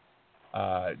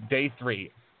 Day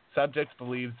 3. Subject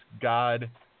believes God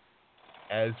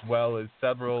as well as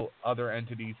several other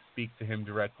entities speak to him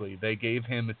directly. They gave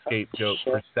him a scapegoat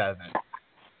for 7.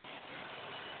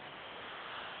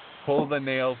 Pulled a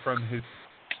nail from his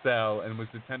cell and was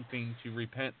attempting to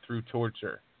repent through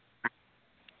torture.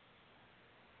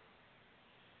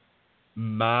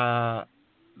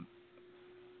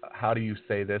 How do you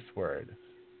say this word?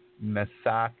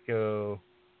 Masochistic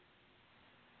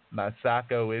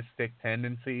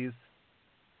tendencies.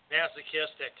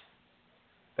 Masochistic.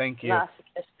 Thank you.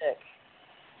 Masochistic.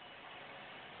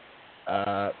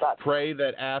 Pray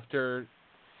that after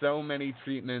so many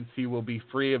treatments, he will be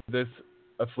free of this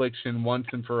affliction once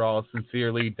and for all.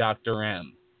 Sincerely, Dr.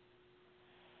 M.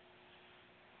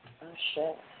 Oh,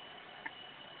 shit.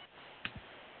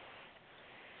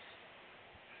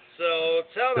 So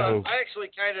actually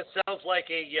kind of sounds like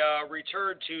a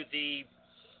return to the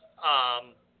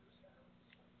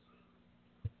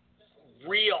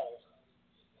real,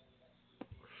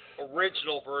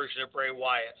 original version of Bray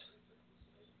Wyatt.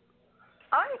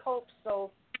 I hope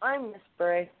so. I miss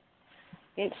Bray.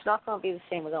 It's not going to be the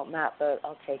same without Matt, but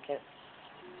I'll take it.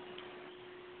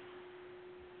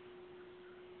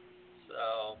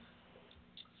 So,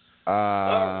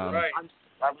 all right.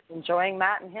 I was enjoying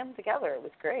Matt and him together. It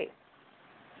was great.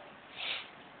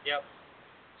 Yep.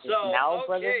 So, now,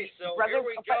 here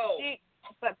we go.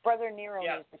 But Brother Nero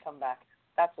needs to come back.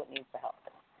 That's what needs to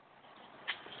happen.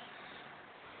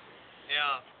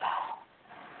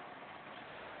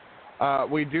 Yeah.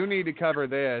 We do need to cover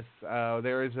this.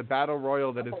 There is a battle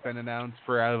royal that has been announced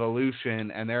for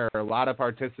Evolution, and there are a lot of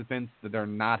participants that are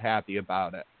not happy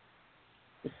about it.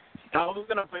 I was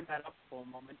going to bring that up for a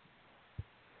moment.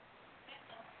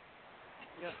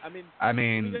 Yeah, I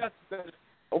mean,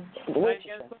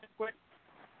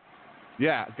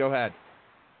 yeah, go ahead.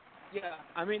 Yeah,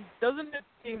 doesn't it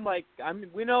seem like,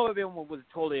 we know everyone was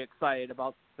totally excited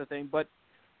about the thing, but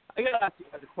I got to ask you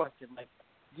guys a question. Like,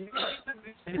 do you think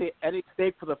there's any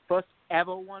stake for the first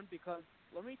ever one? Because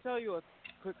let me tell you a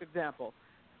quick example.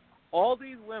 All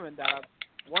these women that are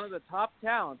one of the top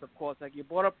talents, of course, like you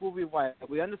brought up Ruby Wyatt.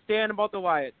 We understand about the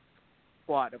Wyatt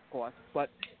squad, of course,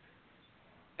 but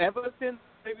ever since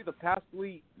maybe the past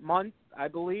 3 months, I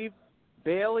believe,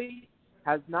 Bayley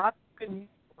has not been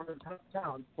one of the top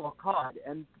talents for a card.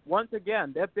 And once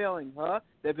again, they're bailing her,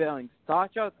 they're bailing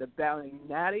Sasha, they're bailing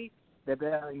Natty, they're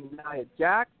bailing Nia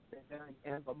Jax, they're bailing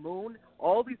Amber Moon,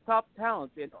 all these top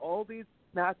talents in all these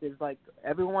matches, like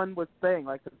everyone was saying,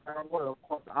 like the Battle Royal. Of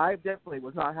course, I definitely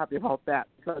was not happy about that,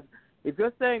 because if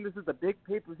you're saying this is a big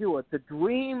pay-per-view, it's a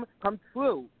dream come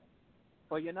true,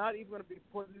 but you're not even going to be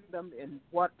putting them in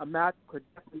what a match could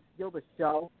definitely steal the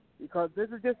show, because this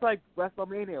is just like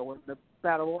WrestleMania when the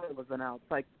Battle Royal was announced.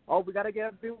 Like, oh, we got to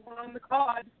get everyone on the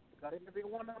card.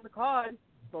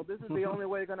 So this is the only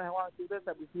way you're going to want to do this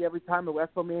that we see every time at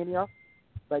WrestleMania.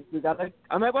 Like,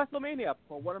 I'm at WrestleMania,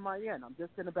 but what am I in? I'm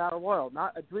just in a Battle Royal,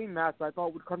 not a dream match I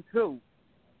thought would come true.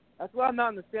 That's what I'm not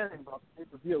understanding about the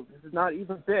pay-per-view. This is not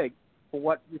even big for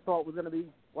what we thought was going to be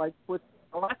like with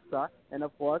Alexa and,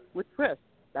 of course, with Trish.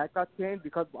 That got changed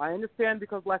because I understand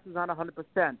because Alexa's not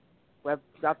 100%.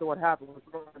 After what happened with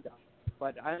Ronda.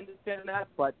 But I understand that,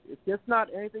 but it's just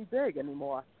not anything big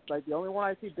anymore. Like, the only one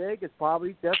I see big is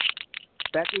probably just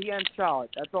Becky and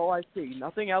Charlotte. That's all I see.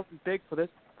 Nothing else is big for this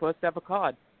first ever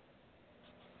card.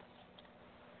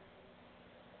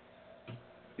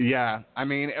 Yeah, I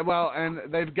mean, well, and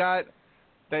they've got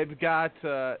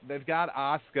Asuka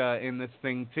in this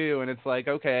thing too, and it's like,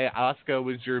 okay, Asuka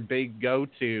was your big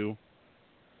go-to,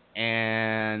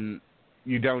 and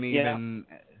you don't even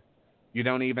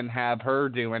have her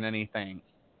doing anything.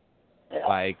 Yeah.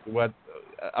 Like, what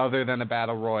other than a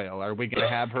battle royal? Are we gonna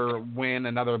have her win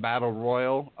another battle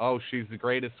royal? Oh, she's the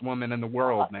greatest woman in the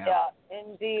world now. Yeah,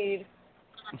 indeed.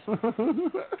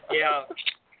 Yeah.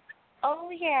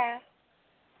 Oh yeah.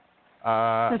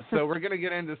 So we're gonna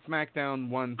get into SmackDown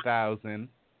 1000.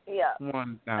 Yeah.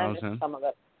 1000. I missed some of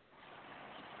it.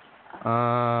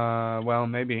 Well,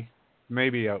 maybe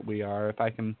we are, if I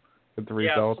can get the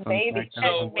results on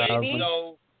SmackDown 1000.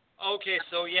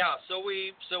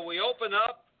 So we open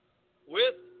up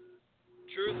with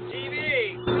Truth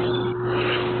TV.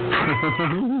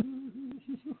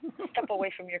 Step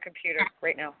away from your computer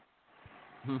right now.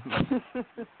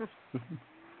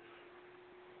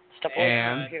 Step away from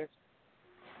your computer.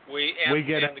 We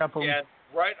get a couple.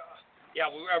 Right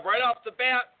off the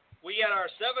bat, we get our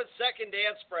 7-second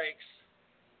dance breaks.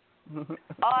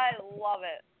 I love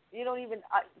it. You don't even.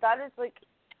 That is like,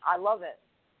 I love it.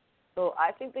 So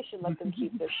I think they should let them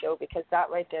keep their show, because that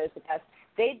right there is the best.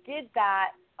 They did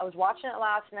that. I was watching it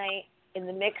last night in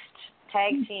the mixed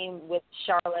tag team with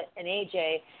Charlotte and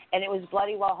AJ, and it was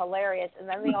bloody well hilarious. And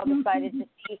then they all decided to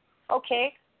see,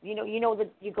 okay, you know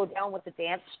that you go down with the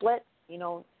dance split, you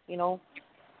know,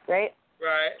 right?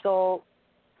 Right. So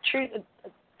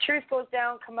Truth goes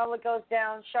down, Carmella goes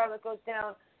down, Charlotte goes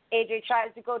down, AJ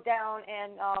tries to go down,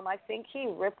 and I think he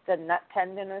ripped a nut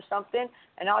tendon or something,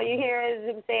 and all you hear is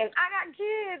him saying, "I got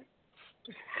kids."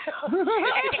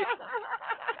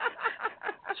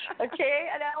 Okay,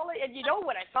 and you know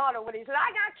what I thought of when he said,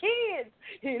 "I got kids."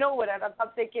 You know what I'm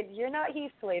thinking? You're not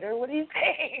Heath Slater. What are you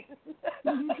saying?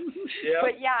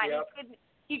 But yeah,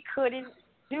 he couldn't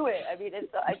do it. I mean,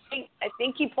 I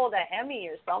think he pulled a Hemi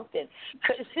or something.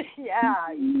 yeah.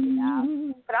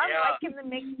 But I'm liking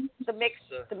the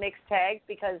mixed tag,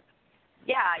 because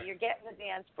you're getting the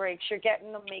dance breaks, you're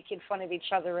getting them making fun of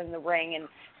each other in the ring, and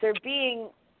they're being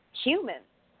human.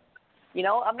 You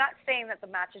know, I'm not saying that the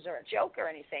matches are a joke or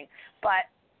anything, but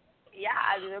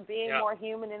they're being more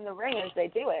human in the ring as they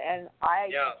do it, and I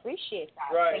appreciate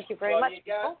that. Right. Thank you very much.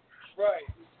 Right.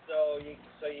 So you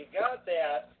got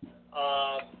that,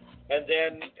 and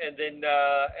then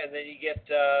you get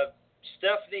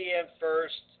Stephanie in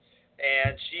first,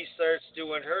 and she starts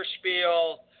doing her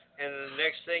spiel, and the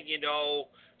next thing you know,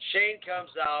 Shane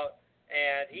comes out,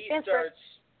 and he starts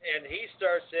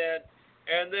in.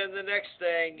 And then the next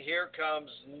thing, here comes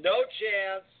No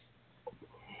Chance,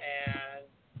 and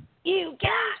you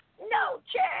got no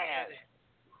chance.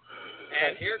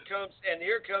 And here comes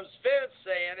Vince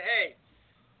saying, "Hey,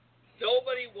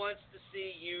 nobody wants to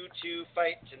see you two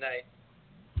fight tonight,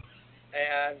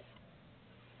 and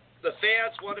the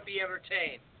fans want to be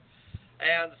entertained."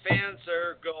 And the fans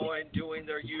are doing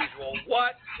their usual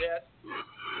what bit.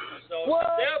 So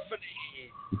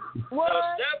Stephanie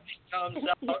comes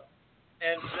out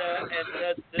and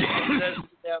says to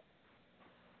them,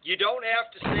 "You don't have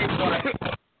to say what.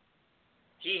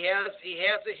 He has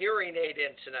a hearing aid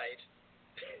in tonight."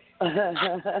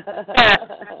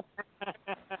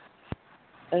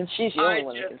 And she's the only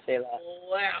one who can say that.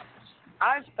 Laughed.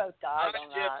 I was about to die on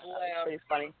that. That's pretty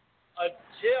funny.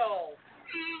 Until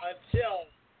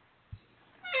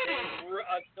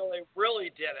they really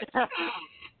did it. And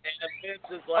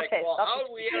Vince is like, how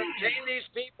do we entertain these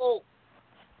people?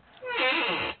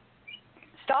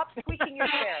 Stop squeaking your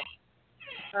chair.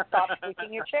 Stop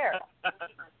squeaking your chair.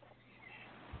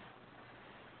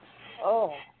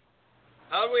 Oh.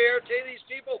 How do we entertain these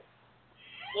people?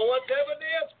 Well, let's have a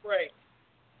dance break.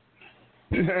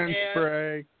 Dance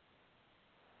break.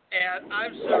 And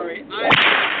I'm sorry,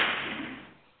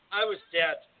 I was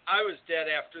dead. I was dead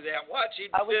after that. Watching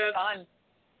I was Vince. done.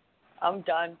 I'm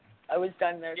done. I was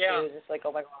done there too. Just like,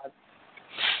 oh my God.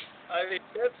 I mean,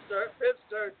 Vince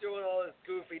started doing all this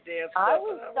goofy dance stuff. I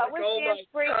was dance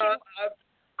breaking.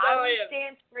 I was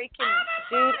dance breaking,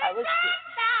 dude. I was.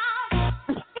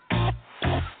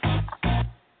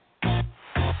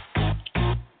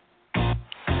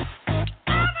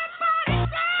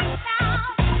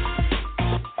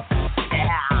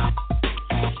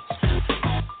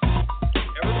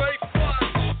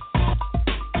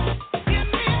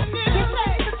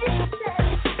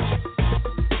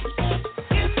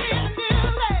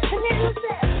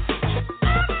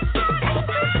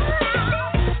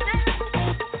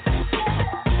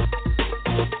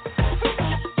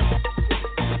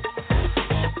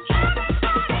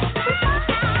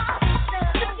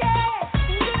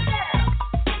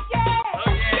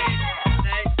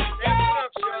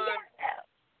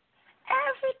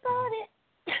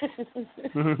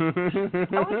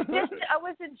 I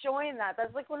was enjoying that.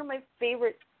 That's like one of my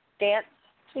favorite dance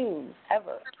tunes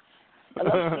ever. I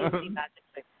love TNT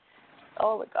Magic.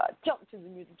 Oh my God! Jump to the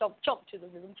music, jump to the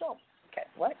rhythm, jump. Okay,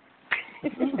 what?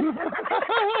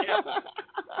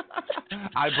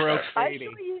 I broke 80. I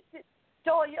used to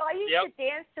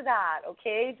dance to that.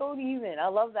 Okay, don't even. I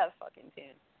love that fucking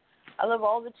tune. I love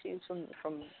all the tunes from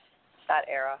that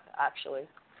era, actually,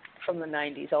 from the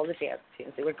 '90s. All the dance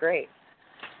tunes, they were great.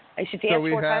 I used to dance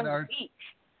 4 times a week.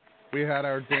 We had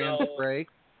our dance break,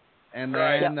 and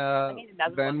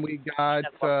then we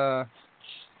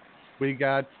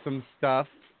got some stuff.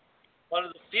 One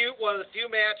of the few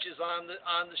matches on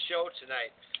the show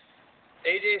tonight.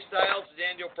 AJ Styles and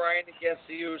Daniel Bryan against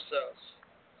the Usos.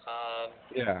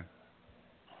 Yeah.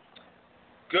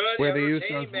 Good, where the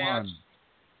entertaining Usos match. won.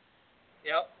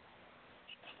 Yep.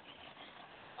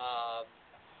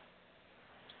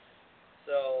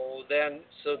 So then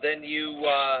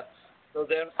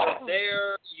from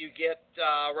there you get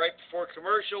right before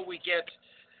commercial we get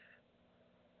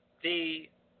the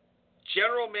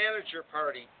general manager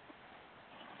party.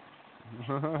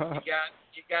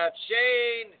 you got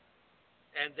Shane,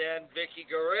 and then Vicky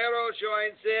Guerrero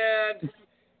joins in,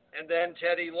 and then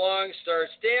Teddy Long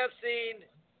starts dancing,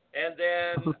 and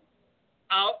then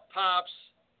out pops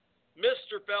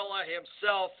Mr. Bella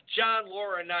himself, John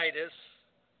Laurinaitis.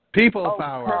 People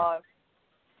power. God.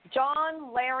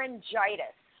 John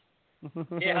Laryngitis.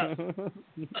 Yeah.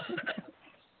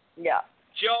 Yeah.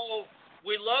 Joe,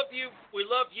 we love you,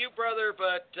 brother,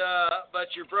 but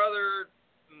your brother,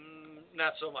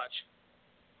 not so much.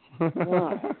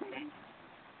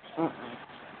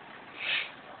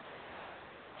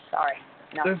 Sorry.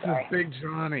 This sorry. is Big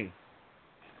Johnny.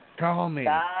 Call me.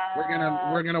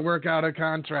 We're gonna work out a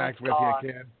contract with you,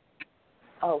 kid.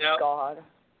 Oh God.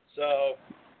 So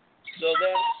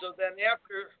then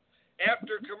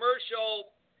after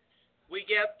commercial, we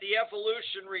get the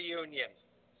Evolution reunion.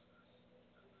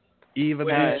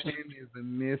 Evolution is a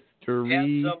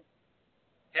mystery.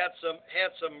 Had some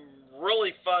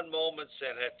really fun moments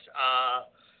in it.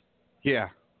 Yeah.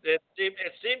 It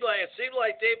seemed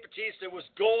like Dave Bautista was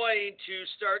going to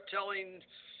start telling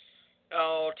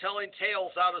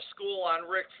tales out of school on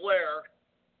Ric Flair,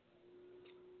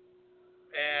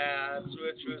 and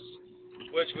which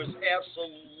was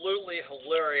absolutely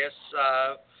hilarious.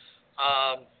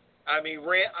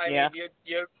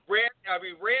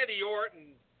 Randy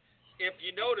Orton. If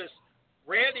you notice,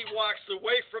 Randy walks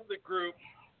away from the group,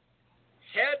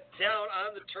 head down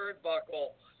on the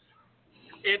turnbuckle,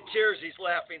 in tears. He's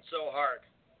laughing so hard.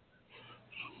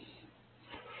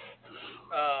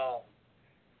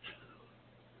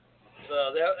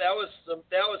 So that was some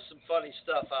funny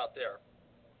stuff out there,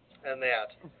 and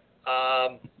that.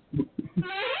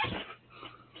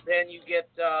 Then you get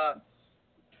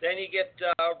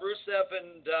Rusev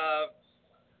and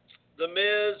The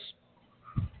Miz.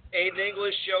 Aiden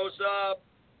English shows up,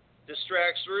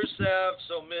 distracts Rusev,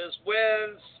 so Miz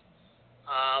wins.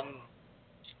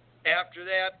 After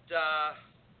that,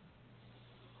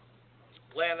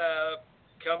 Lana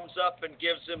comes up and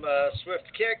gives him a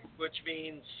swift kick, which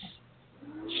means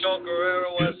Shawn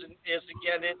Guerrero isn't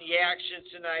getting any action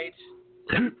tonight.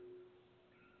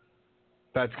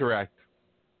 That's correct.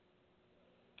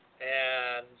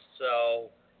 And so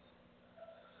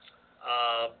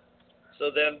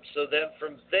then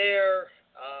from there,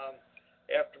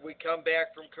 after we come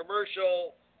back from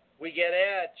commercial, we get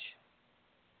Edge.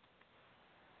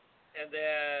 And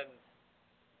then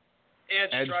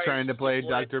Edge trying to play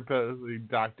Dr.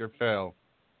 Phil.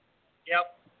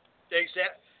 Yep.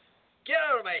 Exactly. Get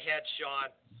out of my head, Sean.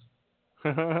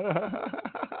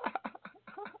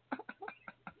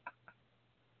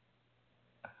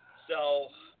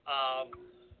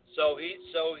 So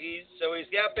he's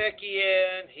got Becky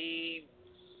in. He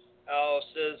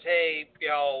says, "Hey,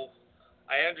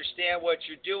 I understand what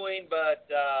you're doing, but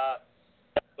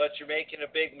you're making a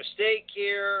big mistake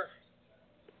here."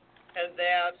 And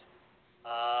that,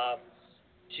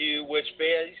 to which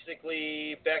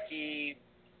basically Becky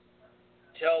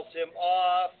tells him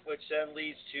off, which then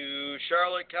leads to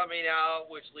Charlotte coming out,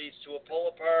 which leads to a pull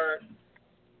apart,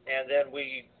 and then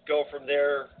we go from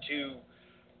there to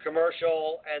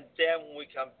commercial, and then when we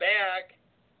come back,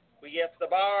 we get The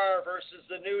Bar versus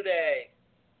the New Day.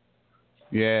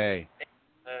 Yay.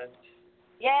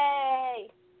 Yay.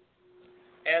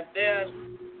 And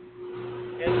then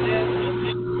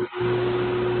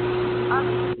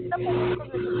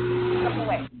step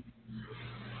away.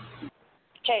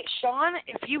 Okay, Sean,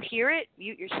 if you hear it,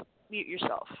 mute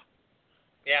yourself.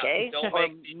 Yeah, okay? Don't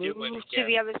make me do it move again. to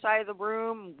the other side of the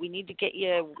room. We need to get you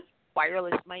a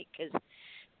wireless mic because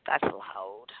That's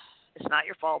loud. It's not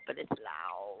your fault, but it's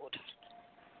loud.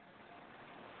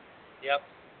 Yep.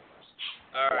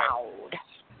 All right. Loud.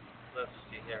 Let's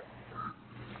see here.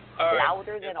 All right.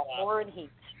 Louder than a horn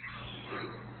heat.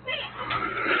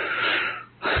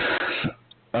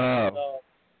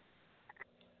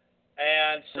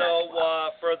 So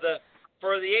for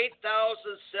the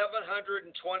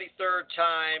 8,723rd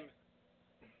time,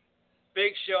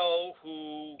 Big Show,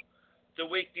 who the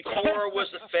week before was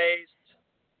a face,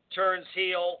 turns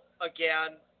heel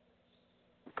again.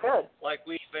 Good. Like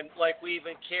we even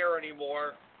care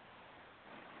anymore.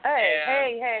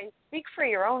 Hey! Speak for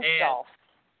your own self.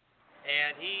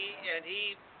 And he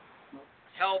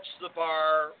helps the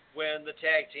Bar win the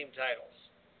tag team titles.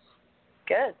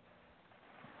 Good.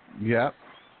 Yep.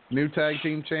 New tag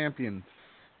team champions.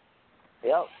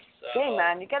 Yep. So, hey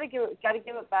man, you gotta give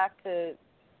it back to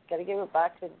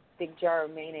Big Jar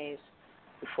of Mayonnaise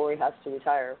before he has to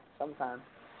retire sometime.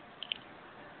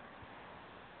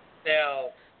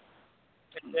 Now,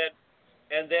 and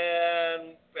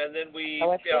then we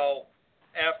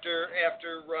after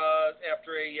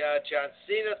a John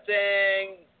Cena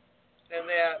thing and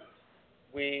that,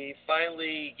 we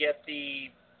finally get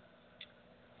the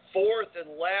fourth and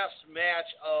last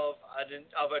match of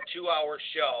a 2-hour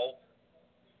show.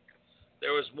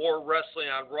 There was more wrestling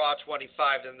on Raw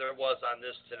 25 than there was on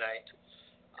this tonight.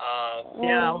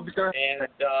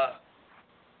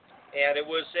 And it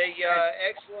was an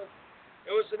excellent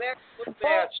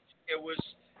match. It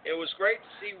was great to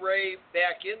see Rey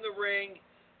back in the ring,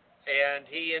 and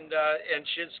he and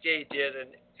Shinsuke did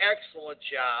an excellent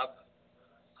job.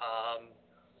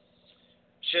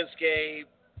 Shinsuke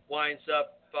winds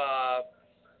up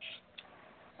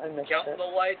counting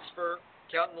the lights for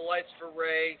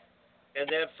Rey, and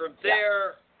then from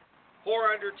there,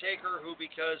 poor Undertaker, who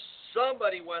because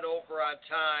somebody went over on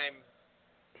time,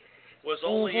 was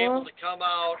only able to come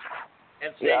out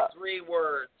and say 3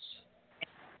 words.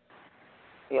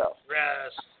 Yeah.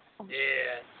 Rest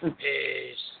in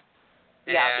peace.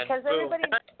 Yeah, and because boom.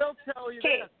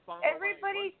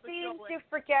 everybody seems to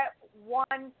forget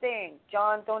one thing.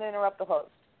 John, don't interrupt the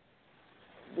host.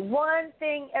 One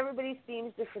thing everybody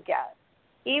seems to forget.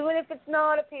 Even if it's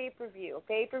not a pay-per-view. A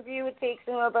pay-per-view, it takes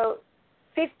him about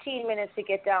 15 minutes to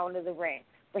get down to the ring.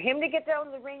 For him to get down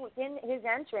to the ring within his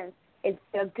entrance, it's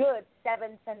a good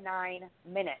 7 to 9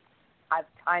 minutes. I've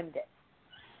timed it.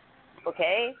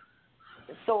 Okay?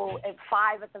 So at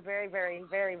 5 at the very, very,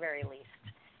 very, very least.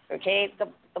 Okay? The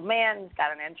man's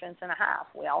got an entrance and a half.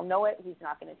 We all know it. He's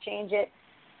not going to change it.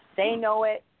 They know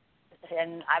it.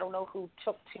 And I don't know who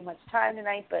took too much time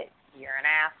tonight, but you're an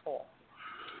asshole.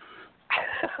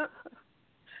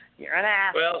 You're an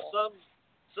asshole. Well,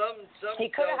 some he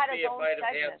could have had his it own might have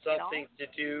segment, had something to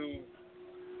do.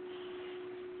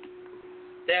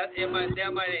 That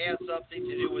might have had something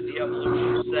to do with the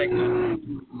Evolution segment.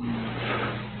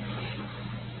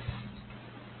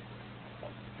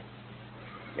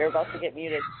 You're about to get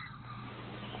muted.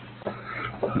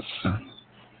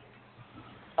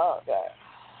 Oh God.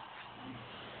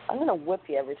 I'm gonna whip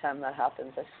you every time that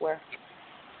happens, I swear.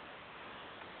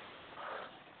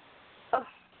 Oh.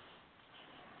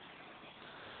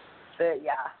 But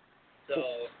yeah.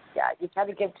 So yeah, you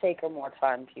gotta give Taker more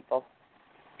time, people.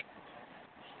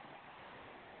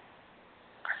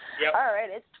 Yep. All right,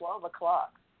 it's 12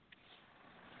 o'clock.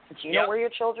 Do you know where your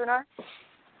children are?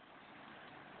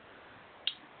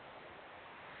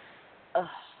 So,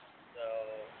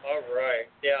 all right,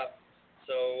 yeah.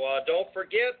 So don't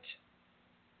forget,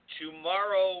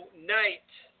 tomorrow night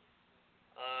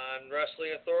on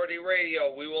Wrestling Authority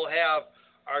Radio, we will have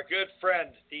our good friend,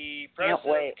 the president of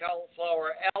the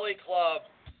Cauliflower Alley Club,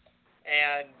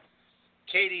 and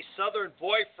Katie's southern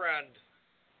boyfriend.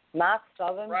 Not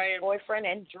southern Brian. Boyfriend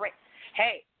and drink.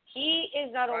 Hey, he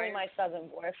is not only my southern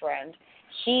boyfriend,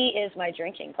 he is my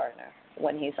drinking partner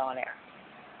when he's on air.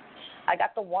 I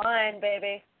got the wine,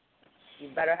 baby. You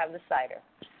better have the cider,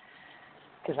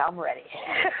 because I'm ready.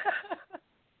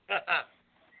 There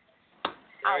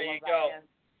you go. Man.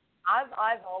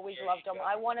 I've always loved them.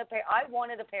 I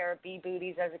wanted a pair of bee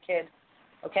booties as a kid.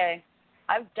 Okay,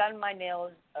 I've done my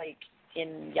nails like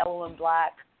in yellow and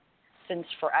black since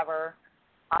forever.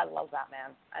 I love that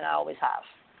man, and I always have.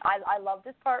 I love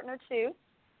this partner too,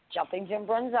 Jumping Jim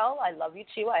Brunzell. I love you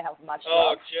too. I have much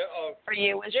love for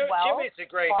you as well. Jimmy's a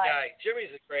great guy.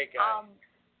 Jimmy's a great guy.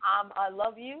 I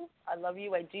love you. I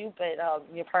do. But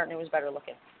your partner was better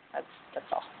looking. That's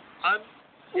all.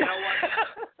 You know what?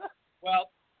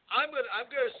 Well, I'm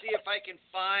gonna see if I can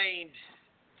find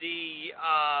the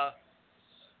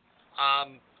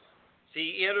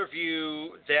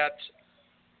interview that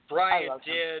Brian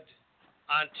did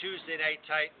on Tuesday Night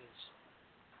Titans.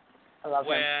 I love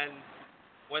him.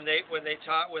 When they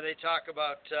talk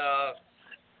about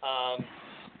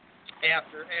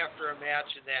after a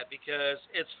match and that, because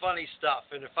it's funny stuff.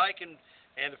 And if I can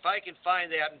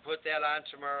find that and put that on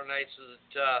tomorrow night so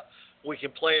that we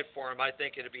can play it for him, I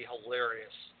think it'd be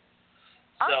hilarious.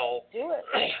 So do it.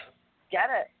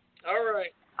 Get it. All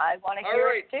right. I want to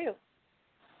hear it too.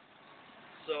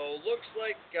 So looks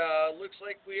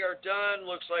like we are done.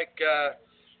 Looks like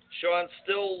Sean's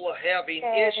still having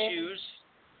issues.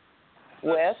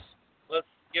 With? Let's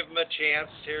give him a chance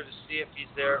here to see if he's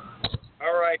there.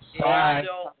 All right. Bye.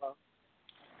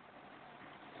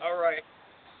 All right.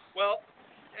 Well,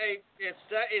 hey,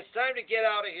 it's time to get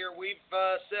out of here. We've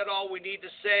said all we need to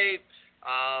say.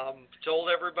 Told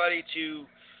everybody to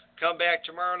come back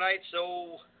tomorrow night.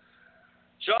 So,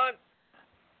 Sean.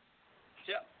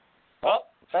 Well,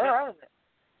 where is it?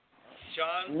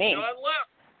 Sean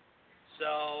left.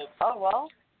 So. Oh well,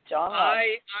 John left.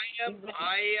 I am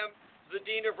the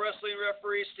Dean of Wrestling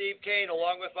Referee, Steve Kane,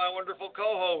 along with my wonderful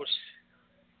co-host.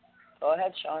 Go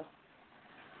ahead, Sean.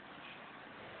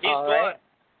 He's gone.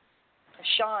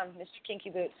 Sean, Mr.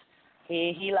 Kinky Boots.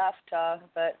 He left,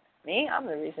 but me, I'm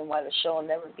the reason why the show will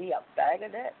never be a bag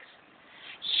of dicks.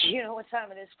 You know what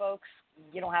time it is, folks.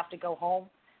 You don't have to go home,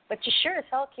 but you sure as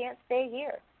hell can't stay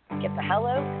here. Get the hell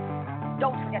out.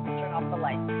 Don't forget to turn off the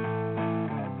lights.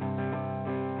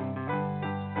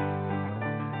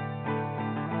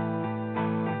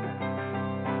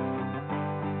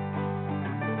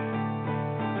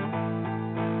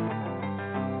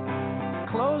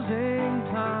 Closing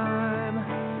time.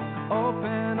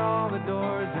 Open all the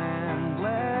doors and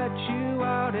let you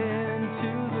out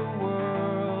into the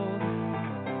world.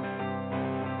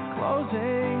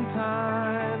 Closing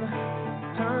time.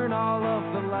 Turn all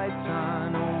of the lights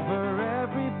on over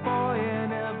every boy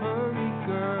and every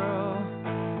girl.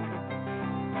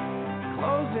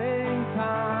 Closing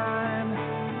time.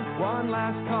 One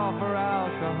last call for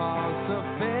alcohol, so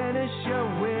finish your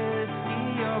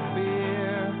whiskey or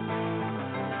beer.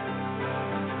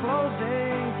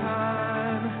 Closing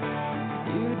time.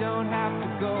 You don't have to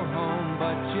go home,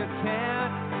 but you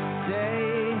can't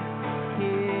stay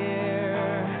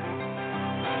here.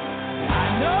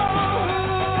 I know.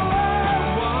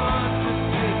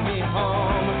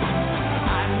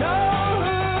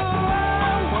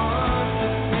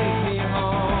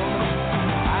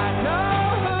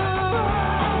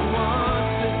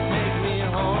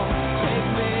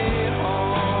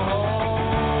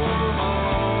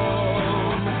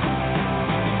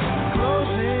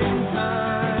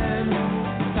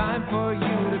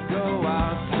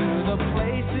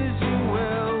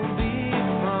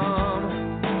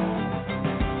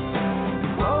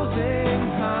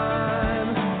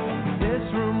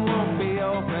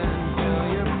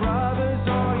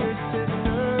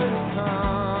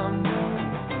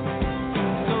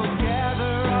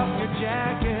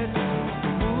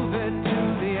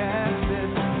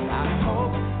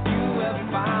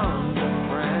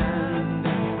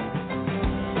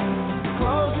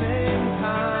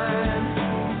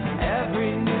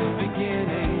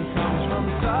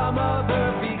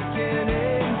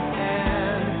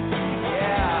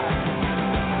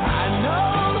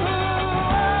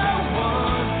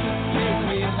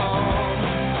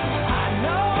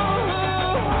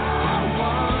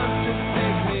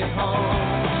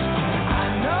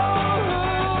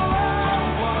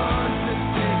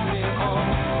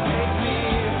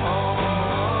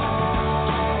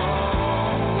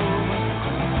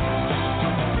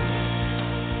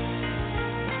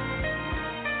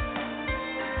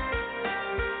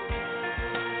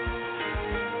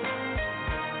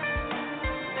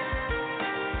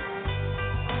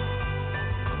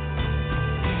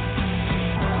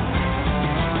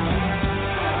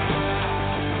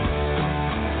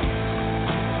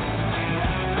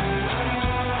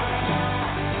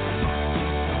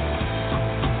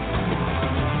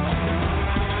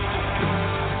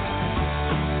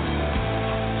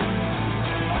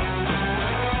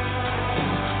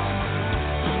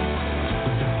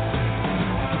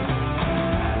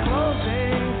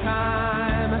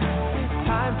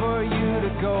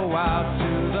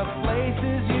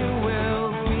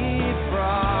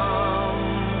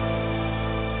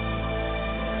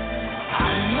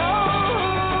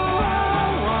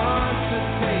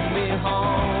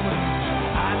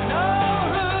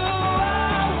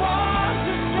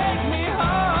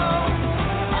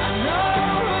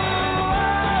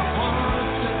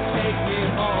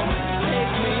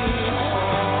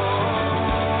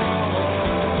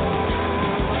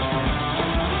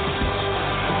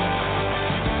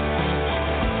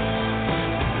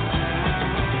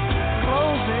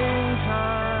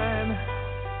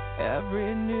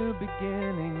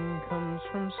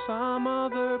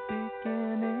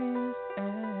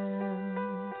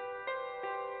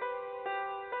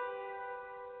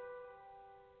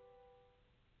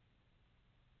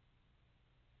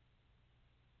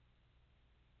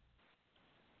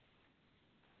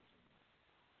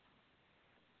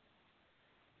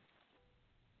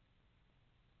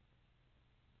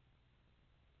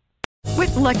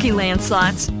 With Lucky Land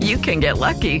Slots, you can get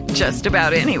lucky just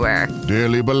about anywhere.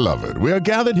 Dearly beloved, we are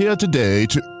gathered here today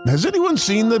to... Has anyone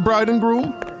seen the bride and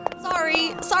groom?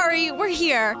 Sorry, we're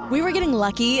here. We were getting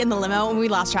lucky in the limo and we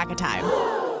lost track of time.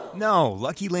 No,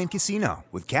 Lucky Land Casino,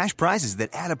 with cash prizes that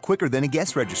add up quicker than a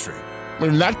guest registry.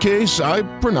 In that case, I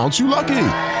pronounce you lucky.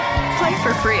 Play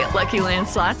for free at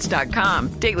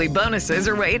LuckyLandSlots.com. Daily bonuses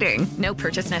are waiting. No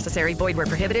purchase necessary. Void where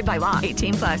prohibited by law.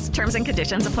 18+. Terms and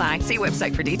conditions apply. See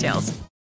website for details.